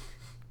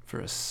for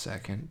a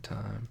second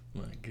time.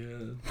 My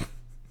God.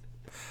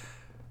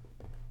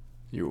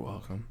 You're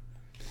welcome.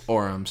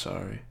 Or I'm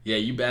sorry, Yeah,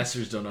 you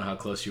bastards don't know how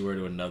close you were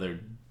to another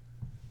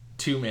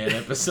 2-man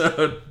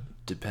episode.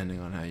 depending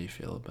on how you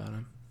feel about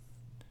him.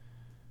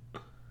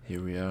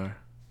 Here we are.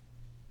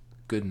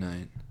 Good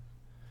night.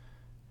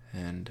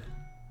 And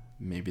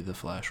maybe the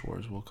Flash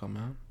Wars will come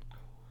out.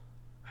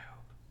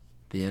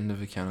 The end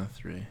of a count of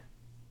 3.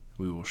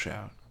 We will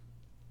shout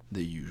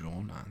the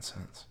usual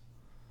nonsense.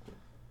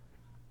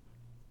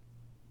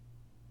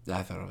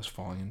 I thought I was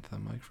falling into the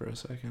mic for a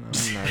second.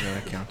 I'm not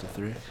gonna count to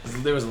 3.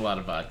 There was a lot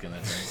of vodka in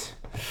that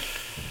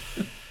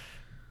drink.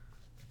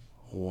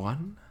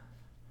 1,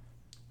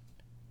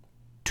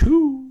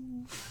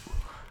 2,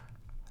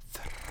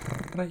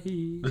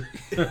 3.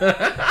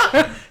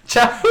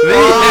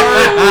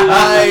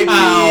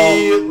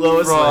 R.I.P.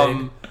 Lois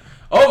Lane.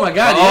 Oh my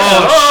God! Yeah.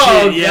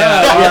 Oh, shit, yeah.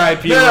 God.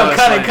 R.I.P. No, Lois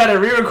cut Lane. it. Cut it.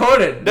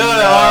 Re-record it. No,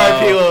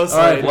 R.I.P. Lois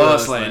Lane. R.I.P. Lois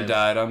Lois Lane Lane.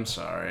 died. I'm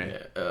sorry.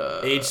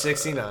 Age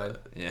 69.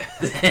 Yeah.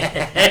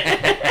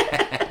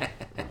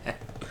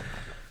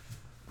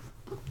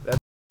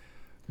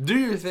 Do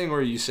your thing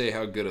where you say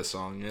how good a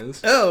song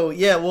is. Oh,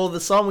 yeah, well, the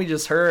song we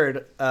just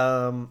heard,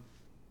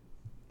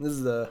 this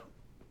is the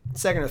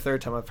second or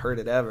third time I've heard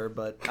it ever,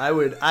 but I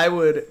would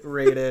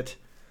rate it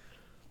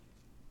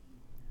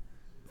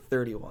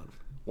 31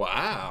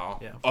 Wow.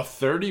 Yeah. A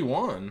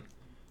 31.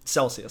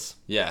 Celsius.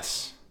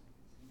 Yes.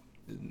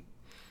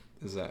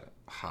 Is that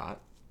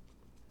hot?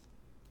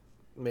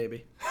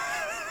 Maybe.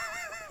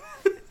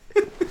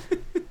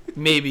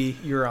 Maybe,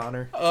 Your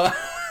Honor.